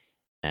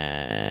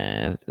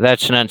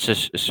 That's an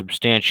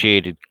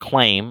unsubstantiated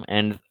claim,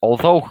 and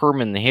although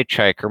Herman the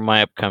Hitchhiker,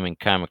 my upcoming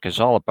comic, is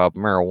all about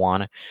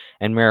marijuana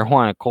and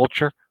marijuana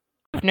culture,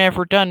 I've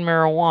never done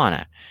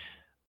marijuana.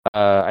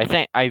 I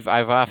think I've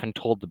often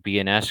told the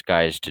BNS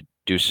guys to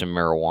do some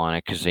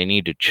marijuana because they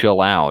need to chill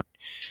out.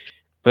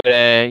 But,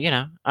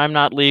 I'm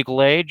not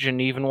legal age,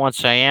 and even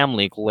once I am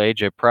legal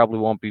age, I probably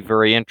won't be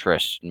very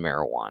interested in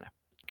marijuana.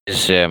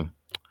 Because, I don't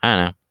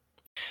know.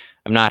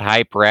 I'm not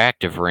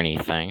hyperactive or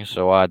anything,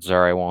 so odds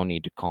are I won't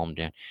need to calm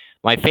down.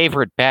 My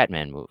favorite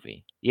Batman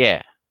movie.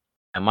 Yeah.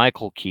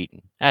 Michael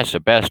Keaton. That's the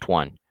best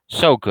one.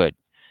 So good.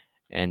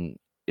 And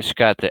it's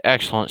got the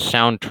excellent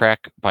soundtrack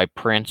by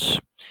Prince.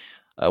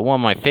 One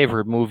of my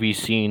favorite movie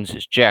scenes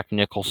is Jack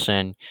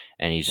Nicholson,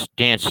 and he's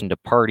dancing to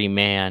Party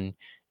Man.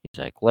 He's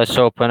like, let's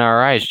open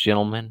our eyes,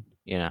 gentlemen.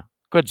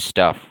 Good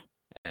stuff.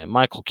 And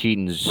Michael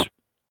Keaton's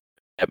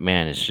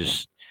Batman is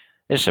just,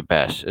 it's the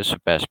best. It's the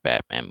best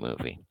Batman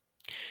movie.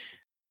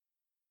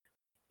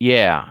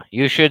 Yeah,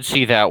 you should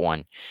see that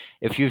one.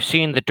 If you've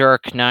seen The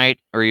Dark Knight,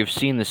 or you've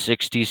seen the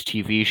 60s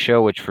TV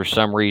show, which for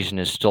some reason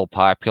is still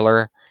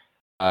popular,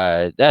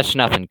 that's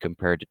nothing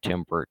compared to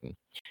Tim Burton.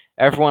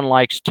 Everyone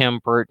likes Tim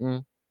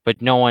Burton,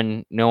 but no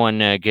one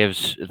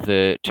gives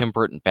the Tim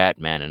Burton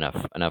Batman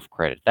enough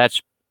credit.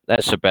 That's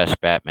the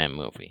best Batman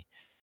movie.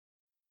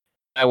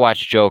 I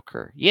watched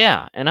Joker.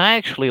 Yeah, and I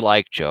actually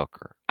like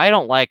Joker. I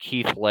don't like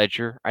Heath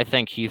Ledger. I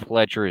think Heath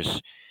Ledger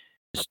is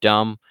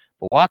dumb.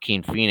 But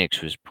Joaquin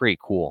Phoenix was pretty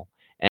cool.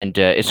 And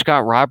it's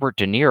got Robert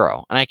De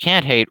Niro. And I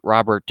can't hate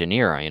Robert De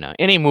Niro,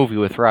 Any movie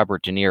with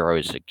Robert De Niro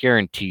is a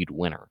guaranteed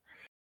winner.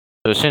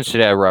 So since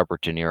it had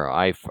Robert De Niro,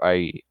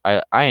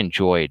 I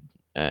enjoyed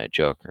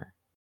Joker.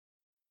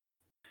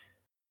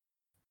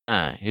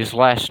 His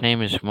last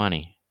name is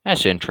Money.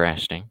 That's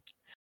interesting.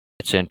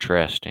 It's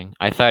interesting.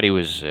 I thought he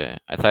was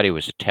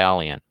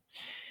Italian.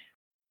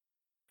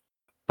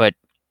 But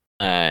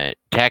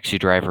Taxi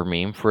Driver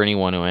meme, for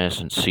anyone who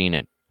hasn't seen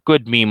it.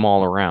 Good meme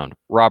all around.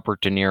 Robert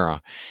De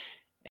Niro.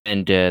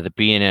 And the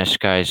BNS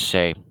guys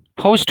say,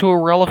 post to a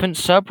relevant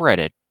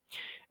subreddit.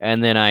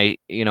 And then I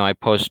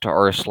post to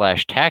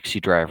r/taxi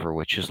driver,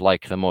 which is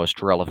like the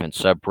most relevant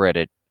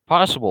subreddit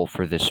possible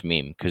for this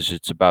meme, because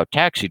it's about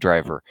Taxi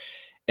Driver.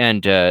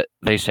 And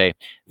they say,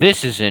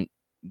 this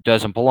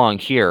doesn't belong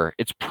here.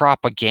 It's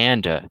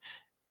propaganda.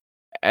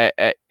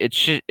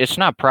 It's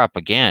not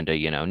propaganda,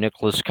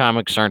 Nicholas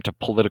comics aren't a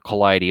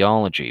political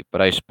ideology,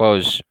 but I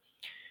suppose...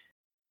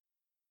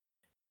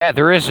 Yeah,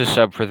 there is a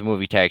sub for the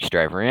movie Taxi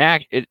Driver,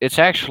 and it's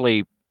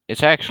actually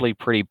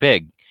pretty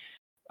big.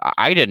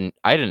 I didn't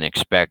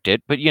expect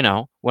it, but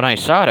when I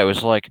saw it, I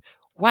was like,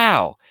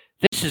 wow,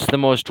 this is the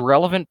most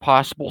relevant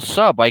possible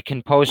sub I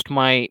can post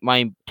my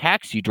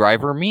Taxi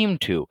Driver meme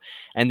to.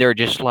 And they're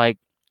just like,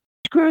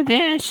 screw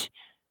this.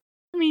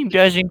 Meme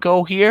doesn't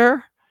go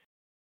here.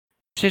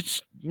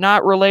 It's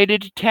not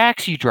related to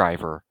Taxi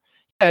Driver.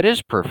 Yeah, it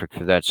is perfect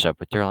for that sub,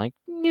 but they're like,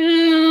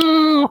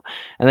 no.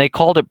 And they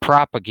called it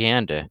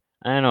propaganda.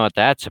 I don't know what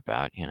that's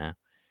about,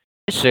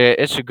 It's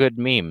a good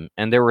meme,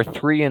 and there were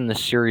 3 in the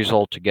series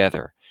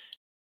altogether.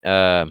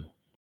 It's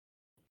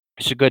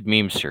a good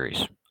meme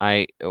series.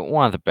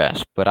 One of the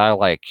best, but I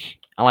like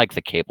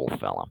the Cable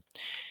fella.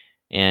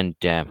 And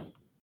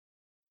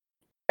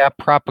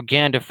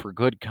propaganda for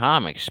good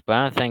comics, but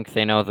I don't think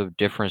they know the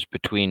difference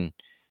between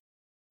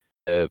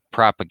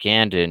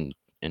propaganda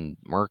and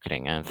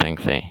marketing. I don't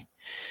think they...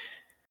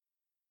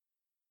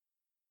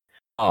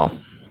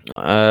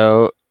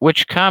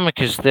 which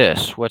comic is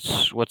this?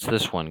 What's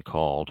this one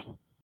called?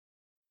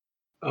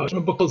 It's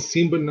a book called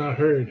Seen But Not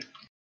Heard.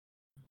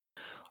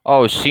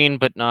 Oh, Seen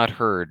But Not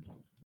Heard.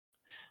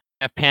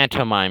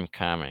 Pantomime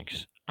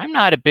comics. I'm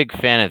not a big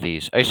fan of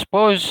these. I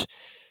suppose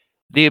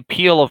the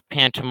appeal of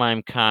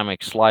pantomime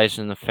comics lies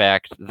in the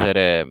fact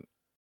that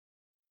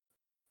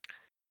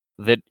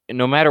that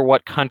no matter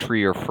what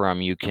country you're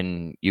from, you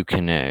can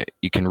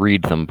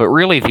read them. But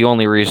really, the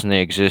only reason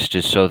they exist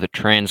is so that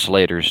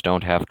translators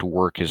don't have to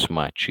work as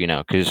much,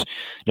 because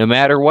no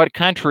matter what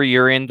country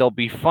you're in, they'll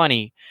be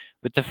funny.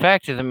 But the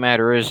fact of the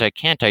matter is, I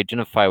can't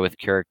identify with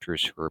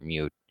characters who are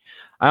mute.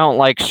 I don't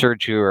like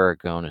Sergio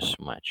Aragonés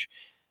much.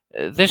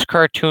 This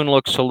cartoon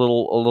looks a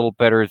little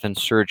better than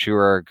Sergio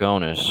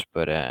Aragonés,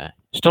 but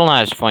still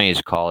not as funny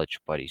as College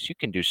Buddies. You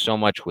can do so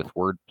much with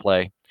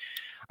wordplay.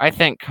 I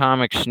think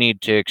comics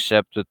need to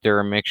accept that they're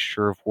a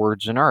mixture of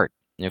words and art.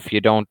 If you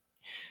don't,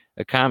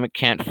 a comic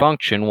can't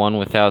function one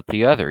without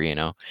the other,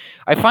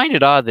 I find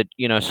it odd that,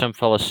 some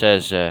fella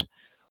says, a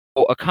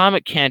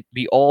comic can't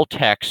be all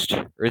text,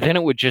 or then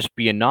it would just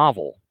be a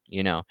novel,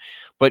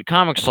 But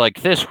comics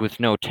like this with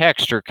no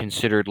text are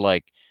considered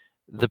like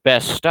the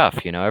best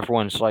stuff. You know,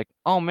 everyone's like,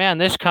 "Oh man,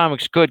 this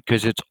comic's good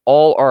because it's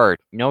all art,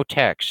 no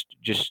text,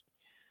 just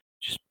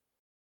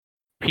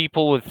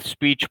people with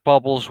speech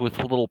bubbles with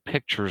little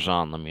pictures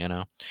on them." You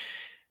know.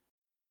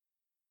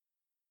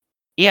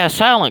 Yeah,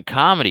 silent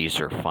comedies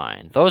are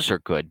fine. Those are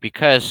good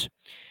because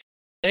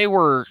they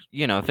were,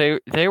 you know,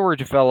 they were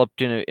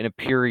developed in a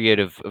period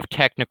of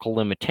technical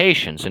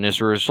limitations, and as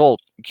a result,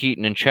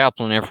 Keaton and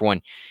Chaplin and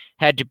everyone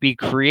had to be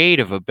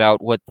creative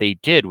about what they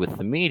did with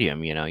the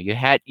medium. You know, you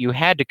had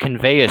to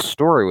convey a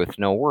story with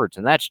no words,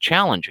 and that's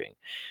challenging.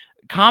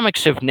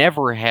 Comics have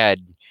never had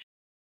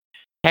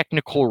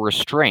technical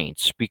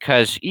restraints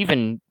because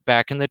even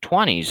back in the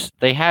 20s,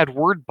 they had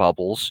word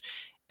bubbles,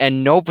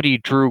 and nobody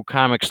drew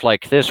comics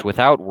like this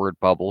without word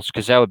bubbles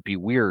because that would be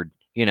weird.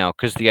 You know,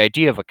 because the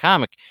idea of a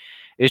comic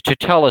is to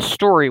tell a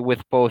story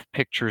with both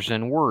pictures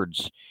and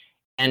words.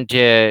 And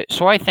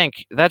so I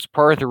think that's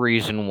part of the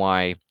reason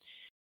why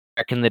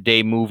back in the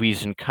day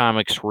movies and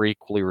comics were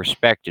equally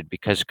respected,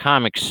 because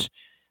comics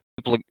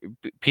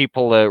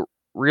people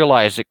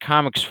realized that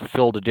comics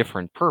fulfilled a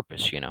different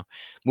purpose. You know,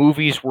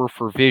 movies were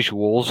for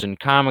visuals and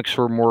comics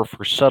were more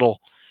for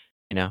subtle,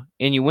 you know,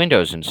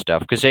 innuendos and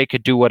stuff, because they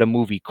could do what a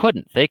movie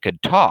couldn't. They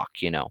could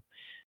talk, you know.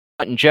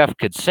 Hunt and Jeff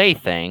could say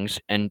things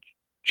and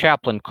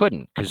Chaplin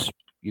couldn't because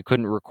you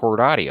couldn't record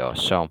audio.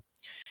 So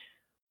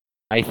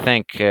I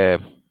think the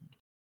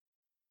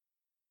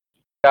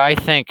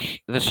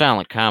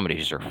silent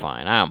comedies are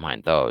fine. I don't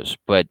mind those,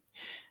 but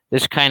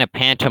this kind of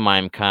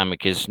pantomime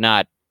comic is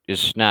not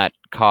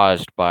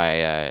caused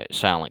by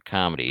silent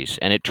comedies,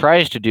 and it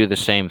tries to do the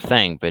same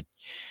thing, but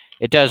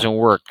it doesn't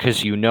work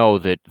because you know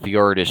that the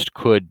artist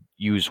could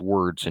use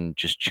words and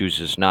just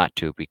chooses not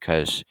to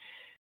because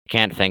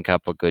can't think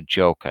up a good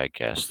joke. I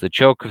guess the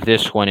joke of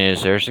this one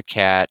is there's a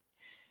cat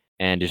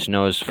and his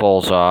nose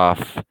falls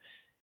off,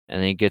 and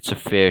then he gets a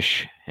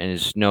fish, and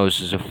his nose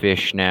is a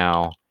fish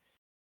now.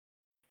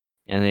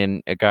 And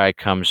then a guy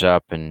comes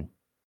up, and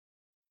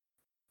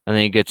then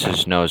he gets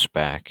his nose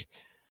back.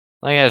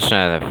 Like, that's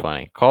not that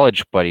funny.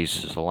 College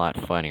Buddies is a lot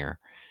funnier.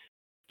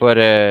 But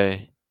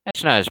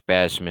that's not as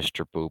bad as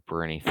Mr. Boop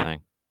or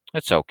anything.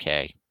 It's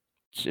okay.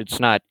 It's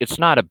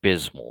not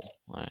abysmal.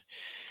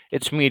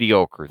 It's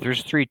mediocre.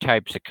 There's 3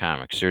 types of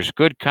comics. There's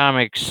good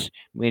comics,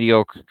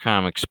 mediocre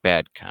comics,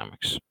 bad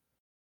comics.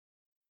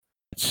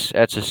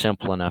 That's a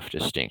simple enough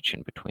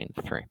distinction between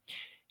the 3.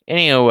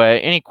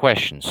 Anyway, any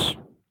questions?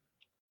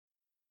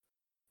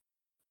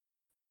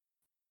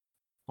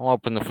 I'll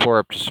open the floor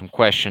up to some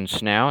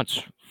questions now.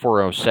 It's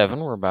 4:07.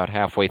 We're about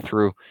halfway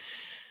through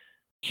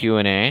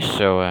Q&A,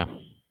 so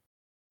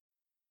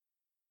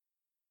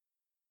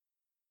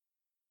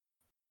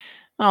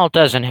well, it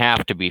doesn't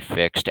have to be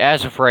fixed.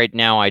 As of right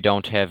now, I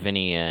don't have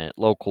any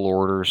local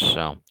orders,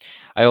 so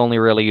I only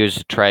really use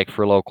the trike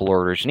for local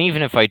orders. And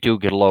even if I do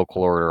get a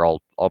local order,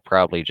 I'll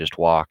probably just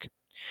walk.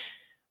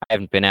 I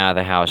haven't been out of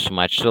the house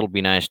much, so it'll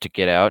be nice to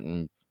get out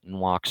and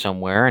walk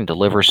somewhere and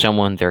deliver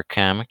someone their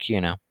comic,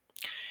 you know.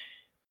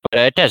 But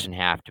it doesn't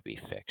have to be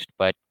fixed.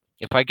 But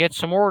if I get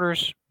some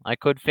orders, I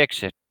could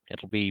fix it.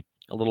 It'll be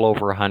a little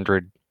over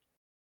 100.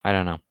 I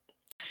don't know.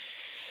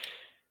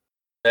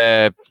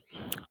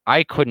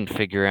 I couldn't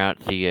figure out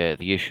the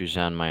issues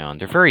on my own.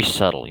 They're very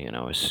subtle, you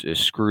know. Is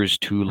screws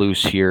too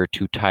loose here,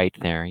 too tight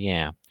there?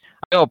 Yeah.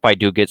 I hope I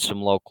do get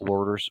some local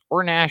orders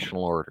or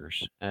national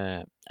orders.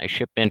 I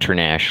ship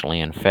internationally.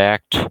 In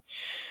fact,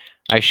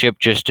 I ship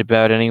just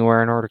about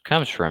anywhere an order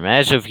comes from.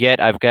 As of yet,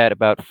 I've got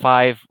about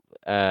five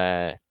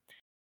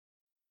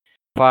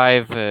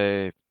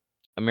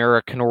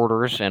American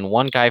orders and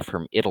 1 guy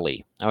from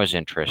Italy. That was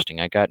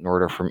interesting. I got an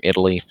order from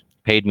Italy,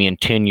 paid me in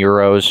 10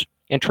 euros.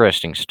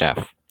 Interesting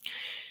stuff.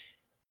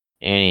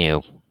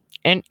 Anywho,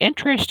 and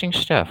interesting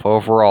stuff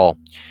overall.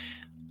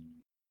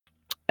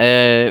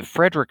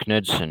 Frederick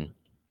Knudsen.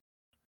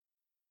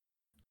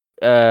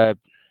 Have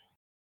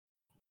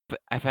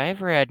I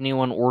ever had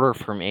anyone order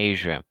from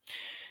Asia?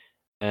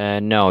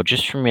 No,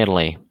 just from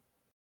Italy.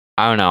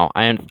 I don't know.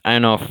 I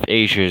don't know if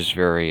Asia is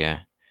very,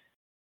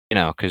 you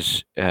know,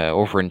 because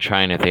over in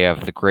China they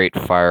have the Great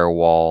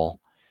Firewall.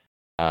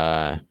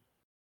 I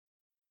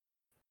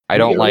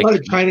don't like a lot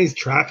of Chinese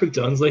traffic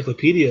to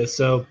Uncyclopedia,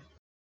 so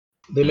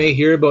they may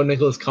hear about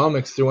Nicholas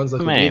comics through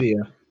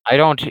Uncyclopedia. I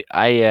don't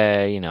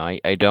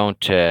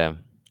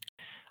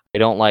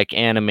like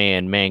anime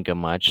and manga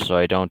much, so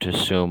I don't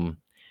assume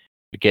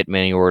to get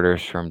many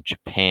orders from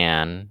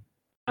Japan.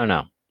 I don't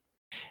know.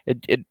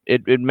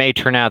 It may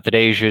turn out that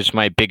Asia is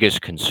my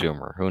biggest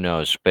consumer. Who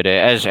knows? But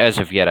as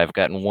of yet, I've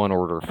gotten 1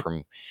 order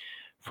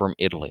from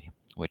Italy,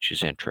 which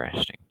is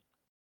interesting.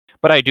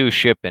 But I do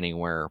ship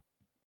anywhere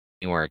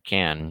I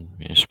can.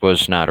 I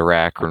suppose not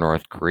Iraq or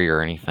North Korea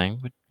or anything.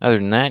 But other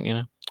than that, you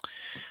know,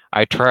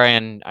 I try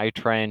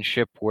and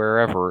ship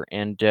wherever.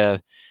 And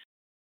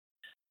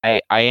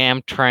I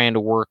am trying to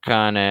work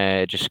on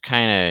just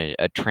kind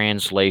of a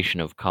translation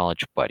of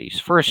College Buddies.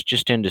 First,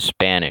 just into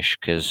Spanish,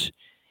 because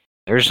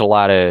there's a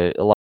lot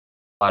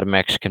of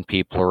Mexican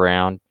people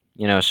around.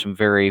 You know, some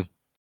very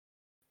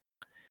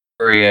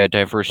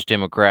diverse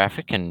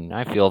demographic, and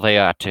I feel they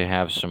ought to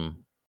have some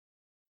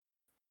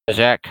Is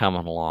that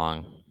coming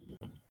along?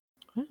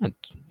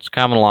 It's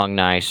coming along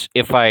nice.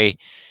 If I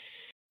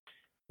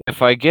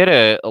get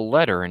a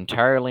letter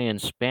entirely in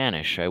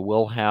Spanish, I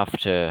will have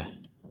to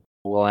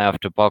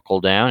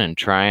buckle down and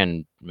try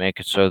and make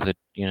it so that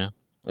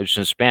it's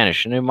in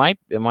Spanish, and it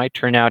might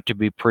turn out to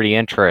be pretty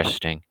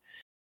interesting.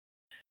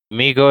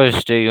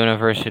 Amigos de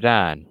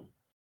Universidad.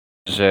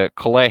 There's a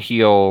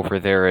colegio over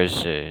there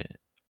as a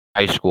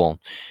high school.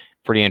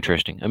 Pretty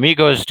interesting.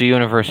 Amigos de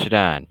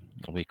Universidad,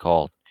 it'll be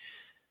called.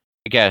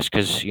 I guess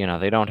because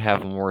they don't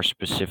have a more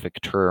specific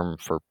term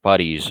for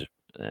buddies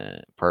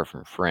apart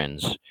from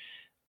friends.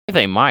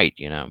 They might,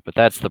 but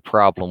that's the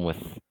problem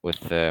with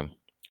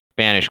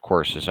Spanish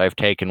courses. I've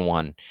taken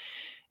one,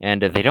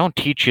 and they don't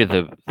teach you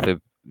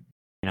the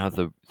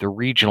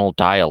regional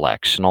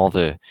dialects and all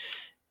the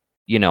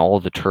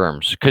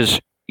terms,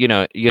 because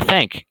you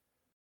think,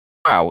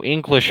 wow,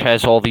 English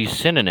has all these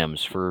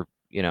synonyms for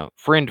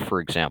friend, for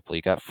example.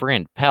 You got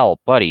friend, pal,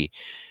 buddy.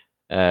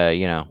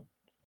 They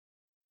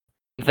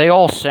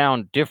all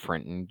sound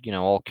different and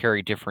all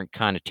carry different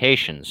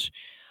connotations.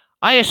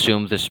 I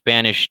assume the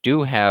Spanish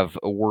do have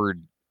a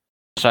word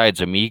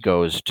besides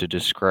amigos to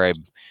describe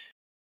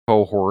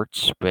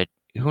cohorts, but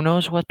who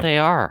knows what they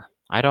are?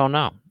 I don't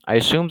know. I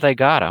assume they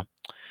gotta.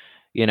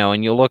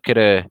 And you look at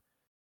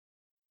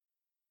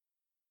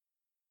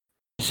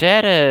is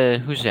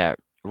that who's that?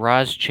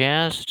 Roz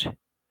Chast?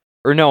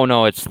 Or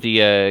no, it's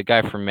the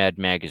guy from Mad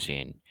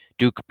Magazine,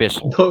 Duke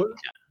Bissell.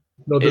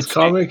 No, this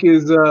comic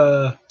is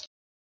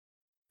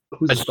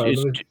who's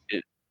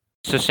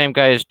it's the same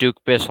guy as Duke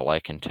Bissell,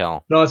 I can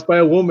tell. No, it's by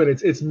a woman.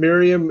 It's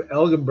Miriam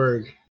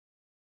Elgenberg.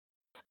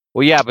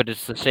 Well, yeah, but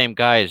it's the same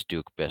guy as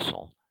Duke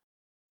Bissell.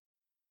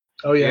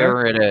 Oh yeah.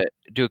 Ever at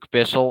Duke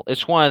Bissell?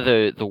 It's one of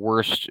the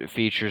worst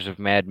features of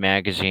Mad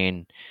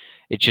Magazine.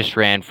 It just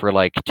ran for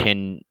like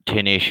 10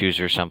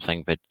 issues or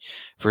something, but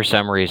for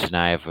some reason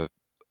I have a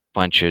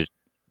bunch of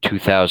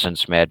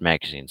 2000s Mad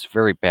Magazines.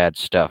 Very bad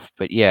stuff.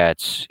 But yeah,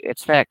 it's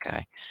that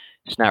guy.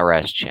 It's not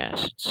Raz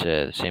Chance. It's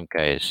the same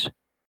guy as...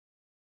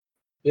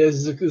 Yeah,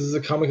 this is a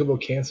comic about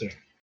cancer.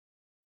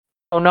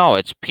 Oh no,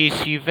 it's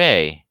PC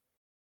Vey.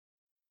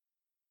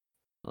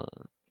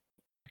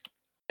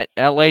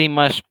 That lady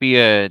must be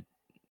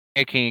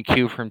taking a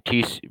cue from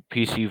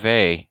PC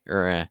Vey,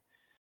 or a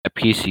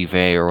PC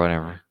Vey or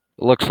whatever.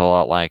 It looks a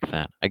lot like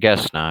that. I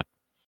guess not.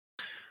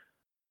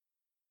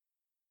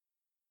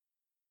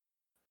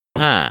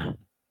 Huh.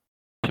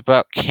 It's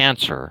about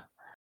cancer.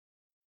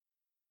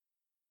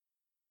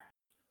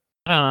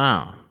 I don't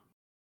know.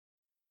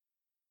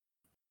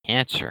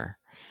 Cancer.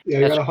 Yeah,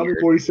 I got a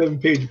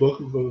 147-page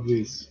book of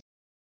these.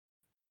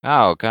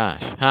 Oh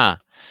gosh, huh?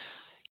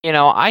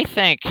 I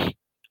think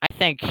I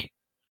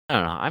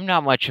don't know. I'm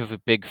not much of a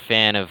big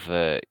fan of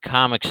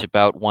comics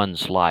about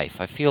one's life.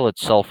 I feel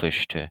it's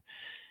selfish to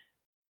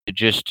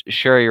just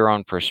share your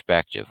own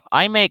perspective.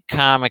 I make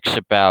comics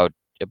about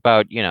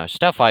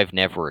stuff I've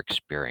never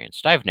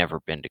experienced. I've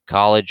never been to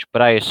college,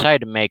 but I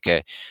decided to make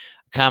a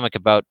comic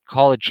about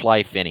college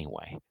life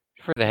anyway.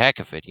 For the heck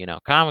of it,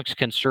 comics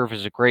can serve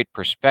as a great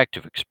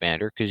perspective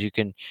expander because you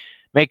can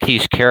make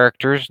these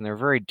characters and they're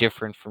very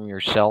different from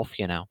yourself,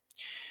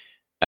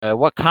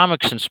 What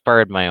comics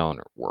inspired my own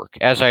work?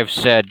 As I've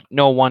said,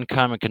 no one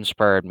comic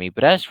inspired me,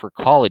 but as for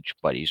college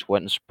buddies,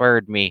 what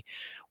inspired me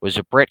was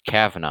a Brett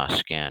Kavanaugh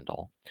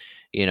scandal.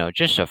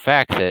 Just the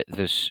fact that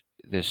this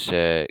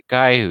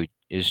guy who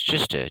is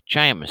just a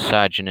giant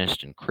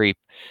misogynist and creep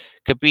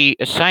could be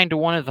assigned to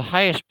one of the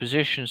highest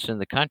positions in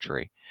the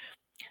country.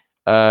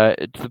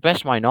 To the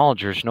best of my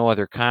knowledge, there's no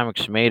other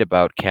comics made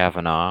about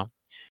Kavanaugh.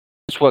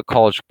 That's what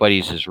College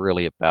Buddies is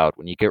really about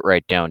when you get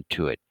right down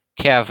to it.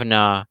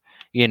 Kavanaugh,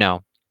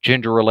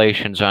 gender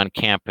relations on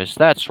campus,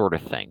 that sort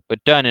of thing,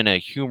 but done in a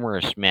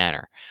humorous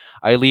manner.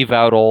 I leave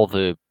out all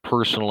the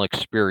personal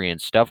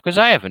experience stuff because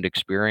I haven't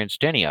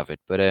experienced any of it,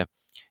 but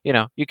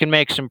you can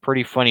make some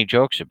pretty funny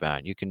jokes about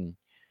it. You can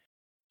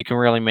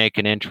really make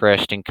an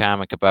interesting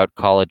comic about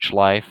college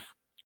life,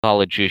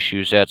 college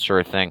issues, that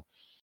sort of thing.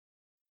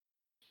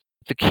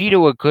 The key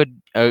to a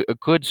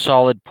good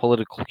solid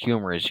political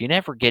humor is you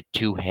never get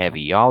too heavy.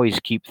 You always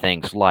keep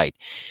things light.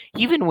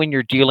 Even when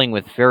you're dealing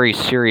with very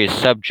serious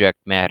subject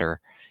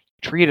matter,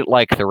 treat it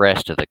like the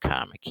rest of the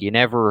comic. You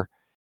never...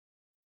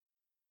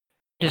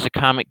 Does a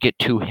comic get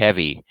too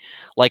heavy?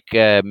 Like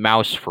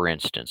Mouse, for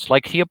instance.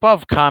 Like the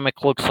above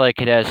comic looks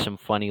like it has some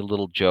funny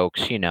little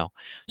jokes,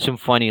 some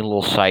funny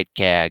little sight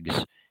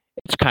gags.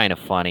 It's kind of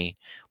funny.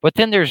 But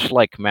then there's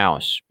like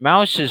Mouse.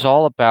 Mouse is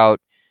all about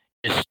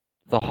just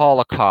the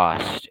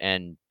Holocaust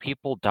and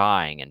people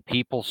dying and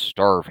people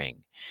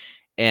starving.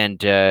 And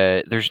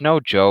there's no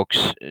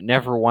jokes.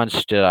 Never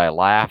once did I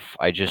laugh.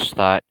 I just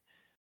thought,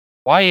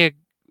 why you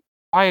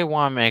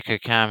want to make a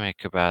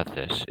comic about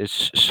this?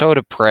 It's so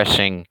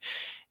depressing,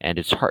 and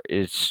it's hard.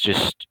 It's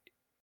just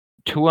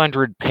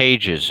 200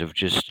 pages of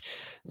just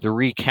the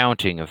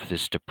recounting of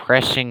this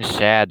depressing,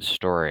 sad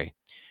story.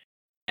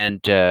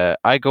 And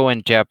I go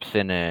in depth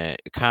in a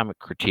comic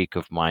critique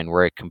of mine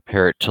where I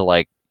compare it to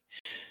like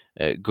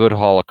good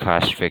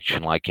Holocaust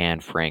fiction like Anne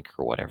Frank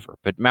or whatever.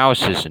 But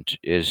Mouse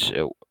is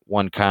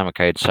one comic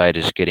I'd cite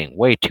is getting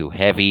way too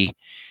heavy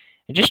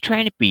and just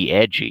trying to be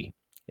edgy.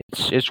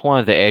 It's one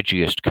of the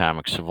edgiest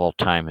comics of all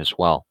time as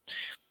well.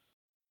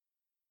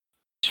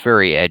 It's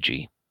very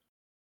edgy.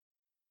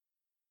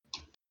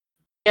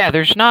 Yeah,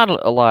 there's not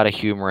a lot of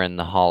humor in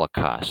the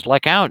Holocaust.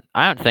 Like I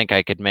don't think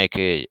I could make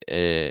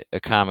a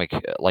comic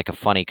like a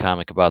funny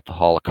comic about the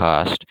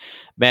Holocaust.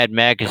 Mad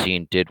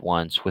Magazine did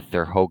once with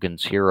their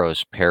Hogan's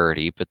Heroes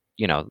parody, but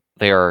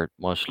they are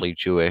mostly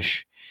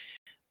Jewish.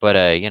 But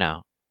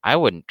I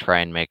wouldn't try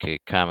and make a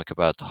comic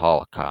about the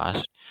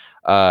Holocaust.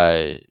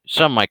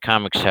 Some of my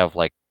comics have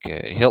like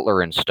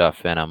Hitler and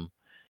stuff in them.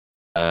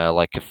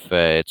 Like if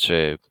it's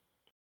a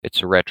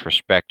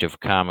retrospective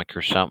comic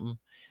or something.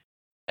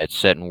 It's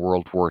set in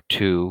World War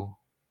II.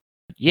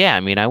 Yeah,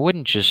 I mean, I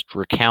wouldn't just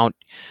recount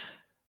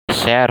a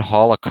sad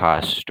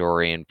Holocaust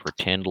story and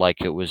pretend like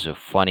it was a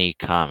funny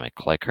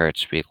comic like Art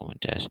Spiegelman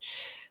does.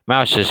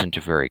 Mouse isn't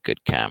a very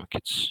good comic.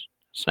 It's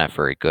not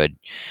very good.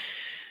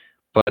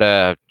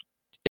 But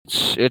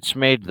it's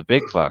made the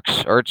big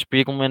bucks. Art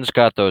Spiegelman's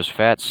got those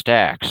fat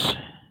stacks.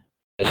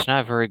 It's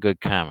not a very good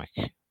comic.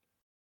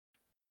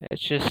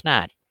 It's just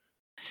not.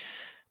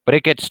 But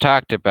it gets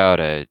talked about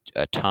a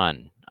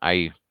ton.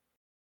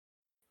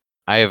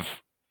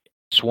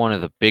 It's one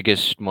of the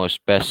biggest, most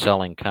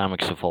best-selling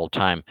comics of all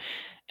time,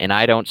 and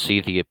I don't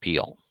see the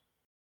appeal.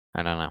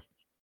 I don't know.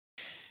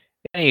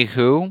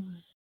 Anywho,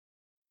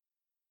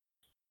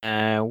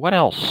 what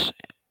else?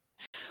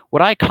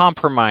 Would I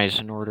compromise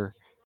in order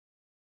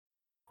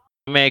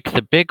to make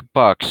the big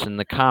bucks in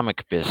the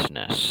comic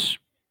business?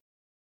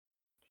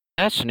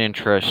 That's an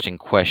interesting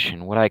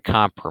question. Would I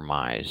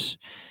compromise?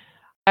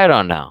 I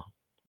don't know.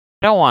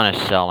 I don't want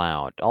to sell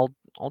out. I'll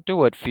do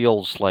what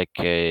feels like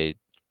an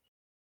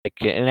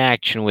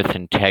action with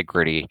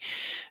integrity.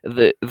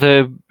 The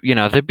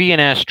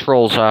BNS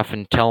trolls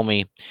often tell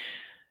me,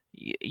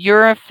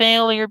 you're a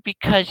failure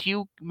because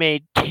you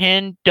made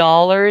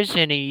 $10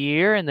 in a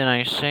year, and then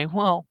I say,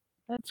 well,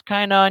 that's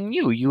kind of on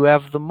you. You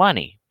have the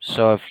money.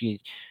 So if you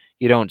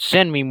don't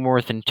send me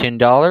more than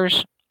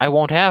 $10, I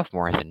won't have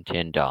more than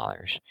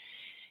 $10.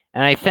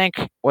 And I think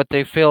what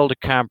they fail to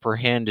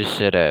comprehend is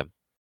that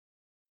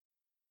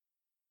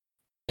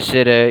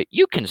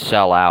you can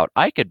sell out.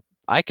 I could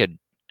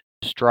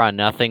draw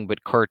nothing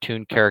but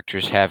cartoon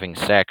characters having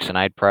sex, and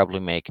I'd probably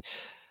make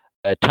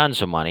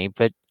tons of money,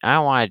 but I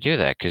don't want to do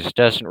that because it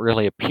doesn't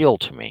really appeal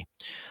to me.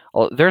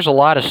 There's a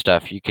lot of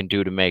stuff you can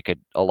do to make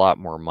a lot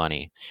more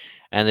money.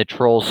 And the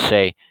trolls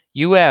say,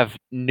 you have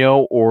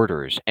no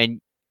orders,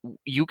 and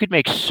you could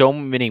make so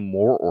many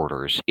more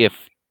orders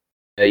if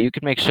you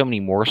could make so many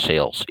more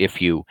sales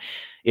if you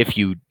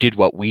did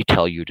what we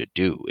tell you to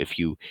do, if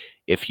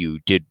you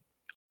did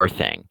our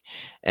thing.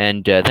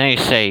 And then I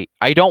say,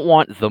 I don't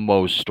want the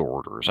most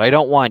orders. I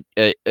don't want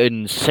an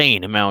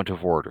insane amount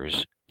of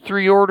orders.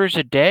 3 orders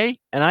a day,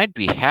 and I'd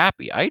be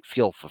happy. I'd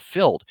feel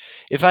fulfilled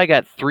if I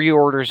got 3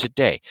 orders a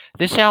day.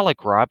 This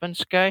Alec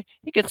Robbins guy,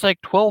 he gets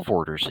like 12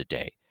 orders a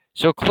day.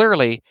 So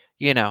clearly,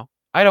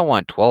 I don't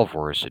want 12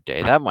 orders a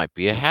day. That might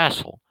be a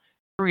hassle.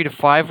 3 to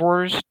 5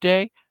 orders a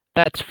day,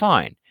 that's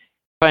fine.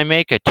 If I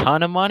make a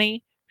ton of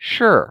money,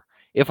 sure.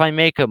 If I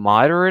make a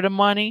moderate of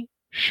money,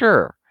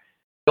 sure.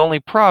 The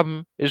only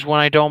problem is when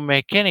I don't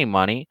make any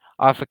money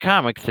off a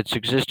comic that's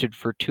existed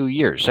for 2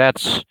 years.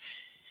 That's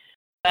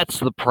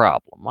the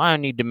problem. I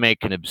don't need to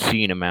make an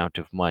obscene amount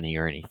of money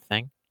or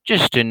anything.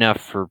 Just enough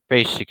for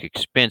basic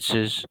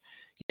expenses,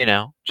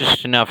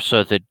 just enough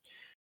so that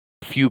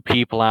a few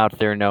people out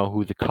there know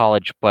who the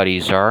college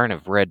buddies are and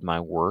have read my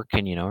work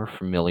and, are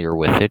familiar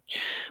with it.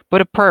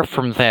 But apart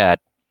from that,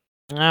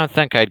 I don't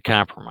think I'd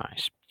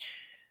compromise.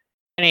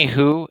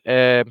 Anywho,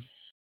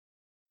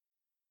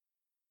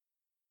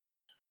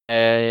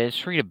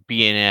 let's read a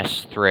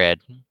BNS thread.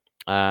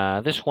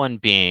 This one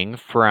being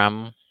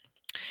from,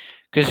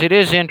 because it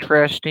is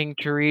interesting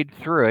to read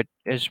through it.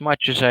 As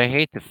much as I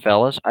hate the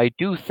fellas, I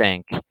do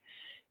think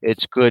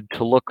it's good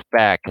to look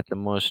back at the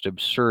most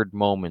absurd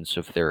moments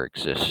of their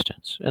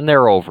existence. And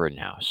they're over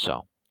now,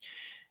 so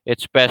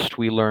it's best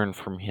we learn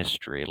from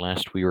history,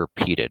 lest we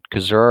repeat it,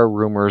 because there are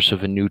rumors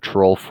of a new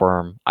troll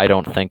farm. I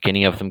don't think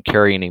any of them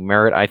carry any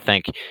merit. I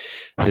think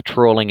the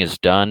trolling is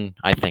done.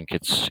 I think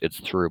it's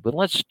through. But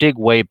let's dig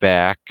way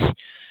back.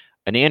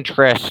 An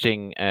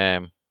interesting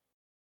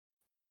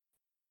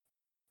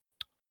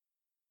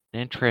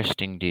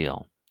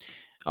deal.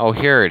 Oh,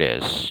 here it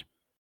is.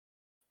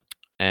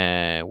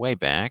 Way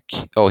back.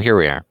 Oh, here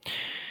we are.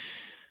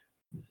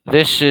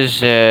 This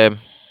is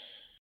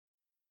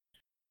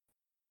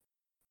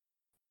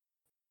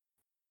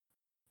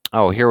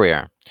oh, here we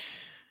are.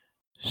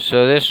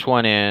 So this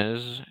one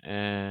is,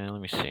 let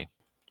me see.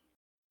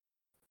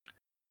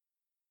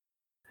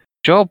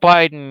 Joe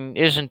Biden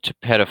isn't a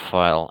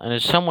pedophile, and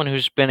as someone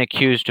who's been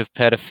accused of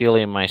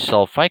pedophilia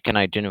myself, I can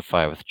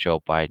identify with Joe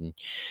Biden.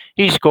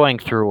 He's going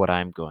through what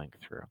I'm going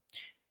through.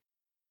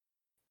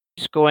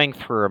 He's going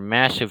through a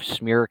massive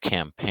smear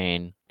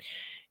campaign,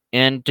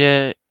 and,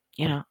 I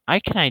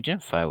can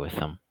identify with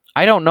him.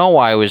 I don't know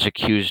why I was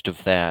accused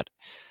of that.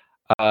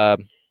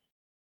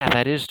 Yeah,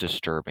 that is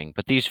disturbing.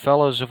 But these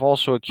fellows have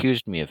also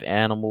accused me of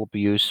animal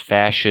abuse,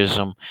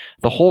 fascism,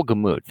 the whole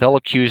gamut. They'll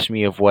accuse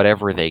me of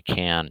whatever they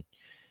can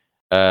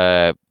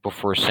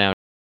before sounding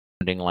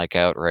like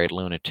outright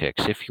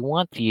lunatics. If you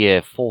want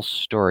the full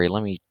story,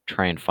 let me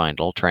try and find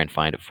it. I'll try and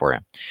find it for you.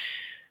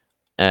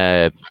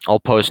 I'll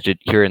post it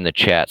here in the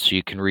chat so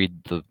you can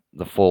read the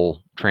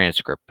full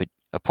transcript. But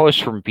a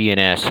post from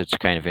BNS that's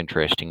kind of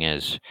interesting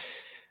is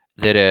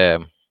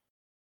that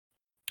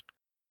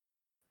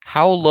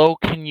how low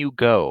can you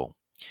go?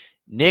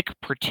 Nick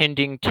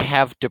pretending to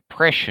have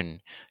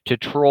depression to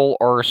troll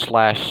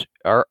r/depression.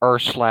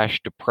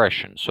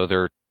 So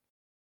they're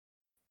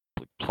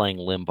playing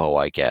limbo,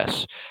 I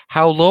guess.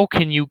 How low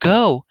can you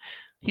go?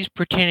 He's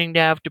pretending to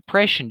have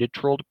depression to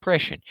troll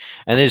depression.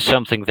 And this is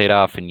something they'd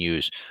often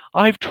use.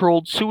 I've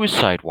trolled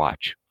Suicide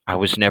Watch. I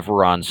was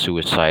never on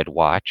Suicide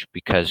Watch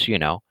because, you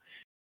know,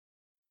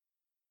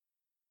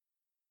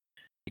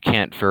 you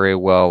can't very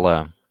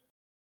well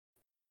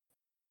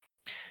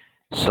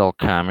sell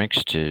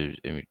comics to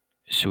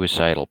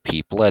suicidal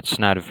people. That's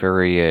not a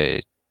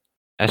very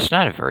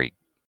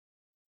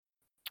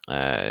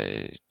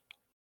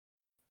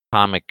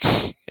comic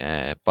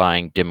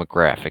buying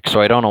demographic.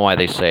 So I don't know why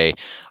they say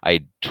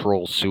I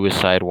troll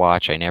Suicide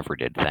Watch. I never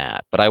did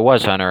that. But I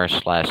was on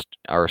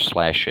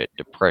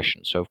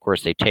r/depression. So of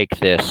course they take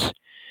this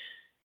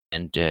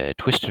and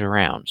twist it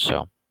around.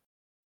 So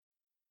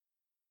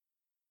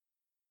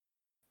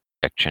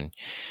section.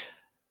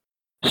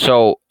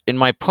 So in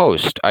my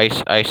post, I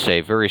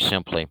say very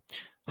simply,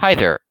 "Hi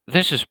there,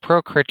 this is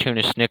pro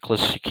cartoonist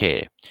Nicholas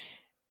Cicada,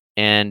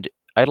 and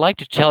I'd like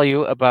to tell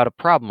you about a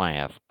problem I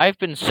have. I've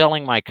been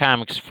selling my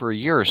comics for a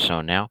year or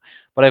so now,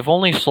 but I've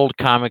only sold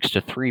comics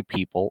to 3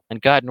 people and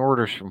gotten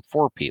orders from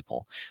 4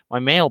 people. My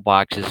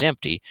mailbox is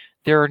empty.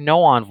 There are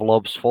no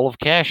envelopes full of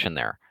cash in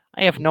there.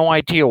 I have no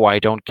idea why I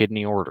don't get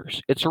any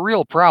orders. It's a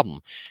real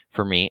problem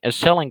for me, as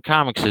selling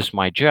comics is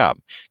my job.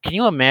 Can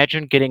you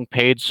imagine getting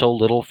paid so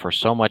little for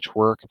so much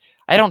work?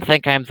 I don't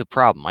think I'm the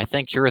problem. I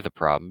think you're the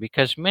problem,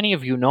 because many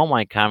of you know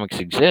my comics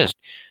exist,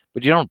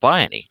 but you don't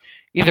buy any.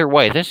 Either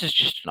way, this is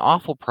just an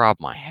awful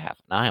problem I have,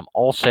 and I am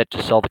all set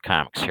to sell the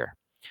comics here.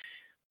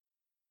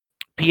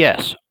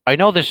 P.S. I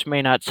know this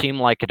may not seem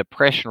like a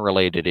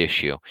depression-related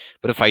issue,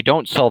 but if I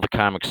don't sell the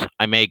comics,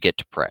 I may get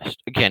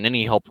depressed. Again,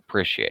 any help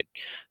appreciated.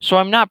 So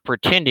I'm not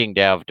pretending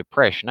to have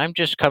depression. I'm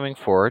just coming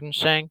forward and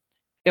saying,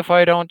 if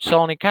I don't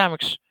sell any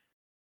comics,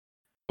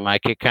 I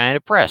might get kind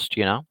of depressed,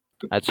 you know?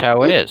 That's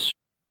how it is."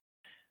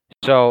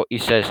 So he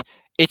says,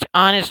 "It's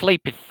honestly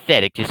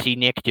pathetic to see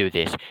Nick do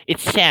this.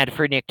 It's sad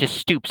for Nick to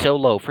stoop so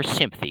low for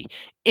sympathy.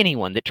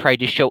 Anyone that tried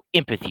to show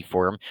empathy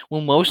for him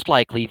will most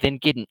likely then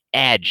get an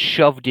ad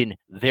shoved in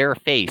their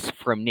face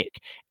from Nick,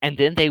 and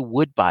then they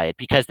would buy it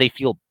because they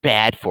feel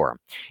bad for him.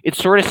 It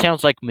sort of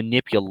sounds like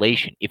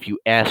manipulation, if you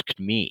asked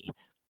me."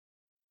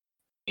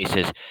 He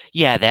says,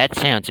 "Yeah, that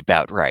sounds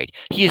about right.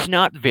 He is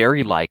not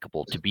very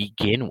likable to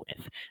begin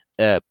with.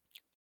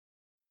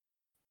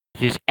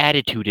 His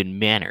attitude and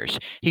manners.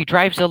 He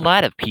drives a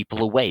lot of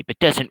people away, but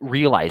doesn't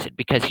realize it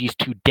because he's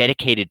too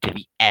dedicated to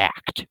the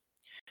act."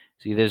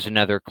 See, there's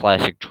another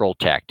classic troll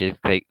tactic.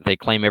 They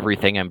claim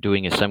everything I'm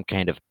doing is some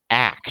kind of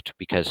act,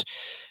 because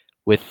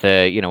with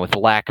with the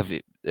lack of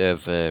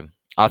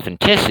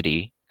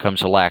authenticity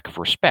comes a lack of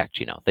respect.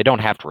 You know, they don't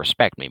have to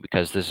respect me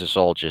because this is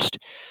all just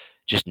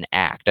an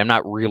act. I'm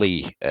not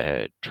really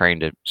trying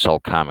to sell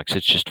comics.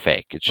 It's just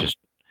fake. It's just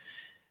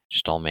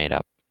all made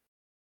up.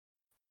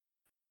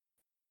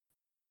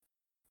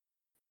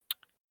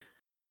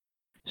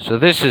 So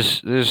this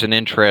is an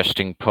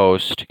interesting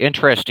post,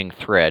 interesting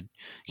thread.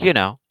 You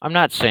know, I'm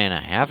not saying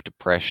I have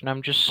depression.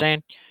 I'm just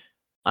saying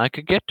I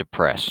could get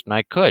depressed, and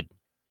I could.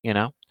 You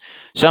know,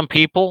 some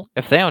people,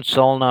 if they don't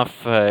sell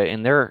enough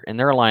in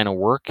their line of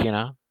work, you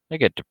know, they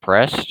get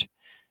depressed.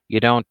 You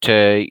don't,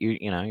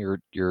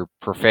 your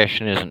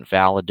profession isn't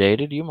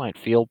validated. You might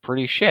feel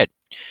pretty shit.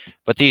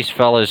 But these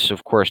fellas,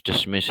 of course,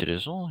 dismiss it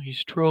as, oh,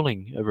 he's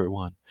trolling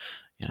everyone.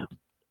 You know,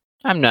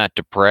 I'm not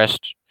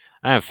depressed.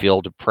 I don't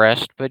feel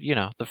depressed, but you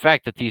know, the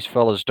fact that these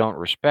fellas don't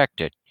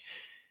respect it,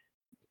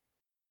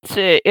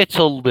 it's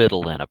a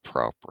little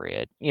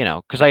inappropriate, you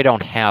know, because I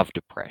don't have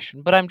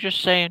depression. But I'm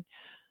just saying,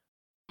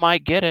 I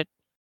might get it.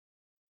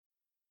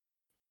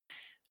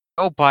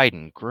 Joe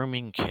Biden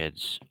grooming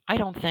kids. I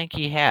don't think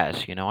he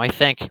has. You know, I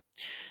think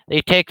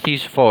they take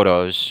these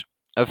photos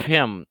of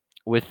him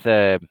with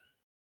her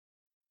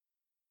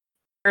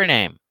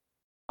name,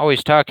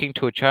 always talking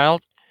to a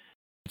child.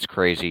 It's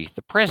crazy.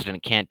 The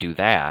president can't do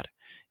that.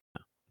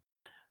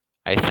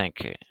 I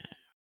think.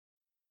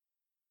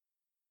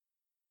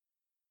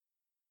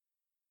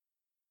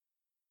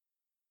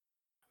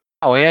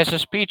 Oh, he has a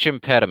speech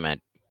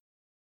impediment.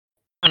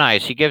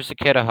 Nice. He gives the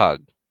kid a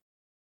hug.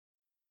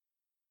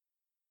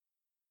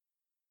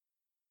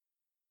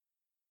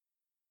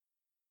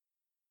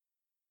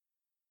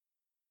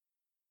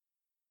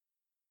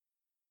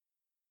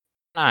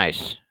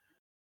 Nice.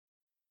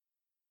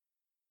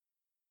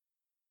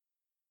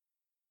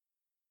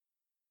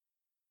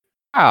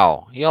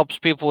 Wow, he helps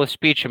people with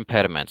speech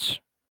impediments.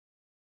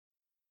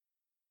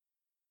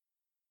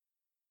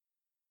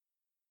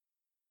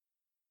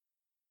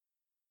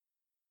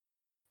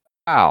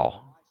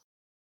 Wow.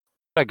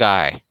 What a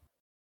guy.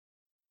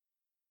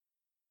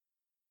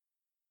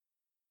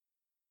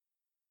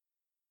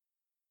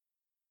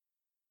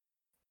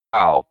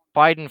 Wow.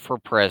 Biden for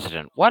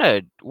president. What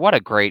a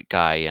great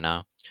guy, you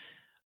know.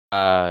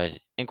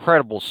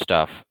 Incredible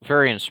stuff.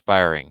 Very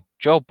inspiring.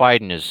 Joe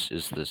Biden is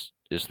the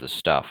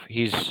stuff.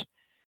 He's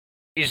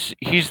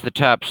the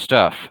top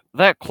stuff.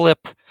 That clip,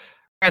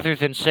 rather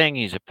than saying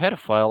he's a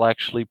pedophile,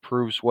 actually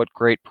proves what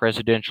great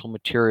presidential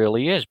material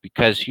he is,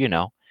 because, you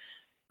know,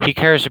 he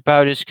cares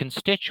about his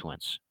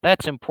constituents.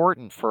 That's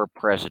important for a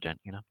president,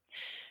 you know.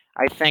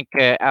 I think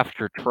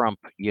after Trump,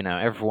 you know,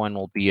 everyone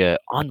will be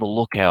on the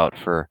lookout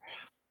for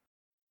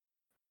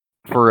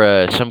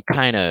some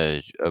kind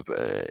of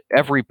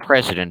every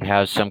president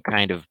has some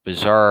kind of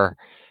bizarre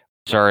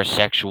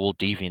sexual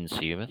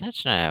deviancy, but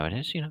that's not how it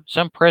is. You know,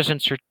 some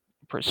presidents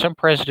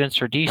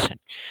are decent.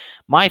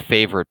 My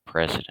favorite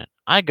president,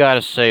 I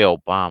gotta say,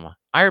 Obama.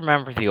 I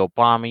remember the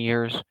Obama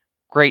years,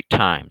 great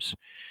times.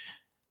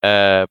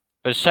 But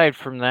aside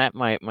from that,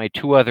 my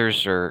two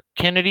others are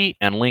Kennedy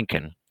and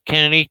Lincoln.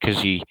 Kennedy,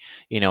 because he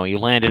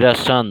landed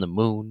us on the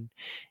moon,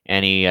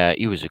 and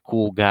he was a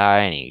cool guy,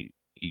 and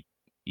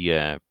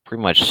he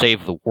pretty much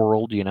saved the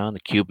world, you know, in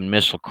the Cuban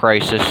Missile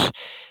Crisis.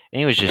 And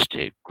he was just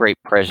a great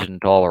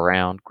president all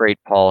around, great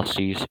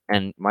policies.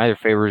 And my other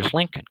favorite is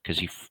Lincoln, because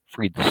he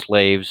freed the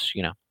slaves,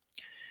 you know,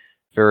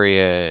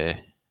 very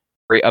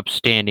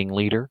upstanding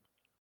leader.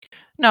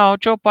 No,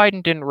 Joe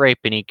Biden didn't rape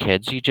any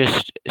kids. He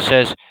just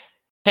says,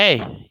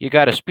 hey, you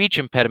got a speech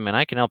impediment.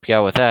 I can help you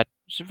out with that.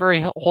 It's a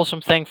very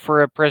wholesome thing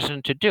for a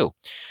president to do.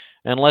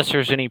 Unless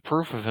there's any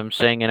proof of him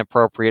saying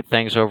inappropriate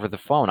things over the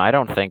phone. I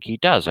don't think he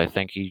does. I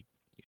think he,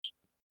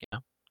 you know,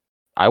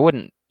 I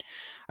wouldn't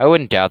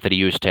doubt that he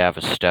used to have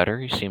a stutter.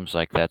 He seems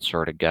like that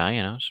sort of guy,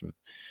 you know.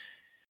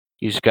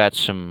 He's got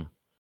some,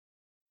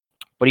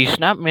 but he's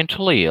not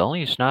mentally ill.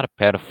 He's not a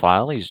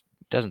pedophile. He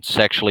doesn't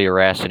sexually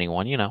harass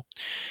anyone, you know.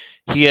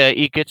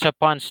 He gets up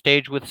on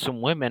stage with some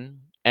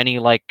women and he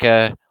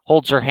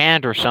holds her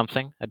hand or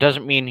something. It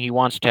doesn't mean he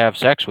wants to have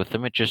sex with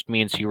them. It just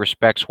means he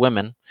respects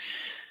women,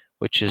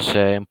 which is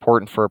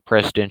important for a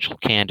presidential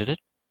candidate.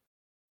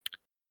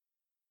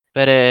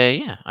 But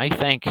yeah, I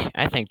think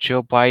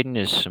Joe Biden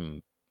is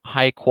some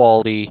high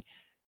quality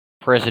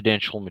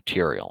presidential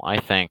material. I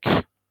think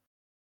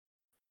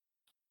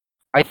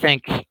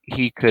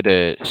he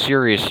could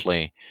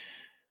seriously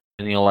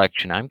in the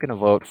election. I'm going to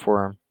vote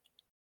for him.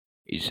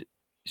 He's a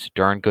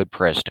darn good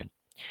president.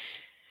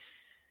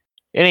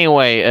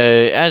 Anyway,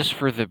 as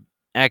for the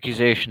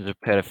accusations of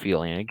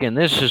pedophilia, again,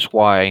 this is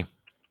why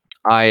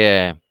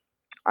I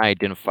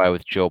identify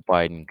with Joe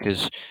Biden,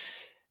 because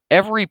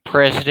every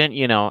president,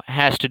 you know,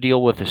 has to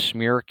deal with a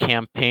smear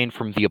campaign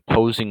from the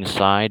opposing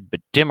side,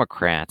 but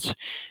Democrats,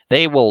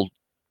 they will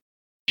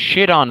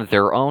shit on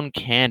their own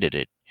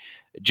candidate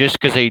just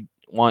because they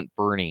want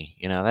Bernie.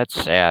 You know, that's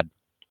sad.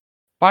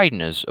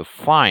 Biden is a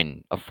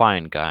fine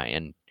guy,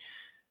 and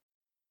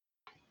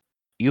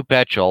you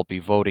betcha I'll be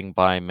voting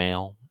by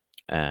mail.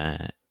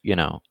 You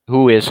know,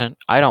 who isn't?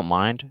 I don't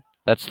mind.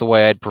 That's the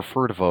way I'd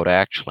prefer to vote,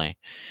 actually.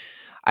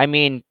 I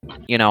mean,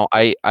 you know,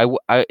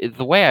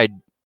 the way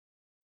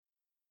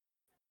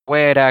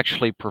I'd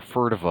actually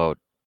prefer to vote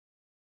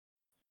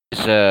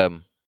is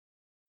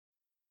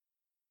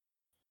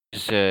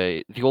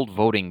the old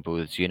voting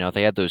booths. You know,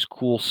 they had those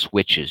cool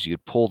switches.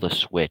 You'd pull the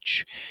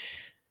switch.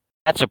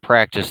 That's a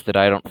practice that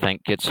I don't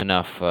think gets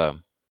enough.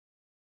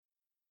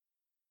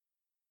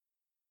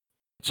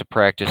 It's a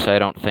practice I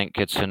don't think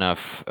gets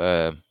enough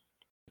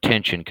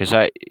attention, because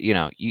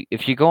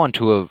if you go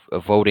into a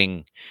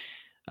voting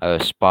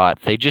spot,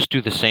 they just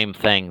do the same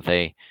thing.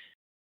 They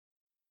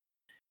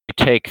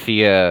take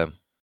the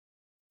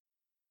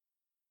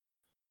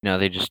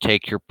they just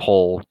take your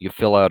poll, you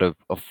fill out a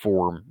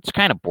form. It's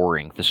kind of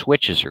boring. The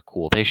switches are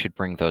cool. They should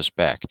bring those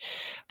back.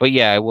 But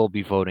yeah, I will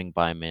be voting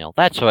by mail.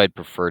 That's how I'd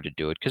prefer to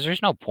do it, because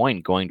there's no point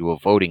in going to a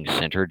voting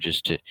center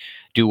just to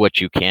do what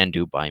you can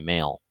do by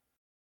mail.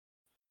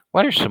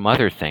 What are some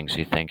other things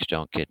you think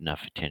don't get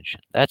enough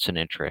attention? That's an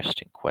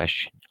interesting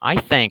question. I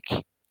think,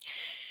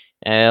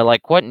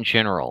 like, what in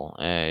general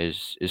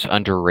is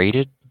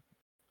underrated?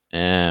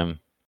 Mechanisms,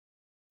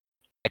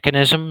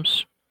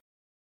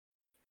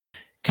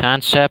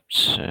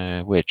 concepts,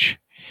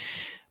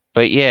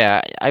 but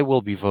yeah, I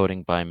will be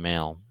voting by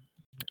mail.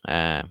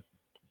 And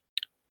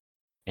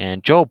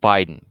Joe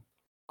Biden,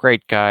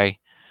 great guy.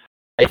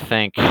 I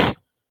think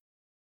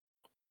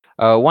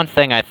one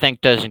thing I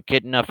think doesn't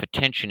get enough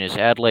attention is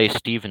Adlai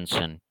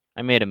Stevenson.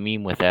 I made a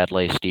meme with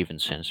Adlai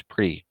Stevenson. It's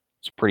pretty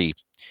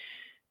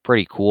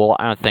cool.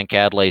 I don't think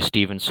Adlai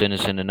Stevenson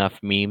is in enough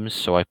memes,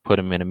 so I put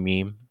him in a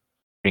meme.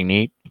 Pretty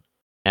neat.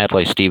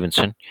 Adlai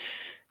Stevenson,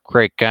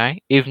 great guy.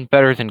 Even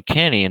better than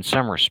Kenny in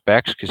some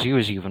respects, because he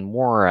was even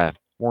more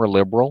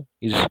liberal.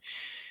 He's a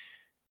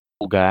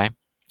cool guy.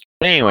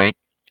 But anyway,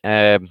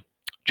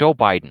 Joe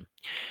Biden.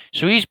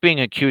 So he's being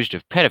accused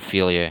of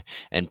pedophilia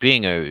and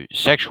being a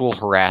sexual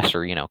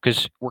harasser, you know,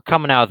 because we're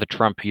coming out of the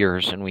Trump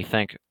years and we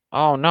think,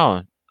 oh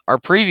no, our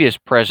previous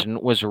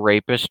president was a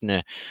rapist and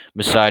a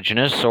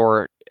misogynist,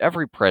 or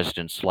every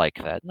president's like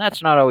that, and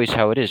that's not always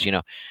how it is.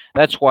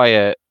 That's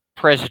why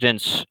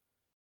presidents,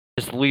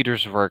 as the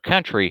leaders of our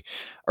country,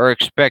 are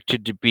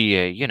expected to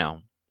be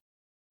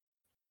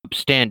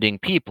upstanding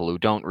people who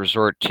don't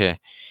resort to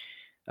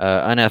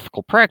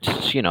unethical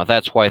practices.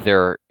 That's why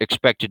they're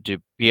expected to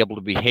be able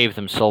to behave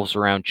themselves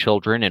around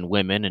children and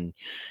women and,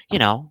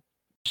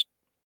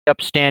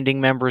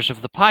 upstanding members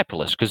of the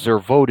populace, because they're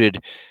voted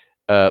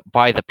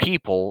by the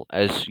people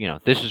as,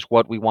 this is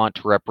what we want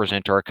to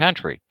represent our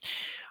country.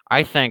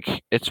 I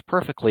think it's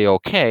perfectly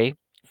okay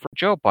for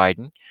Joe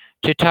Biden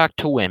to talk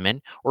to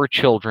women or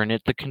children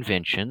at the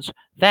conventions.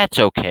 That's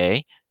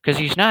okay, because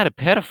he's not a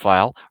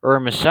pedophile or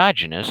a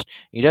misogynist.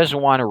 He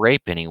doesn't want to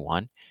rape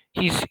anyone.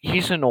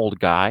 He's an old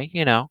guy,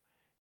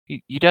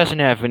 He doesn't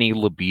have any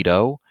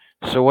libido.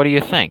 So what do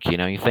you think?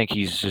 You think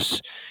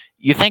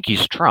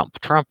he's Trump.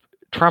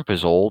 Trump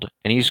is old,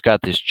 and he's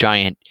got this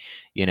giant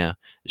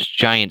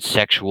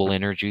sexual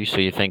energy. So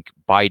you think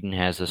Biden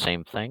has the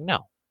same thing?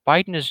 No.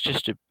 Biden is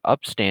just an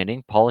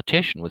upstanding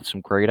politician with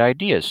some great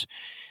ideas.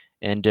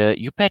 And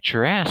you bet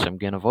your ass I'm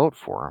going to vote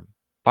for him.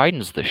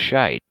 Biden's the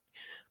shite.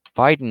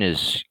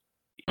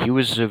 He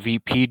was a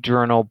VP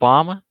during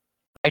Obama.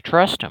 I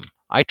trust him.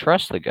 I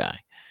trust the guy.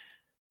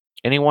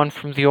 Anyone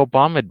from the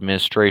Obama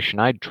administration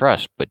I'd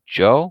trust, but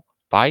Joe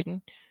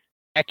Biden?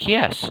 Heck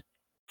yes.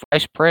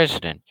 Vice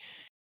president.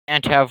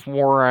 Can't have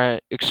more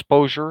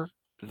exposure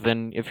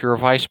than if you're a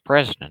vice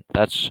president.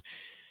 That's,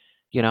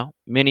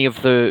 many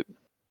of the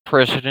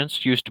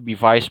presidents used to be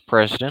vice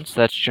presidents.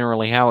 That's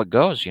generally how it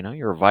goes.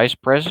 You're a vice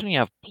president, you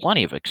have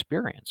plenty of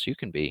experience. You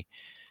can be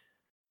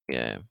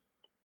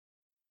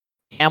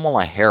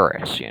Kamala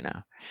Harris,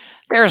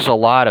 There's a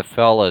lot of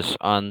fellas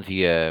on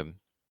the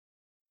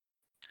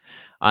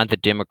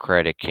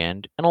Democratic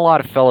end, and a lot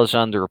of fellas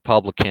on the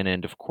Republican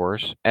end, of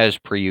course, as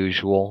per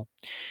usual.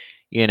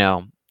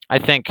 I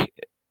think,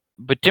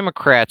 but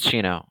Democrats,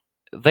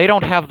 they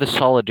don't have the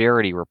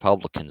solidarity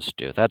Republicans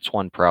do. That's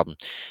one problem,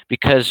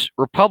 because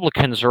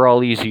Republicans are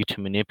all easy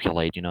to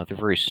manipulate. They're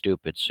very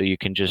stupid. So you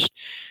can just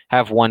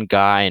have one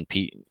guy and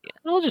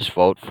they'll just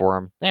vote for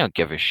him. They don't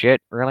give a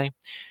shit, really.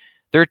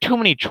 There are too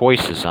many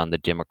choices on the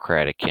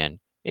Democratic end.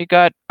 You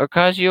got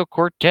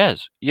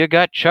Ocasio-Cortez. You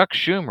got Chuck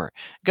Schumer.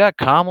 You got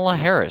Kamala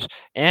Harris,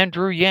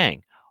 Andrew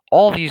Yang.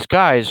 All these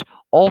guys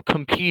all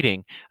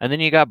competing, and then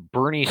you got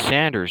Bernie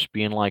Sanders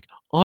being like,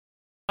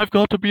 I've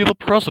got to be the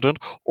president,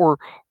 or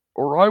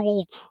I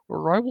will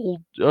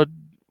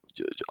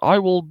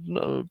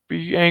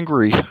be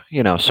angry.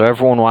 So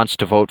everyone wants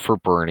to vote for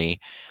Bernie.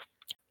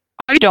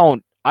 I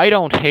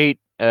don't hate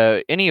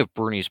any of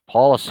Bernie's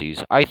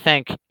policies. I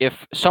think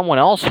if someone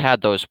else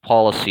had those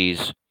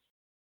policies,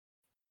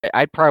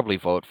 I'd probably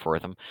vote for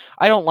them.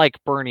 I don't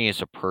like Bernie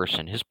as a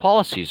person. His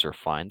policies are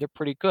fine. They're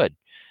pretty good.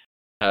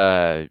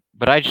 But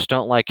I just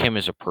don't like him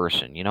as a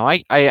person.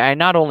 I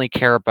not only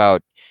care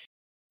about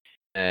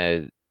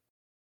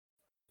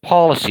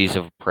policies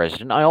of a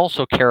president, I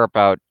also care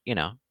about,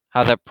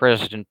 how that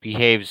president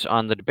behaves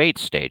on the debate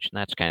stage, and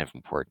that's kind of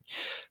important.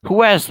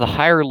 Who has the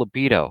higher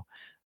libido,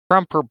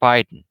 Trump or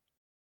Biden?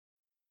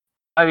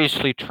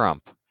 Obviously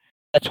Trump.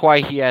 That's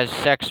why he has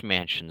sex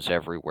mansions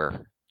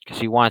everywhere, because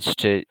he wants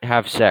to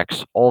have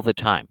sex all the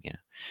time.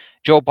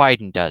 Joe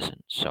Biden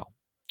doesn't. So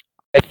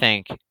I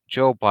think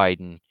Joe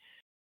Biden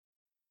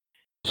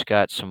has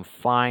got some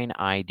fine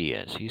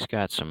ideas. He's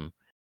got some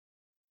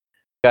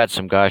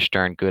gosh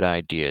darn good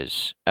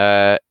ideas.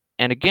 And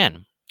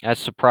again,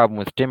 that's the problem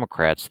with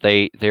Democrats.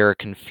 They're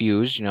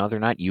confused. They're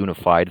not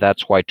unified.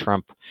 That's why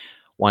Trump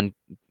won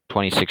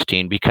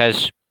 2016,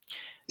 because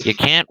you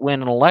can't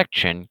win an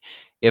election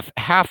if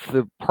half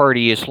the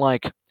party is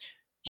like,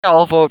 yeah,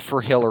 I'll vote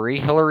for Hillary.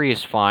 Hillary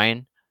is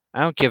fine.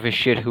 I don't give a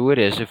shit who it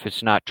is if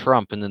it's not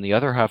Trump. And then the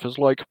other half is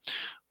like,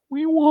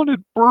 we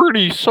wanted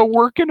Bernie, so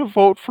we're going to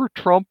vote for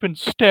Trump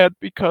instead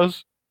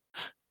because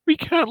we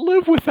can't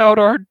live without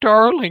our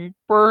darling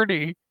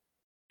Bernie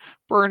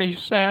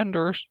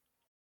Sanders.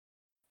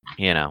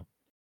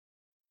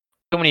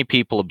 So many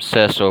people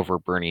obsess over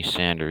Bernie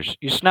Sanders.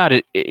 He's not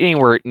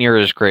anywhere near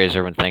as great as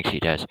everyone thinks he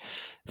does.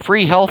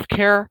 Free health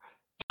care,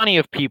 plenty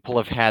of people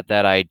have had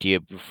that idea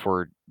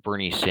before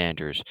Bernie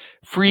Sanders.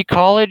 Free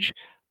college,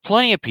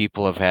 plenty of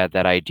people have had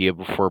that idea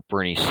before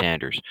Bernie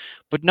Sanders.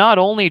 But not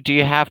only do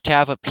you have to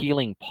have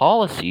appealing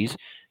policies,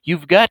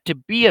 you've got to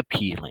be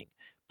appealing.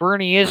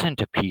 Bernie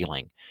isn't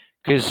appealing.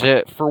 Because,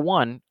 for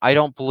one, I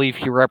don't believe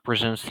he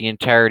represents the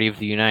entirety of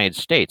the United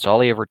States. All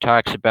he ever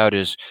talks about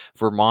is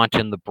Vermont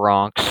and the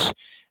Bronx.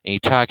 And he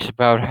talks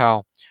about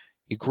how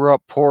he grew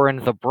up poor in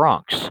the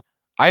Bronx.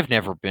 I've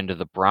never been to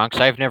the Bronx.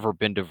 I've never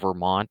been to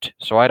Vermont.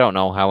 So I don't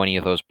know how any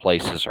of those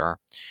places are.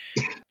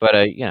 But,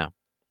 a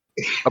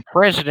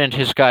president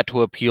has got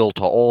to appeal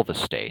to all the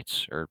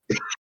states, or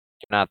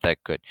not that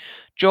good.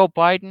 Joe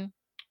Biden,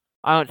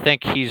 I don't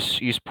think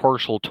he's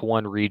partial to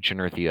one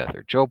region or the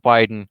other. Joe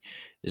Biden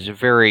is he's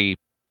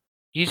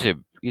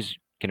going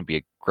to be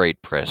a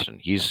great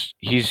president.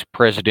 He's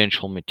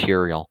presidential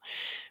material.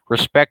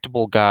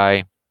 Respectable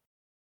guy.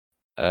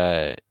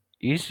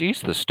 He's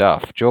the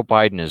stuff. Joe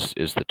Biden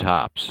is the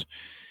tops.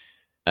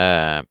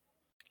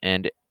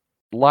 And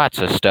lots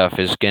of stuff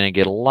is going to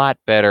get a lot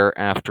better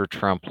after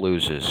Trump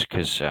loses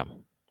because,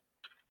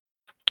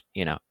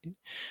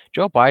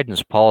 Joe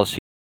Biden's policies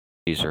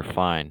are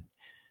fine.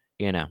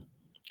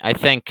 I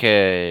think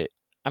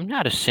I'm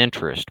not a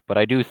centrist, but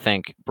I do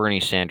think Bernie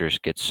Sanders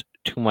gets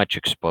too much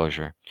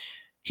exposure.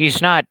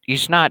 He's not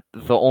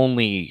the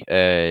only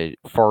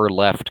far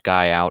left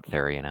guy out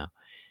there,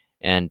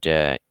 and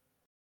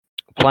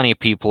plenty of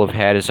people have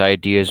had his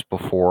ideas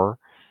before.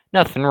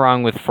 Nothing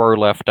wrong with far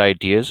left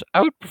ideas. I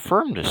would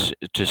prefer him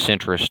to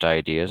centrist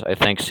ideas. I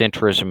think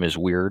centrism is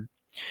weird.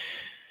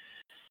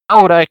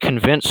 How would I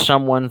convince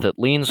someone that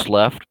leans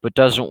left but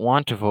doesn't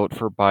want to vote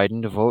for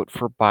Biden to vote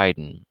for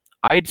Biden?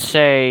 I'd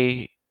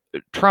say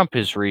Trump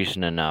is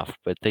reason enough,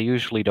 but they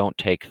usually don't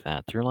take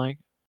that. They're like,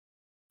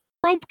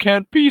 Trump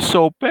can't be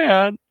so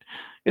bad.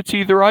 It's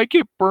either I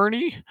get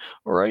Bernie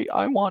or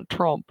I want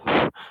Trump.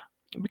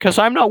 Because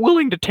I'm not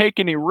willing to take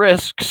any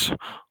risks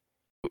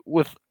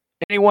with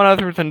anyone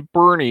other than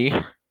Bernie,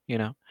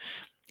 The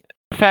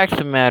fact of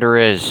the matter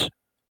is,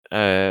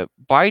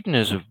 Biden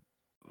is a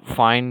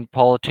fine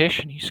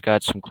politician. He's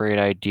got some great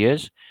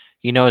ideas.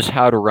 He knows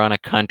how to run a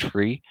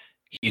country.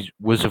 He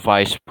was a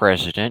vice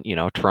president.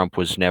 Trump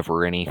was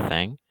never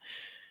anything.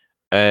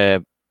 I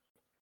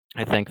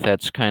think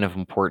that's kind of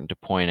important to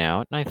point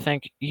out. And I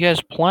think he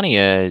has plenty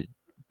of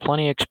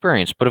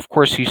experience. But of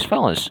course, he's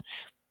fellas.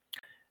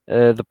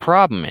 The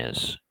problem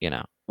is,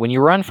 when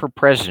you run for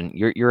president,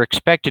 you're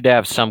expected to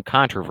have some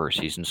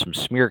controversies and some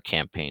smear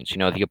campaigns.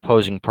 The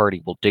opposing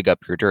party will dig up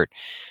your dirt.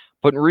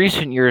 But in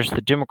recent years, the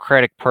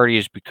Democratic Party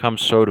has become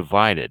so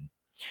divided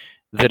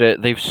that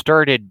they've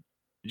started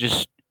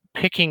just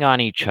picking on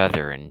each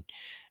other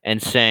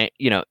and saying,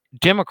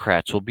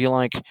 Democrats will be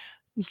like,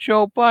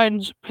 Joe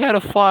Biden's a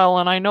pedophile,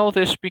 and I know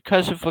this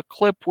because of a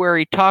clip where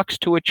he talks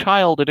to a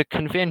child at a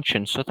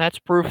convention, so that's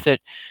proof that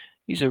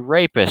he's a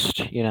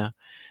rapist,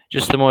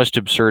 Just the most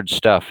absurd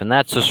stuff, and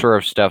that's the sort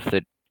of stuff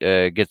that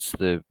gets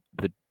the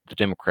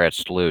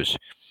Democrats to lose.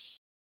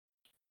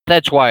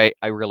 That's why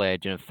I really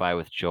identify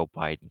with Joe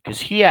Biden,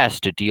 because he has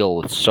to deal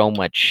with so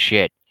much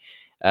shit,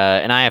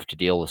 and I have to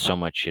deal with so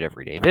much shit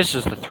every day. This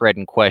is the thread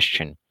in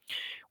question,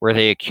 where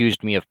they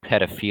accused me of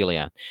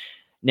pedophilia.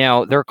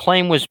 Now, their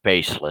claim was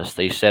baseless.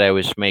 They said I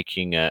was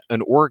making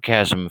an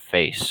orgasm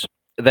face.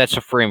 That's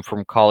a frame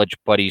from College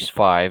Buddies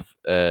 5,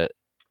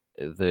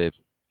 the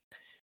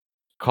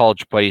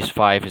College Buddies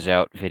 5 is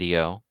out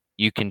video.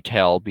 You can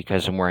tell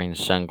because I'm wearing the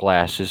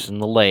sunglasses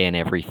and the lei and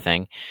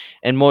everything.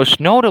 And most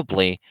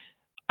notably,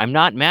 I'm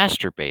not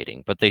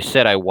masturbating, but they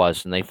said I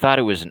was, and they thought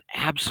it was an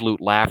absolute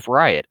laugh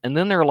riot. And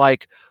then they're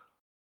like,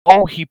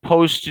 oh, he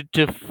posted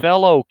to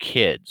Fellow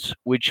Kids,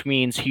 which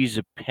means he's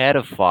a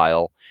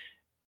pedophile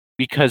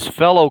because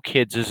Fellow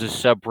Kids is a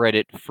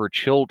subreddit for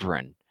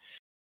children.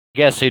 I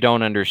guess they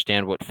don't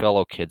understand what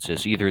Fellow Kids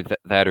is. Either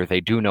that or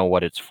they do know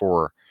what it's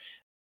for.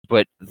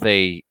 But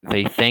they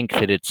think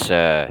that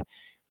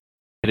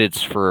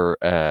it's for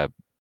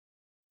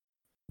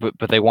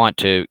but they want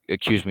to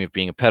accuse me of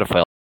being a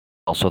pedophile,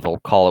 so they'll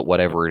call it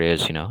whatever it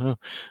is,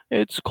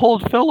 It's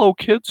called Fellow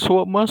Kids,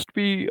 so it must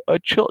be a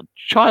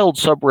child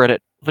subreddit.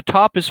 The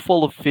top is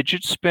full of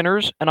fidget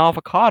spinners and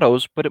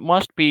avocados, but it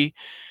must be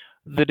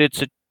that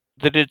it's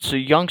a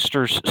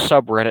youngster's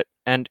subreddit.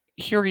 And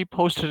here he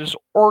posted his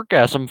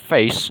orgasm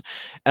face,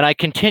 and I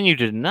continue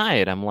to deny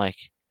it. I'm like,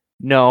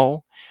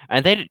 no.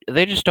 And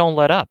they just don't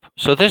let up.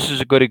 So this is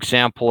a good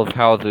example of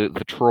how the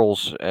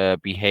trolls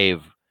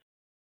behave.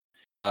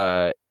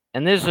 And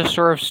this is the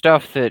sort of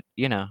stuff that,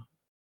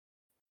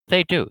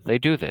 they do. They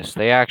do this.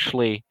 They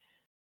actually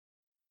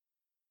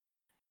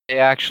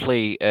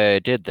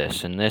did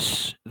this. And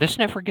this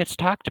never gets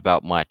talked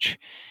about much.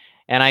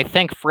 And I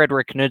think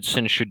Frederick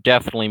Knudsen should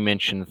definitely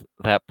mention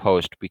that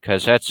post,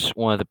 because that's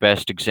one of the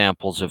best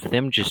examples of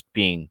them just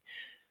being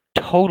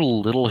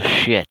total little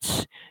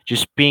shits,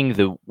 just being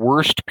the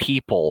worst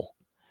people,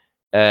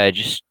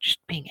 just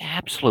being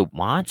absolute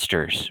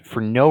monsters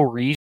for no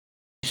reason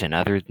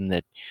other than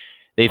that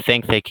they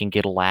think they can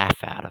get a laugh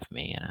out of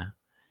me,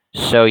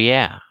 So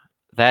yeah,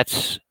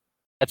 that's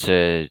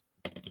a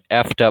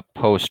effed up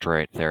post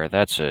right there.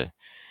 That's a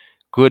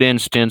good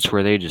instance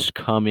where they just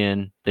come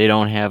in. They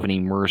don't have any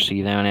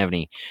mercy. They don't have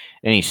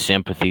any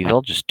sympathy.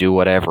 They'll just do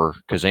whatever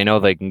because they know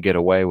they can get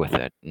away with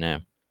it. No.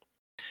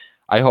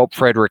 I hope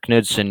Frederick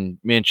Knudsen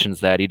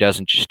mentions that. He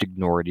doesn't just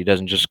ignore it. He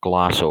doesn't just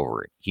gloss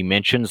over it. He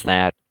mentions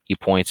that. He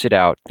points it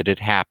out that it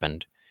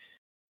happened.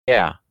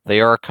 Yeah, they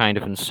are kind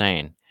of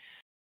insane.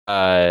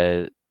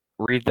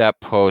 Read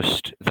that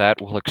post. That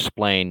will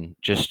explain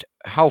just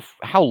how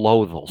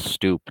low they'll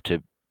stoop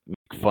to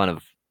make fun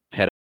of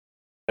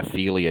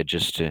pedophilia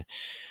just to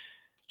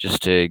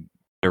get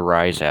a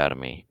rise out of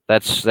me.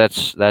 That's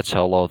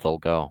how low they'll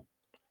go.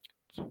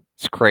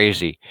 It's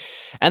crazy,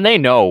 and they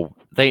know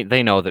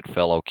that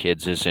Fellow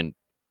Kids isn't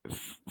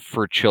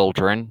for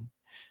children.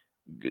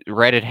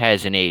 Reddit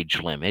has an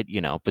age limit,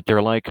 but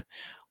they're like,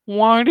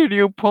 why did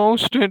you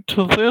post it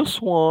to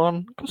this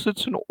one? Because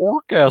it's an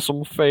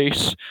orgasm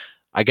face.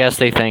 I guess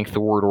they think the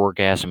word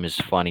orgasm is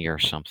funny or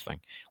something.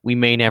 we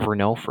may never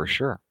know for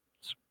sure.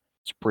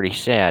 It's pretty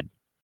sad.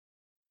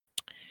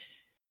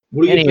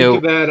 What do you think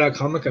of that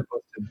comic I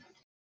posted?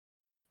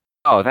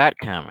 Oh, that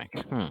comic.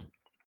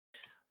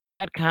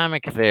 That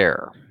comic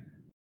there.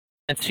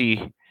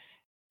 Nancy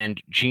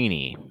and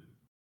Jeannie.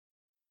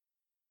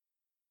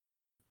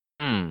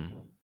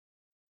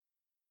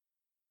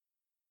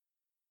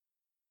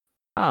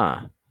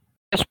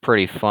 That's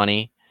pretty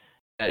funny.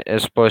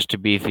 It's supposed to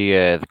be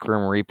the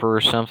Grim Reaper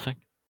or something.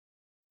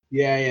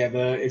 Yeah.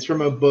 It's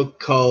from a book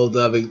called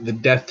The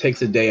Death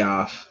Takes a Day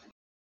Off.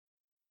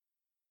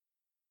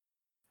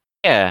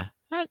 Yeah,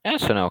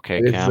 that's an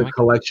okay This comic. is a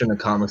collection of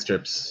comic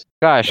strips.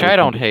 Gosh, I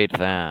don't hate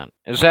that.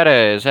 Is that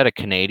a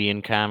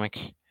Canadian comic?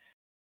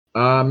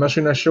 I'm not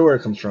sure where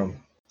it comes from.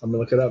 I'm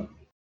gonna look it up.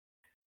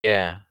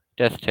 Yeah,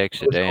 Death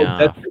Takes a Day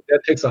Off.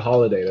 Death Takes a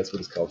Holiday. That's what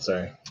it's called.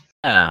 Sorry.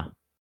 Yeah.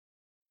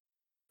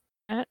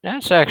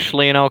 That's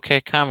actually an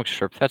okay comic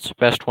strip. That's the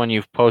best one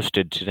you've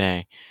posted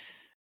today.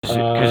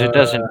 Because it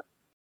doesn't...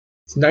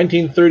 It's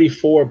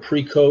 1934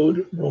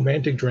 pre-code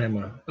romantic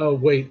drama. Oh,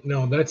 wait.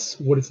 No, that's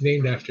what it's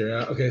named after.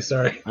 Okay,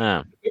 sorry.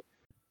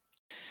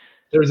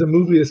 There's a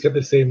movie that's got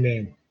the same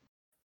name.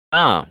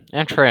 Oh,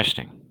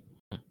 interesting.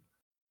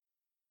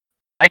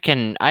 I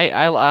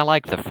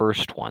like the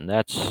first one.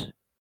 That's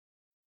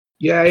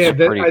why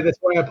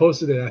I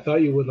posted it. I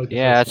thought you would like.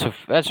 That's a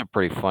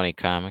pretty funny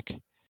comic.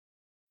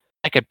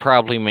 I could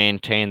probably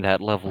maintain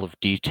that level of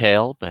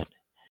detail, but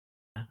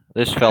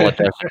this fella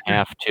doesn't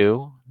have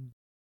to.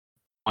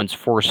 One's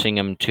forcing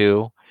him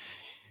to.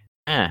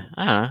 I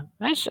don't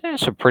know.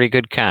 That's a pretty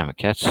good comic.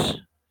 That's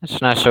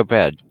not so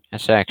bad.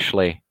 That's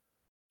actually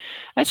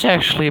a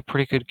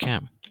pretty good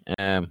comic.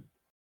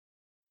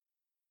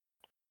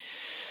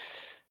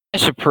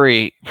 It's a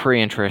pretty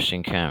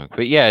interesting comic.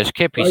 But yeah, as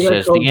Kippy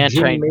says, the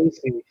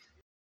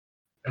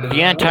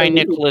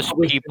anti-Nicholas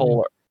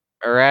people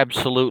are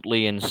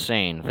absolutely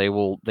insane. They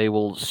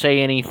will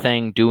say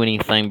anything, do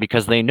anything,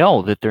 because they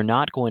know that they're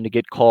not going to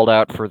get called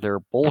out for their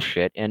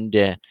bullshit. And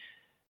the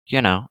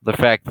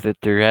fact that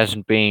there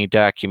hasn't been any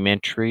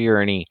documentary or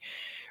any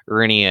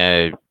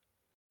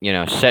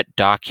set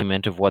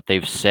document of what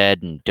they've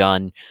said and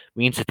done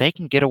means that they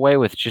can get away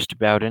with just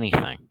about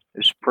anything.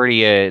 It's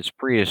pretty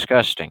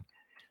disgusting.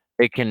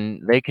 They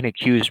can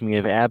accuse me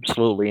of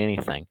absolutely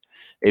anything.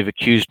 They've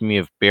accused me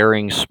of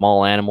burying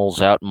small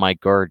animals out in my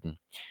garden.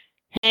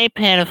 Hey,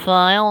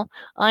 pedophile,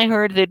 I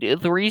heard that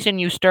the reason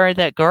you started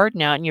that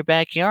garden out in your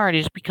backyard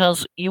is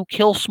because you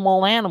kill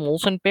small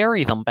animals and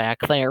bury them back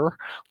there.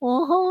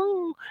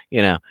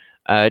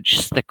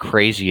 Just the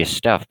craziest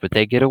stuff, but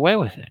they get away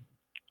with it.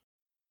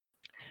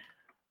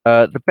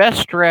 The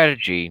best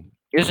strategy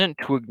isn't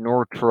to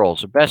ignore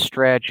trolls. The best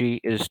strategy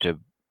is to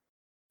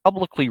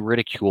publicly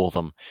ridicule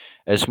them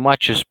as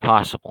much as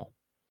possible.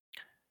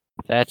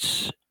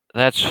 That's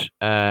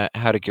how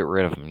to get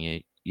rid of them.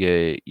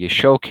 You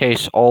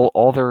showcase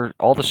all the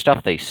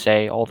stuff they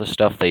say, all the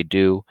stuff they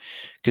do,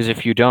 because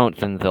if you don't,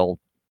 then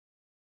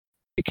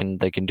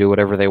they can do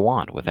whatever they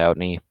want without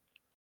any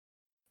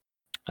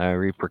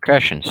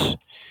repercussions.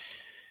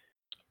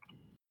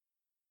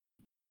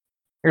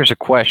 Here's a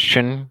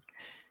question.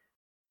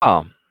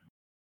 12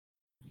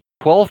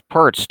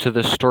 parts to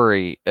the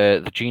story,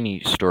 the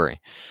Genie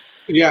story.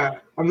 Yeah,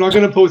 I'm not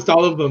going to post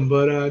all of them,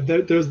 but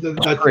that's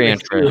pretty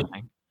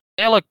interesting.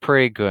 They look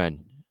pretty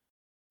good.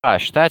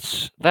 Gosh,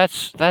 that's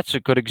a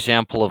good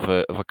example of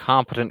a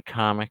competent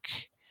comic.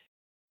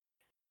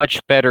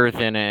 Much better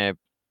than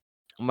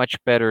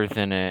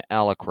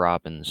Alec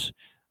Robbins.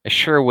 I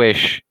sure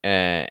wish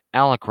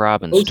Alec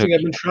Robbins.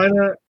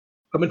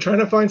 I've been trying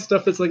to find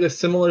stuff that's like a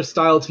similar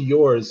style to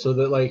yours, so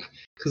that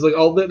because I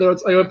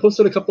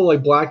posted a couple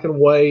black and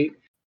white,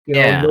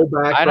 no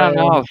background. I don't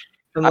know.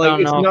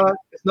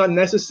 It's not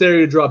necessary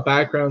to draw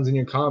backgrounds in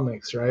your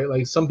comics, right?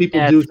 Like some people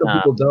do, some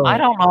people don't. I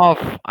don't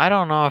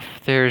know if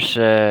there's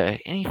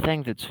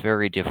anything that's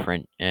very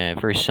different,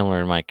 very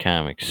similar in my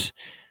comics.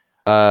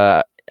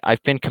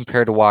 I've been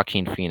compared to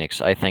Joaquin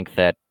Phoenix. I think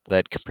that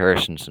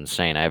comparison's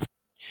insane.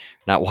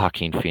 Not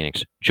Joaquin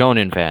Phoenix,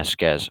 Jonan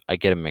Vasquez. I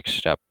get them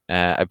mixed up.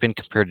 I've been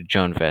compared to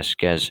Joan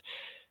Vasquez.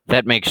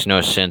 That makes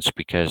no sense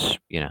because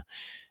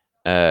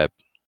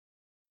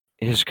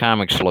his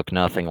comics look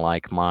nothing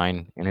like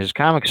mine, and his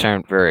comics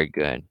aren't very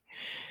good.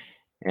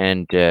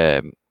 And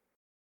I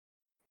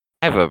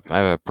have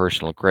a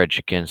personal grudge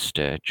against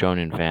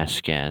Jonan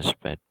Vasquez,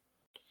 but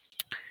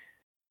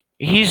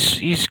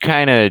he's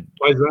kind of.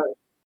 Why is that?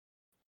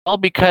 Well,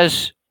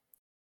 because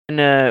in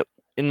my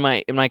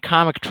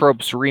Comic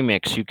Tropes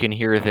remix, you can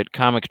hear that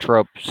Comic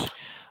Tropes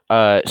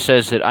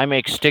says that I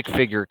make stick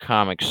figure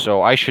comics,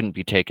 so I shouldn't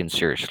be taken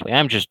seriously.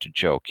 I'm just a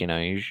joke,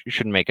 You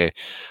shouldn't make a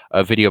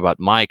video about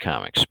my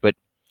comics. But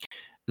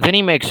then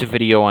he makes a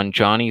video on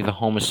Johnny the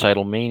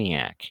Homicidal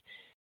Maniac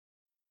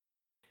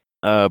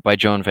by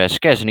Joan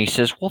Vasquez, and he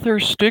says, well, they're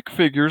stick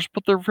figures,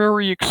 but they're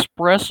very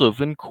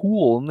expressive and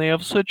cool, and they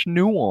have such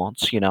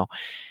nuance,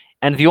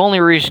 And the only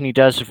reason he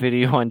does a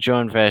video on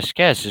Joan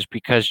Vasquez is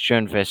because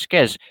Joan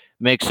Vasquez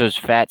makes those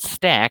fat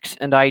stacks,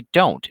 and I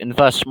don't, and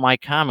thus my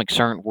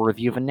comics aren't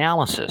worthy of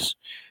analysis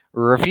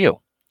or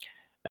review.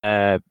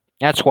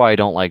 That's why I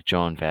don't like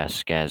Joan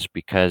Vasquez,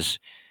 because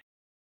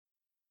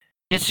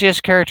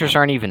his characters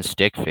aren't even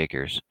stick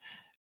figures.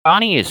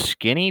 Johnny is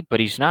skinny, but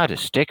he's not a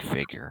stick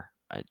figure.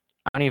 I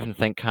don't even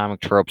think Comic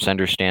Tropes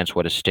understands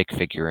what a stick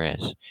figure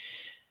is.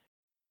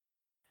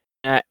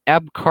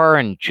 Abkar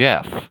and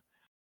Jeff,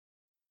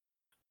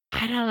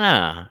 I don't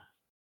know.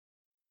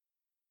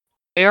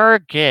 They are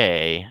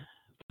gay,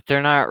 but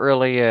they're not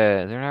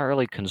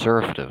really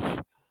conservative.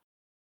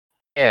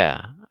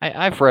 Yeah,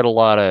 I've read a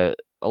lot of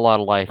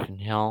Life in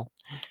Hell.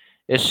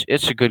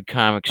 It's a good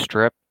comic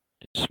strip.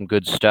 It's some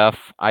good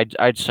stuff.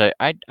 I'd say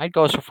I'd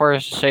go so far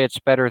as to say it's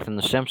better than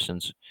The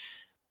Simpsons,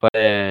 but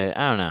I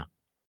don't know.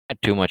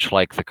 Not too much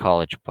like the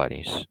College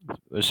Buddies,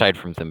 aside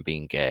from them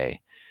being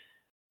gay.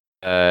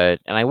 And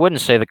I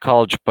wouldn't say the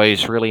College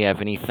Buddies really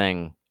have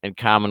anything in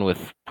common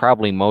with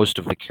probably most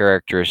of the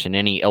characters in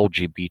any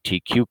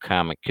LGBTQ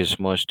comic, because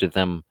most of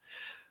them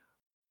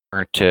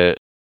aren't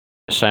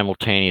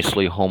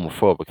simultaneously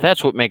homophobic.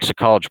 That's what makes the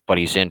College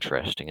Buddies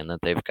interesting, and that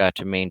they've got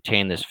to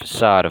maintain this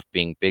facade of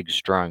being big,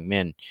 strong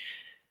men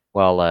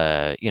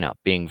while,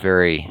 being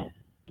very,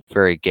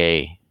 very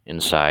gay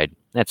inside.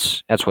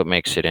 That's what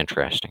makes it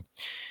interesting.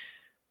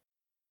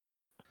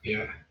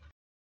 Yeah.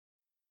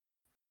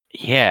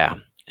 Yeah.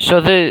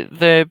 So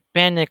the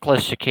Band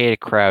Nicholas Cicada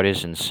crowd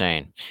is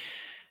insane.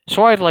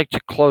 So I'd like to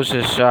close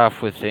this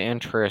off with the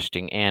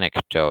interesting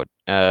anecdote.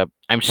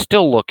 I'm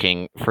still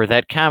looking for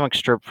that comic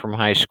strip from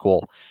high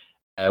school,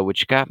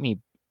 which got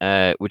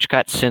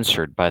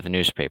censored by the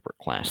newspaper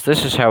class.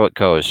 This is how it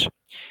goes.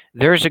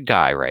 There's a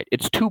guy, right?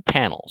 It's 2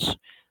 panels.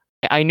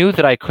 I knew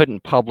that I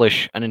couldn't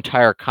publish an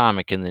entire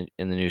comic in the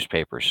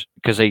newspapers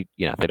because they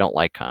don't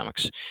like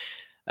comics.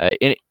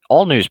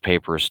 All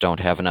newspapers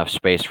don't have enough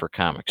space for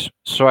comics.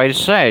 So I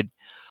decided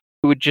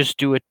we would just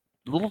do a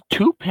little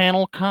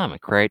 2-panel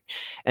comic, right?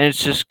 And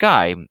it's this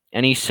guy,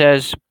 and he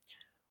says,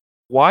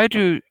 why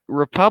do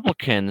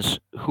Republicans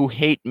who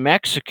hate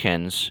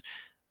Mexicans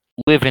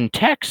live in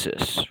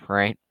Texas,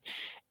 right?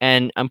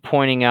 And I'm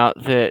pointing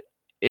out that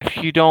if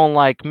you don't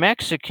like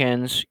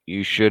Mexicans,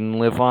 you shouldn't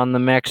live on the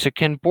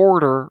Mexican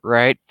border,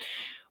 right?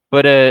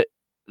 But the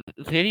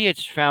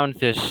idiots found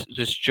this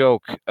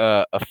joke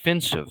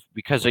offensive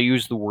because I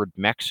used the word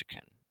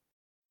Mexican.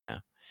 Yeah.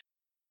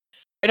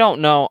 I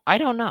don't know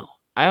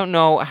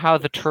how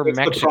the term What's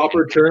Mexican. the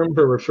proper term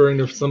for referring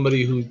to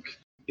somebody who's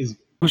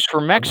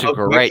from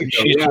Mexico, right? And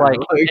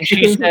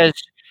she's and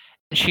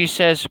she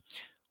says,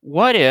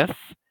 what if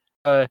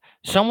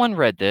someone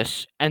read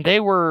this and they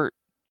were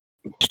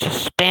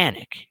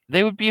Hispanic?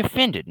 They would be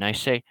offended. And I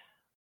say,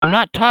 I'm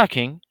not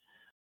talking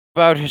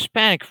about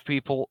Hispanic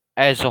people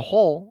as a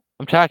whole.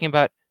 I'm talking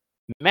about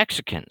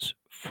Mexicans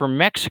from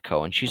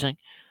Mexico. And she's like,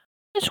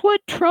 that's what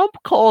Trump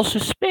calls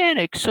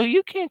Hispanic, so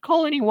you can't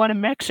call anyone a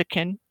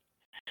Mexican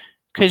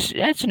because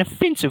that's an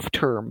offensive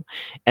term.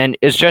 And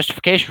as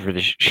justification for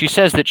this, she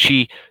says that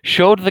she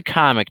showed the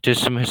comic to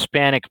some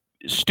Hispanic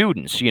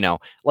students,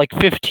 like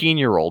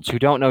 15-year-olds who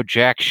don't know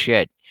jack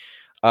shit.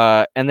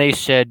 And they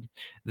said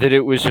that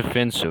it was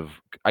offensive.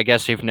 I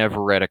guess they've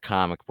never read a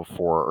comic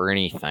before or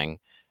anything.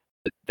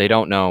 They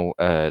don't know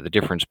the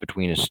difference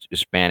between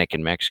Hispanic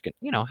and Mexican.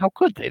 How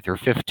could they? They're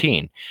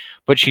 15.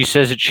 But she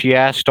says that she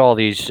asked all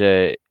these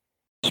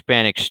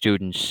Hispanic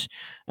students,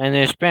 and the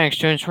Hispanic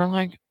students were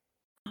like,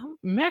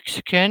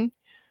 Mexican?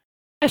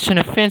 That's an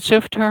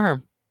offensive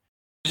term.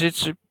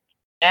 It's a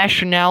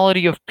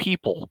nationality of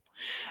people.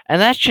 And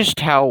that's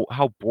just how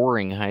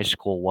boring high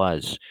school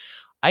was.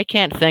 I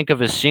can't think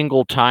of a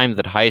single time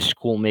that high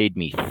school made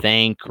me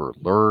think or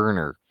learn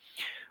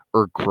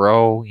or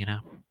grow, It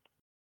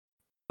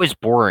was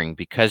boring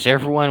because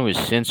everyone was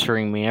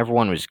censoring me.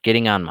 Everyone was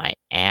getting on my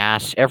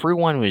ass.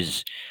 Everyone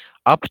was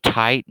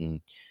uptight and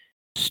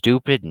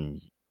stupid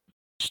and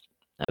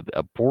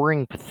a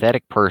boring,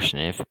 pathetic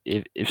person.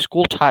 If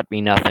school taught me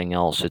nothing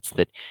else, it's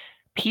that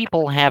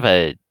people have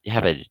an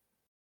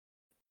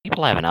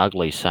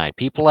ugly side.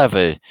 People have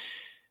a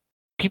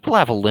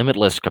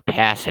limitless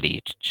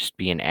capacity to just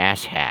be an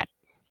asshat.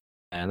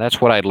 And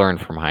that's what I learned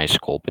from high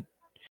school, but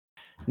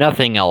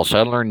nothing else.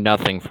 I learned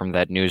nothing from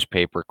that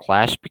newspaper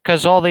class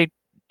because all they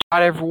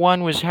taught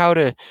everyone was how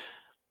to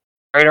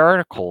write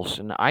articles.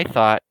 And I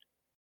thought,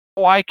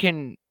 I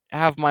can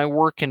have my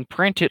work in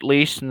print at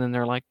least. And then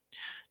they're like,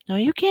 no,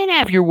 you can't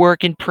have your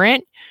work in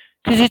print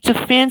because it's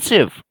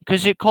offensive,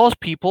 because it calls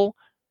people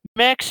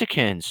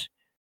Mexicans.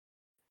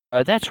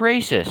 That's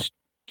racist.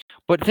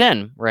 But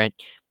then, right,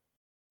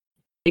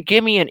 they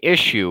give me an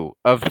issue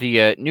of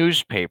the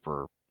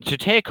newspaper to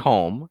take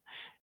home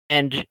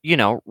and,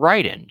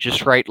 write in.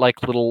 Just write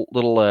like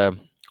little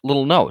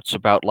notes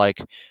about like,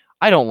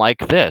 I don't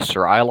like this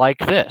or I like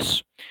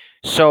this.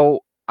 So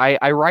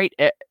I write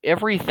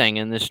everything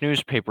in this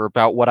newspaper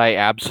about what I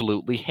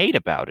absolutely hate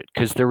about it,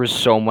 because there was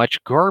so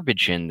much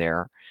garbage in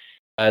there.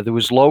 There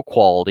was low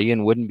quality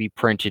and wouldn't be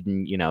printed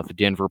in, the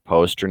Denver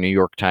Post or New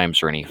York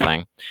Times or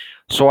anything.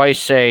 So I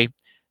say,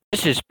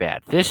 this is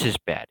bad. This is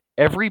bad.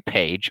 Every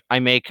page, I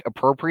make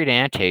appropriate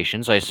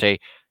annotations. I say,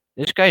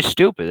 this guy's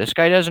stupid. This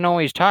guy doesn't know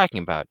what he's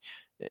talking about.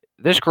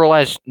 this girl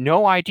has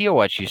no idea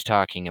what she's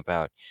talking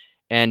about,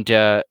 and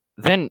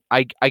then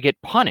I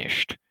get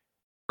punished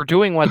for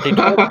doing what they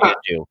told me to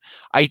do.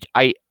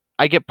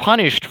 I get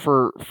punished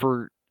for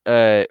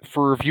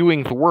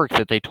reviewing the work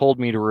that they told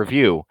me to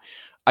review.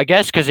 I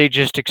guess because they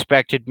just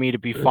expected me to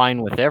be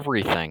fine with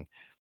everything.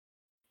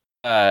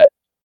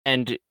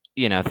 And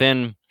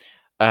then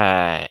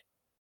I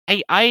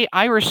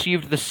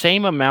received the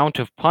same amount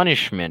of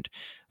punishment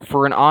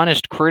for an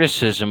honest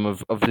criticism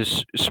of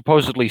this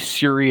supposedly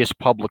serious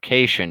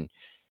publication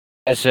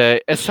as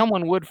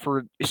someone would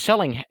for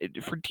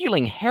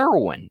dealing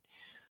heroin.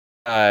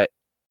 And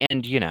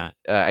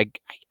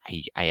I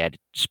had to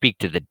speak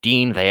to the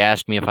dean. They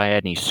asked me if I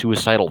had any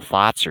suicidal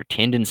thoughts or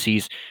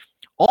tendencies,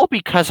 all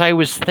because I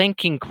was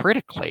thinking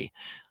critically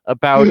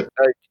about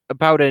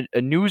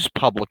a news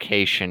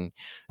publication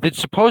that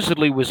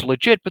supposedly was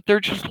legit, but they're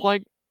just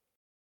like,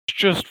 it's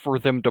just for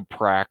them to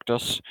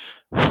practice.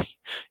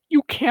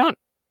 You can't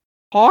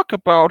talk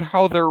about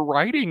how their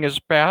writing is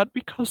bad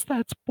because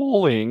that's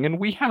bullying, and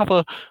we have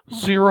a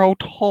zero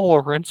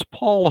tolerance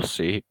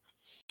policy.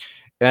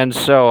 And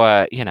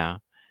so,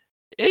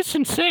 it's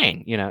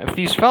insane. If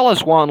these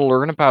fellas want to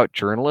learn about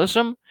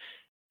journalism,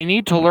 you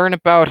need to learn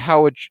about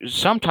how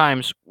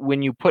sometimes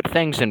when you put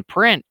things in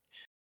print,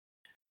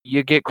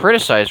 you get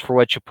criticized for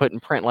what you put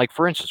in print. Like,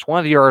 for instance, one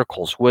of the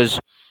articles was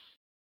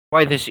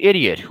by this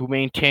idiot who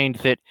maintained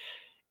that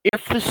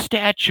if the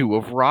statue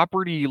of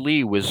Robert E.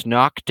 Lee was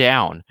knocked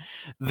down,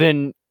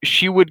 then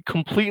she would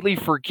completely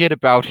forget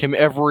about him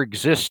ever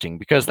existing,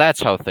 because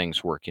that's how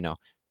things work,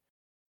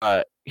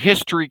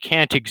 history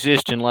can't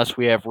exist unless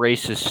we have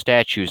racist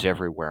statues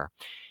everywhere.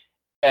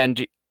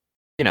 And,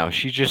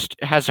 she just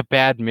has a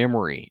bad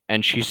memory.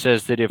 And she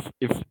says that if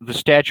the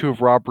statue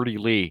of Robert E.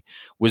 Lee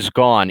was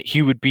gone,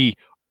 he would be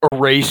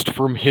erased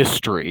from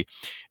history.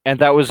 And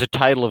that was the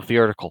title of the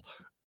article,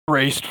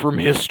 Erased from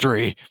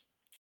History.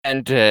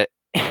 And it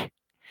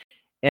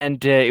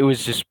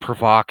was this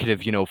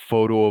provocative,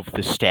 photo of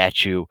the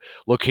statue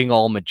looking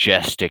all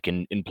majestic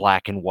in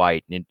black and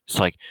white. And it's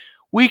like,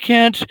 we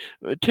can't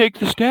take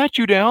the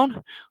statue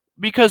down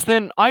because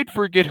then I'd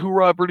forget who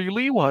Robert E.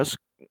 Lee was.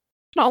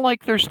 It's not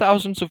like there's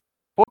thousands of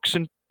books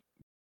and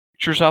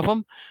pictures of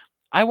him.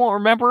 I won't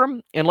remember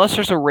him unless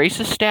there's a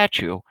racist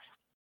statue.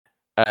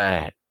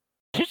 That's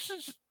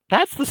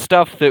the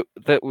stuff that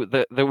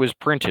was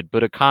printed,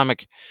 but a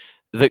comic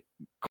that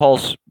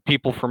calls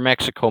people from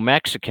Mexico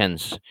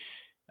Mexicans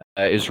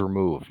is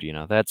removed.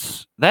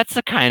 That's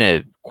the kind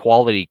of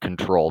quality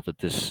control that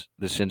this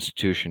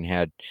institution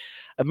had.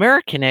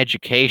 American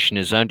education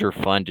is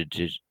underfunded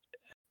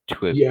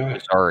to a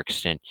bizarre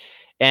extent,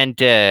 and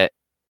they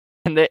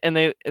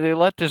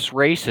let this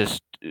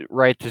racist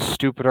write this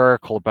stupid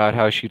article about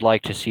how she'd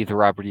like to see the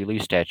Robert E. Lee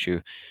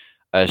statue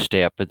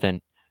stay up, but then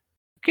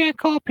you can't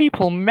call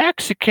people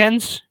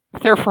Mexicans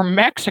if they're from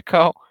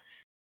Mexico.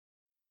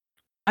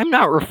 I'm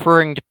not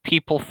referring to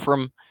people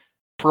from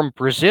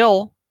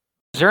Brazil.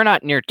 They're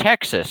not near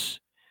Texas.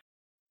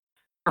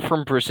 They're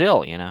from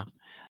Brazil,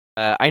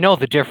 I know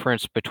the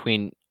difference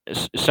between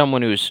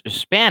someone who's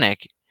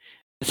Hispanic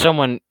and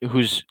someone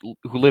who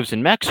lives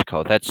in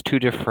Mexico. That's two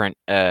different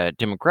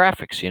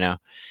demographics,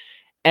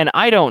 And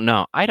I don't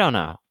know. I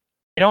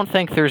don't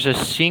think there's a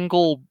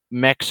single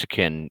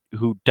Mexican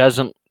who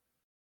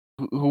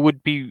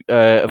would be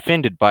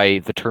offended by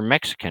the term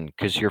Mexican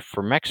because you're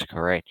from Mexico,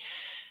 right?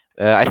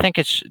 I think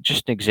it's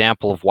just an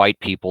example of white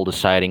people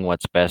deciding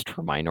what's best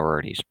for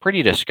minorities.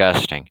 Pretty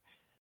disgusting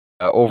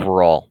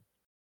overall.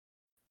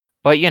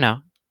 But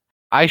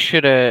I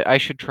should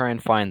try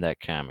and find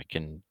that comic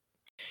and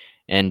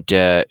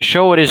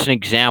show it as an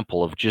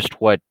example of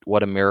just what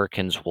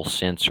Americans will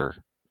censor.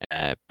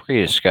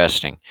 Pretty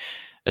disgusting,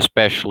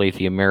 especially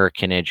the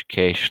American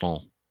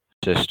educational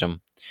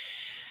system.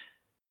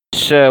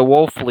 It's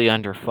woefully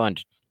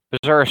underfunded.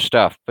 Bizarre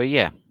stuff, but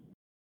yeah.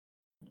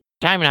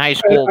 Time in high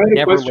school,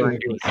 never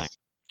learned anything.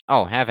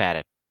 Oh, have at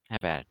it.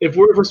 If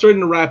we're starting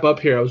to wrap up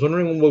here, I was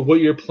wondering what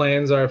your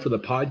plans are for the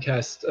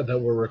podcast that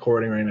we're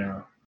recording right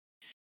now.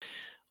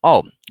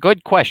 Oh,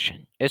 good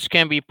question. It's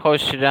going to be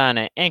posted on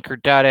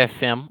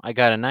Anchor.fm. I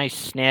got a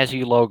nice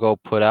snazzy logo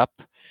put up.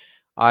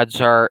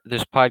 Odds are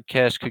this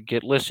podcast could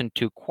get listened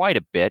to quite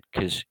a bit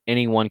because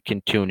anyone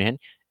can tune in.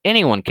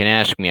 Anyone can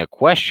ask me a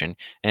question.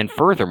 And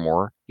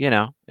furthermore,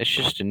 it's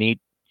just a neat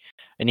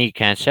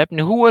concept. And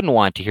who wouldn't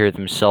want to hear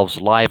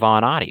themselves live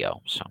on audio?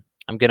 So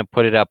I'm going to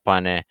put it up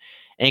on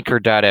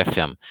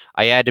Anchor.fm.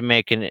 I had to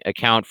make an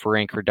account for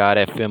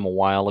Anchor.fm a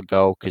while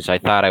ago because I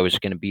thought I was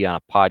going to be on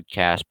a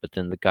podcast, but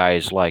then the guy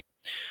is like,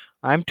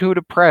 I'm too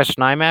depressed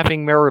and I'm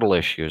having marital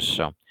issues,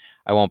 so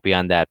I won't be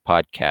on that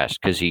podcast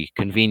because he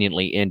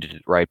conveniently ended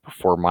it right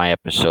before my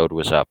episode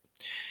was up.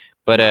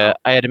 But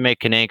I had to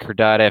make an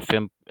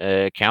Anchor.fm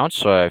account,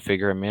 so I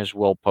figure I may as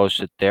well post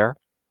it there.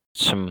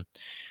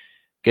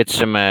 Get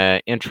some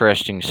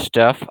interesting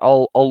stuff.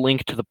 I'll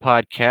link to the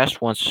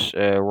podcast once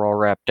we're all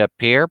wrapped up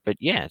here. But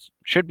yeah, it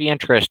should be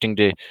interesting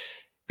to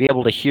be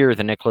able to hear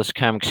the Nicholas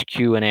Comics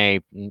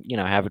Q&A,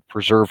 have it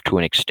preserved to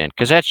an extent,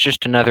 because that's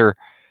just another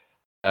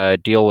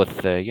deal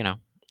with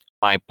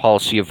my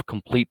policy of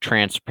complete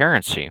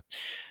transparency.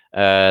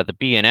 The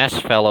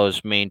BNS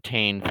fellows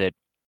maintain that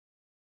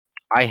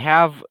I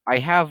have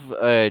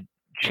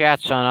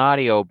chats on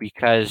audio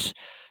because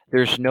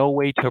there's no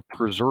way to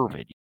preserve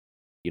it.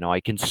 I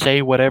can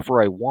say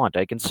whatever I want.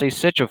 I can say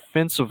such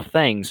offensive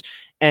things,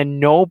 and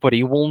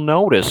nobody will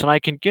notice, and I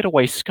can get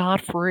away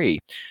scot-free.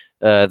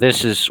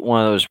 This is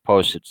one of those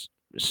posts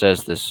that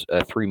says this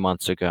 3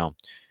 months ago.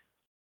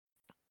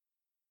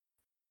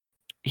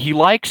 He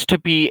likes to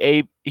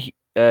be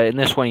in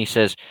this one he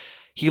says,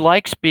 he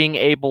likes being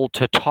able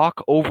to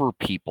talk over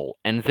people,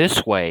 and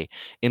this way,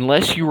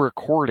 unless you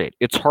record it,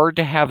 it's hard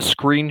to have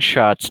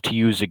screenshots to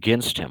use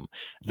against him.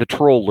 The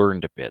troll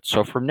learned a bit.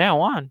 So from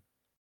now on,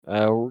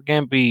 we're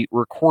going to be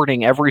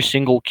recording every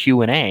single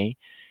Q&A,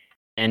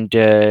 and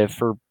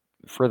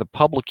for the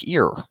public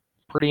ear.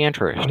 Pretty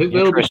interesting. I think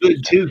that'll be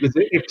good too, because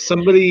if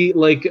somebody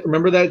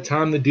remember that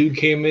time the dude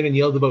came in and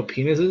yelled about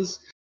penises?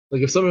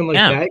 If something like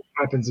that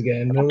happens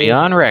again, I'll be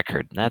on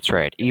record. That's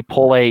right.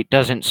 E-Pole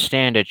doesn't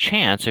stand a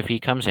chance if he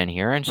comes in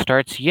here and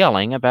starts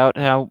yelling about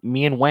how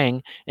me and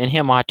Wang and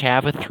him ought to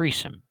have a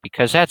threesome,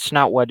 because that's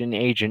not what an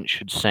agent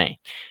should say.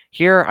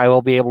 Here, I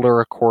will be able to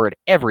record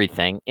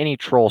everything any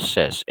troll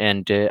says,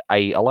 and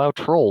I allow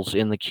trolls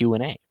in the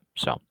Q&A,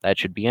 so that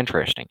should be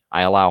interesting.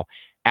 I allow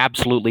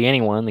absolutely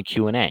anyone in the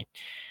Q&A.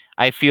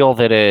 I feel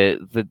that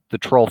the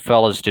troll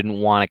fellas didn't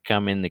want to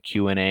come in the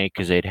Q&A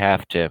because they'd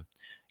have to,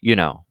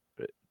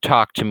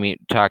 talk to me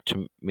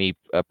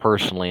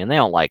personally, and they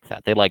don't like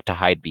that. They like to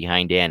hide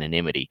behind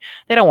anonymity.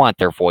 They don't want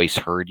their voice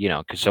heard,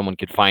 because someone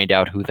could find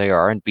out who they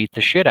are and beat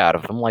the shit out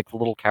of them like the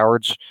little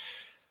cowards.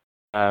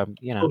 Oh,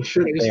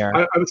 sure.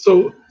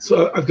 So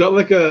I've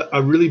got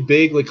a really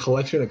big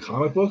collection of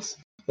comic books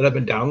that I've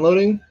been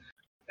downloading,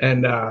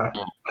 and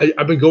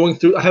I've been going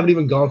through. I haven't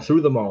even gone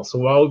through them all. So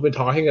while we've been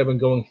talking, I've been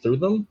going through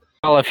them.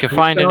 Well, if you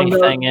find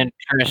anything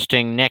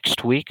interesting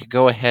next week,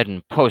 go ahead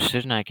and post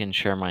it, and I can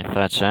share my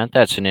thoughts on it.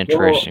 That's an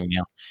interesting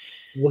deal.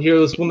 Well, here,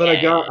 this one that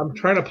I got, I'm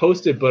trying to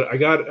post it, but I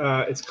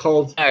got, it's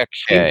called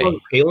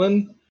Steampunk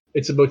Palin.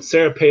 It's about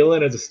Sarah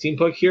Palin as a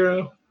steampunk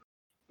hero.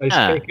 I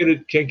just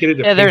can't get it.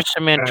 Yeah, there's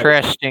some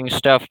interesting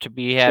stuff to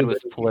be had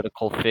with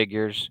political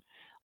figures.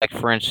 Like,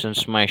 for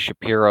instance, my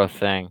Shapiro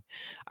thing.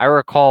 I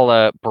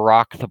recall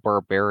Barack the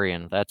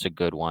Barbarian. That's a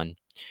good one.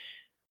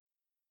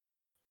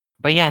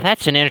 But yeah,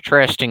 that's an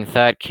interesting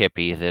thought,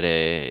 Kippy,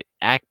 that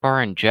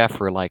Akbar and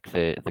Jeff are like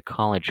the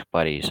college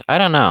buddies. I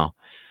don't know.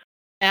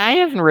 I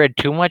haven't read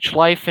too much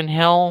Life in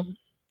Hell,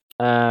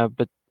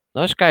 but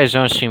those guys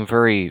don't seem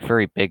very,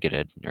 very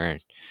bigoted or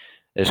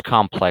as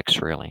complex,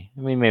 really.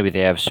 I mean, maybe they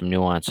have some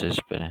nuances,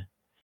 but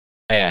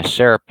yeah,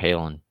 Sarah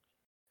Palin.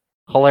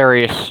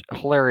 Hilarious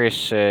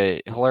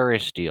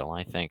deal,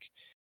 I think.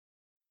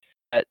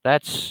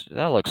 That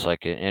looks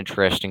like an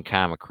interesting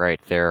comic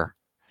right there.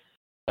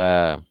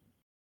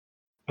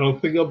 I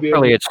don't think I'll be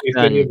able to take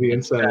any of the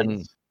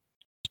insides.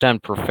 It's done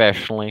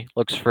professionally.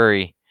 Looks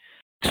very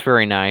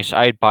nice.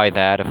 I'd buy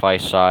that if I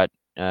saw it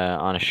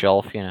on a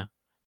shelf, I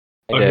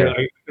can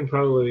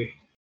probably.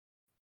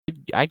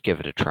 I'd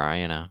give it a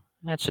try,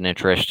 That's an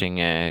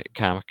interesting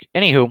comic.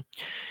 Anywho,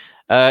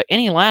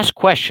 any last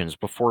questions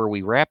before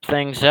we wrap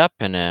things up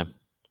and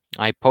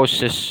I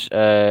post this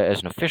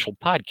as an official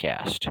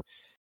podcast?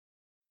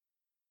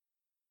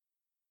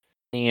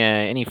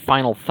 Any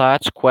final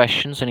thoughts,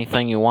 questions,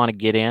 anything you want to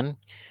get in?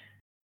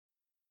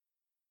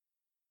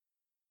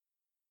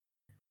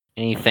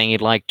 Anything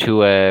you'd like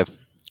to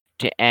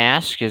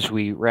ask as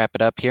we wrap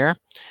it up here?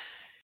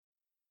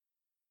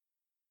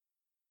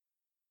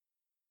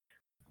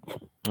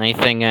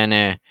 Anything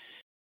on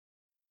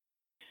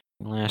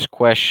last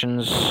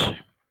questions?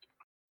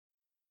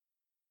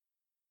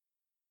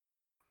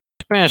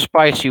 It's been a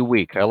spicy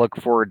week. I look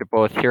forward to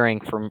both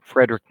hearing from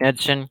Frederick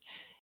Nedson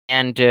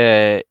and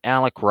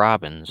Alec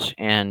Robbins.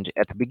 And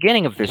at the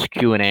beginning of this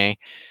Q&A,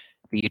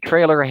 the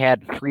trailer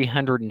had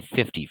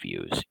 350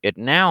 views. It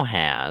now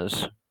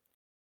has...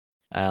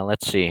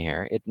 let's see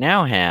here. It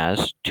now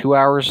has, 2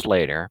 hours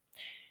later,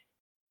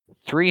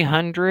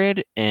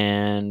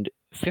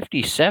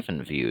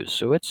 357 views.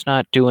 So it's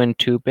not doing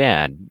too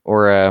bad.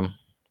 Or,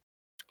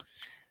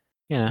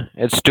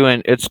 it's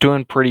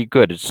doing pretty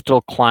good. It's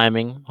still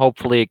climbing.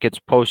 Hopefully it gets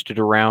posted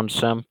around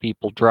some.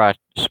 People draw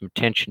some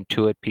attention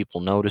to it.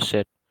 People notice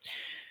it.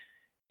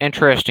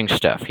 Interesting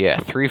stuff. Yeah,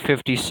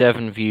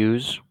 357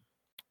 views.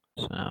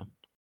 So,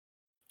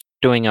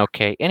 doing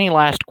okay. Any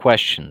last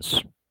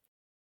questions?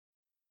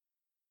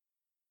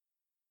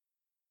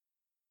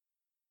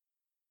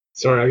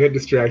 Sorry, I got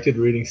distracted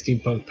reading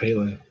Steampunk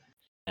Palin.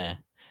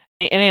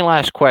 Any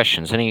last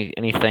questions?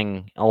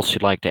 Anything else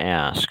you'd like to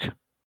ask?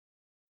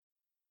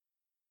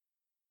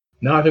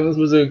 No, I think this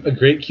was a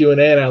great Q&A,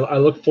 and I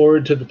look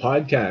forward to the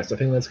podcast. I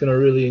think that's going to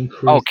really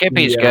increase. Oh,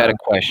 Kippy's got a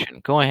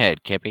question. Go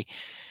ahead, Kippy.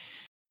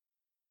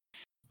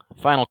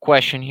 Final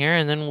question here,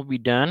 and then we'll be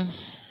done.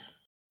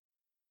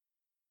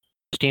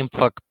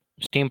 Steampunk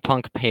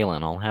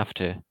Palin. I'll have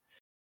to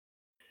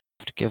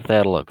give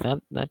that a look.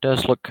 That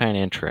does look kind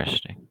of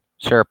interesting.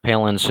 Sarah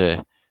Palin's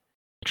a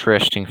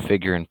interesting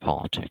figure in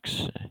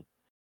politics.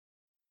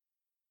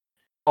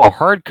 Oh,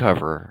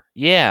 hardcover.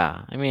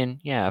 Yeah, I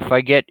mean, yeah. If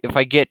I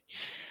get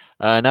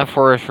enough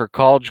for us for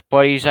college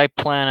buddies, I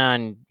plan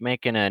on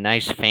making a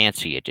nice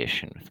fancy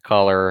edition with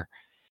color,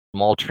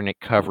 some alternate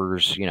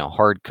covers.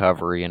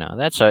 Hardcover.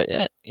 That's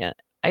yeah.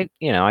 I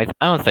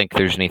don't think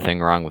there's anything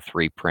wrong with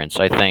reprints.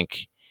 I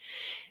think,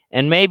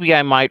 and maybe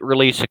I might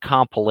release a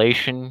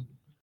compilation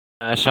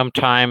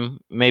sometime.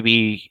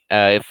 Maybe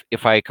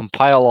if I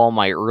compile all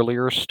my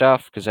earlier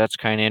stuff, because that's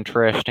kind of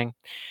interesting.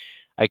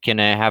 I can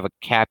have a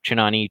caption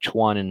on each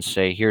one and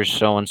say, here's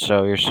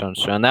so-and-so, here's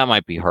so-and-so, and that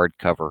might be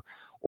hardcover.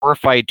 Or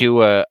if I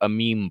do a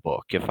meme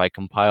book, if I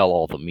compile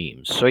all the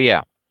memes. So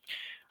yeah,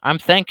 I'm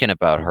thinking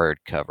about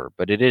hardcover,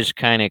 but it is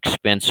kind of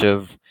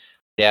expensive.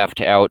 You have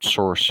to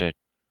outsource it.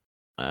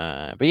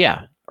 But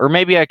yeah, or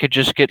maybe I could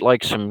just get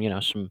like some.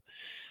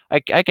 I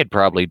could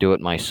probably do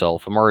it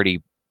myself. I'm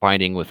already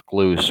binding with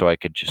glue, so I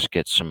could just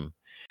get some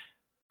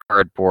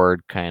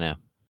cardboard kind of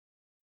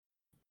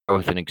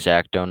with an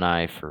X-Acto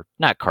knife, or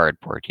not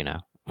cardboard,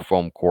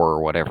 foam core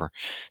or whatever,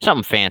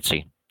 something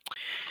fancy.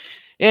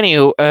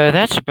 Anywho,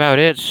 that's about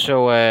it.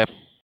 So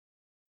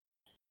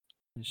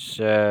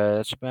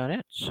that's about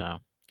it. So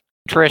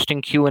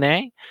interesting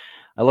Q&A.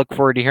 I look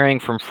forward to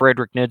hearing from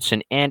Frederick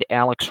Knudsen and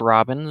Alex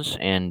Robbins,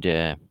 and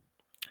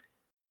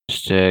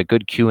just a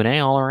good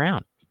Q&A all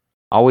around.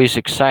 Always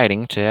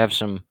exciting to have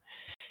some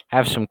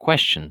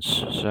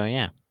questions. So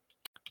yeah.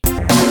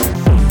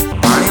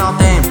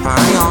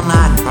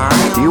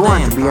 Do you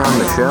want to be on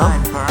the show?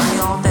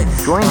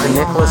 Join the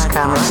Nicholas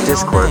Comics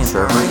Discord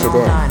server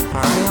today.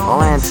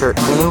 I'll answer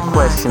any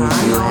questions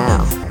you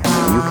have.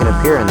 You can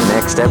appear in the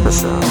next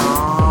episode.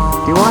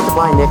 Do you want to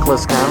buy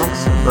Nicholas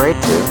Comics?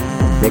 Write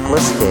to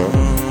Nicholas Kidd,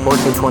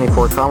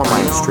 1424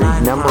 Columbine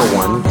Street, number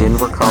 1,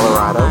 Denver,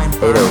 Colorado,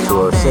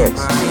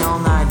 80206.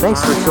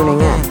 Thanks for tuning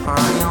in.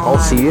 I'll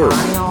see you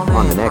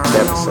on the next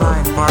episode.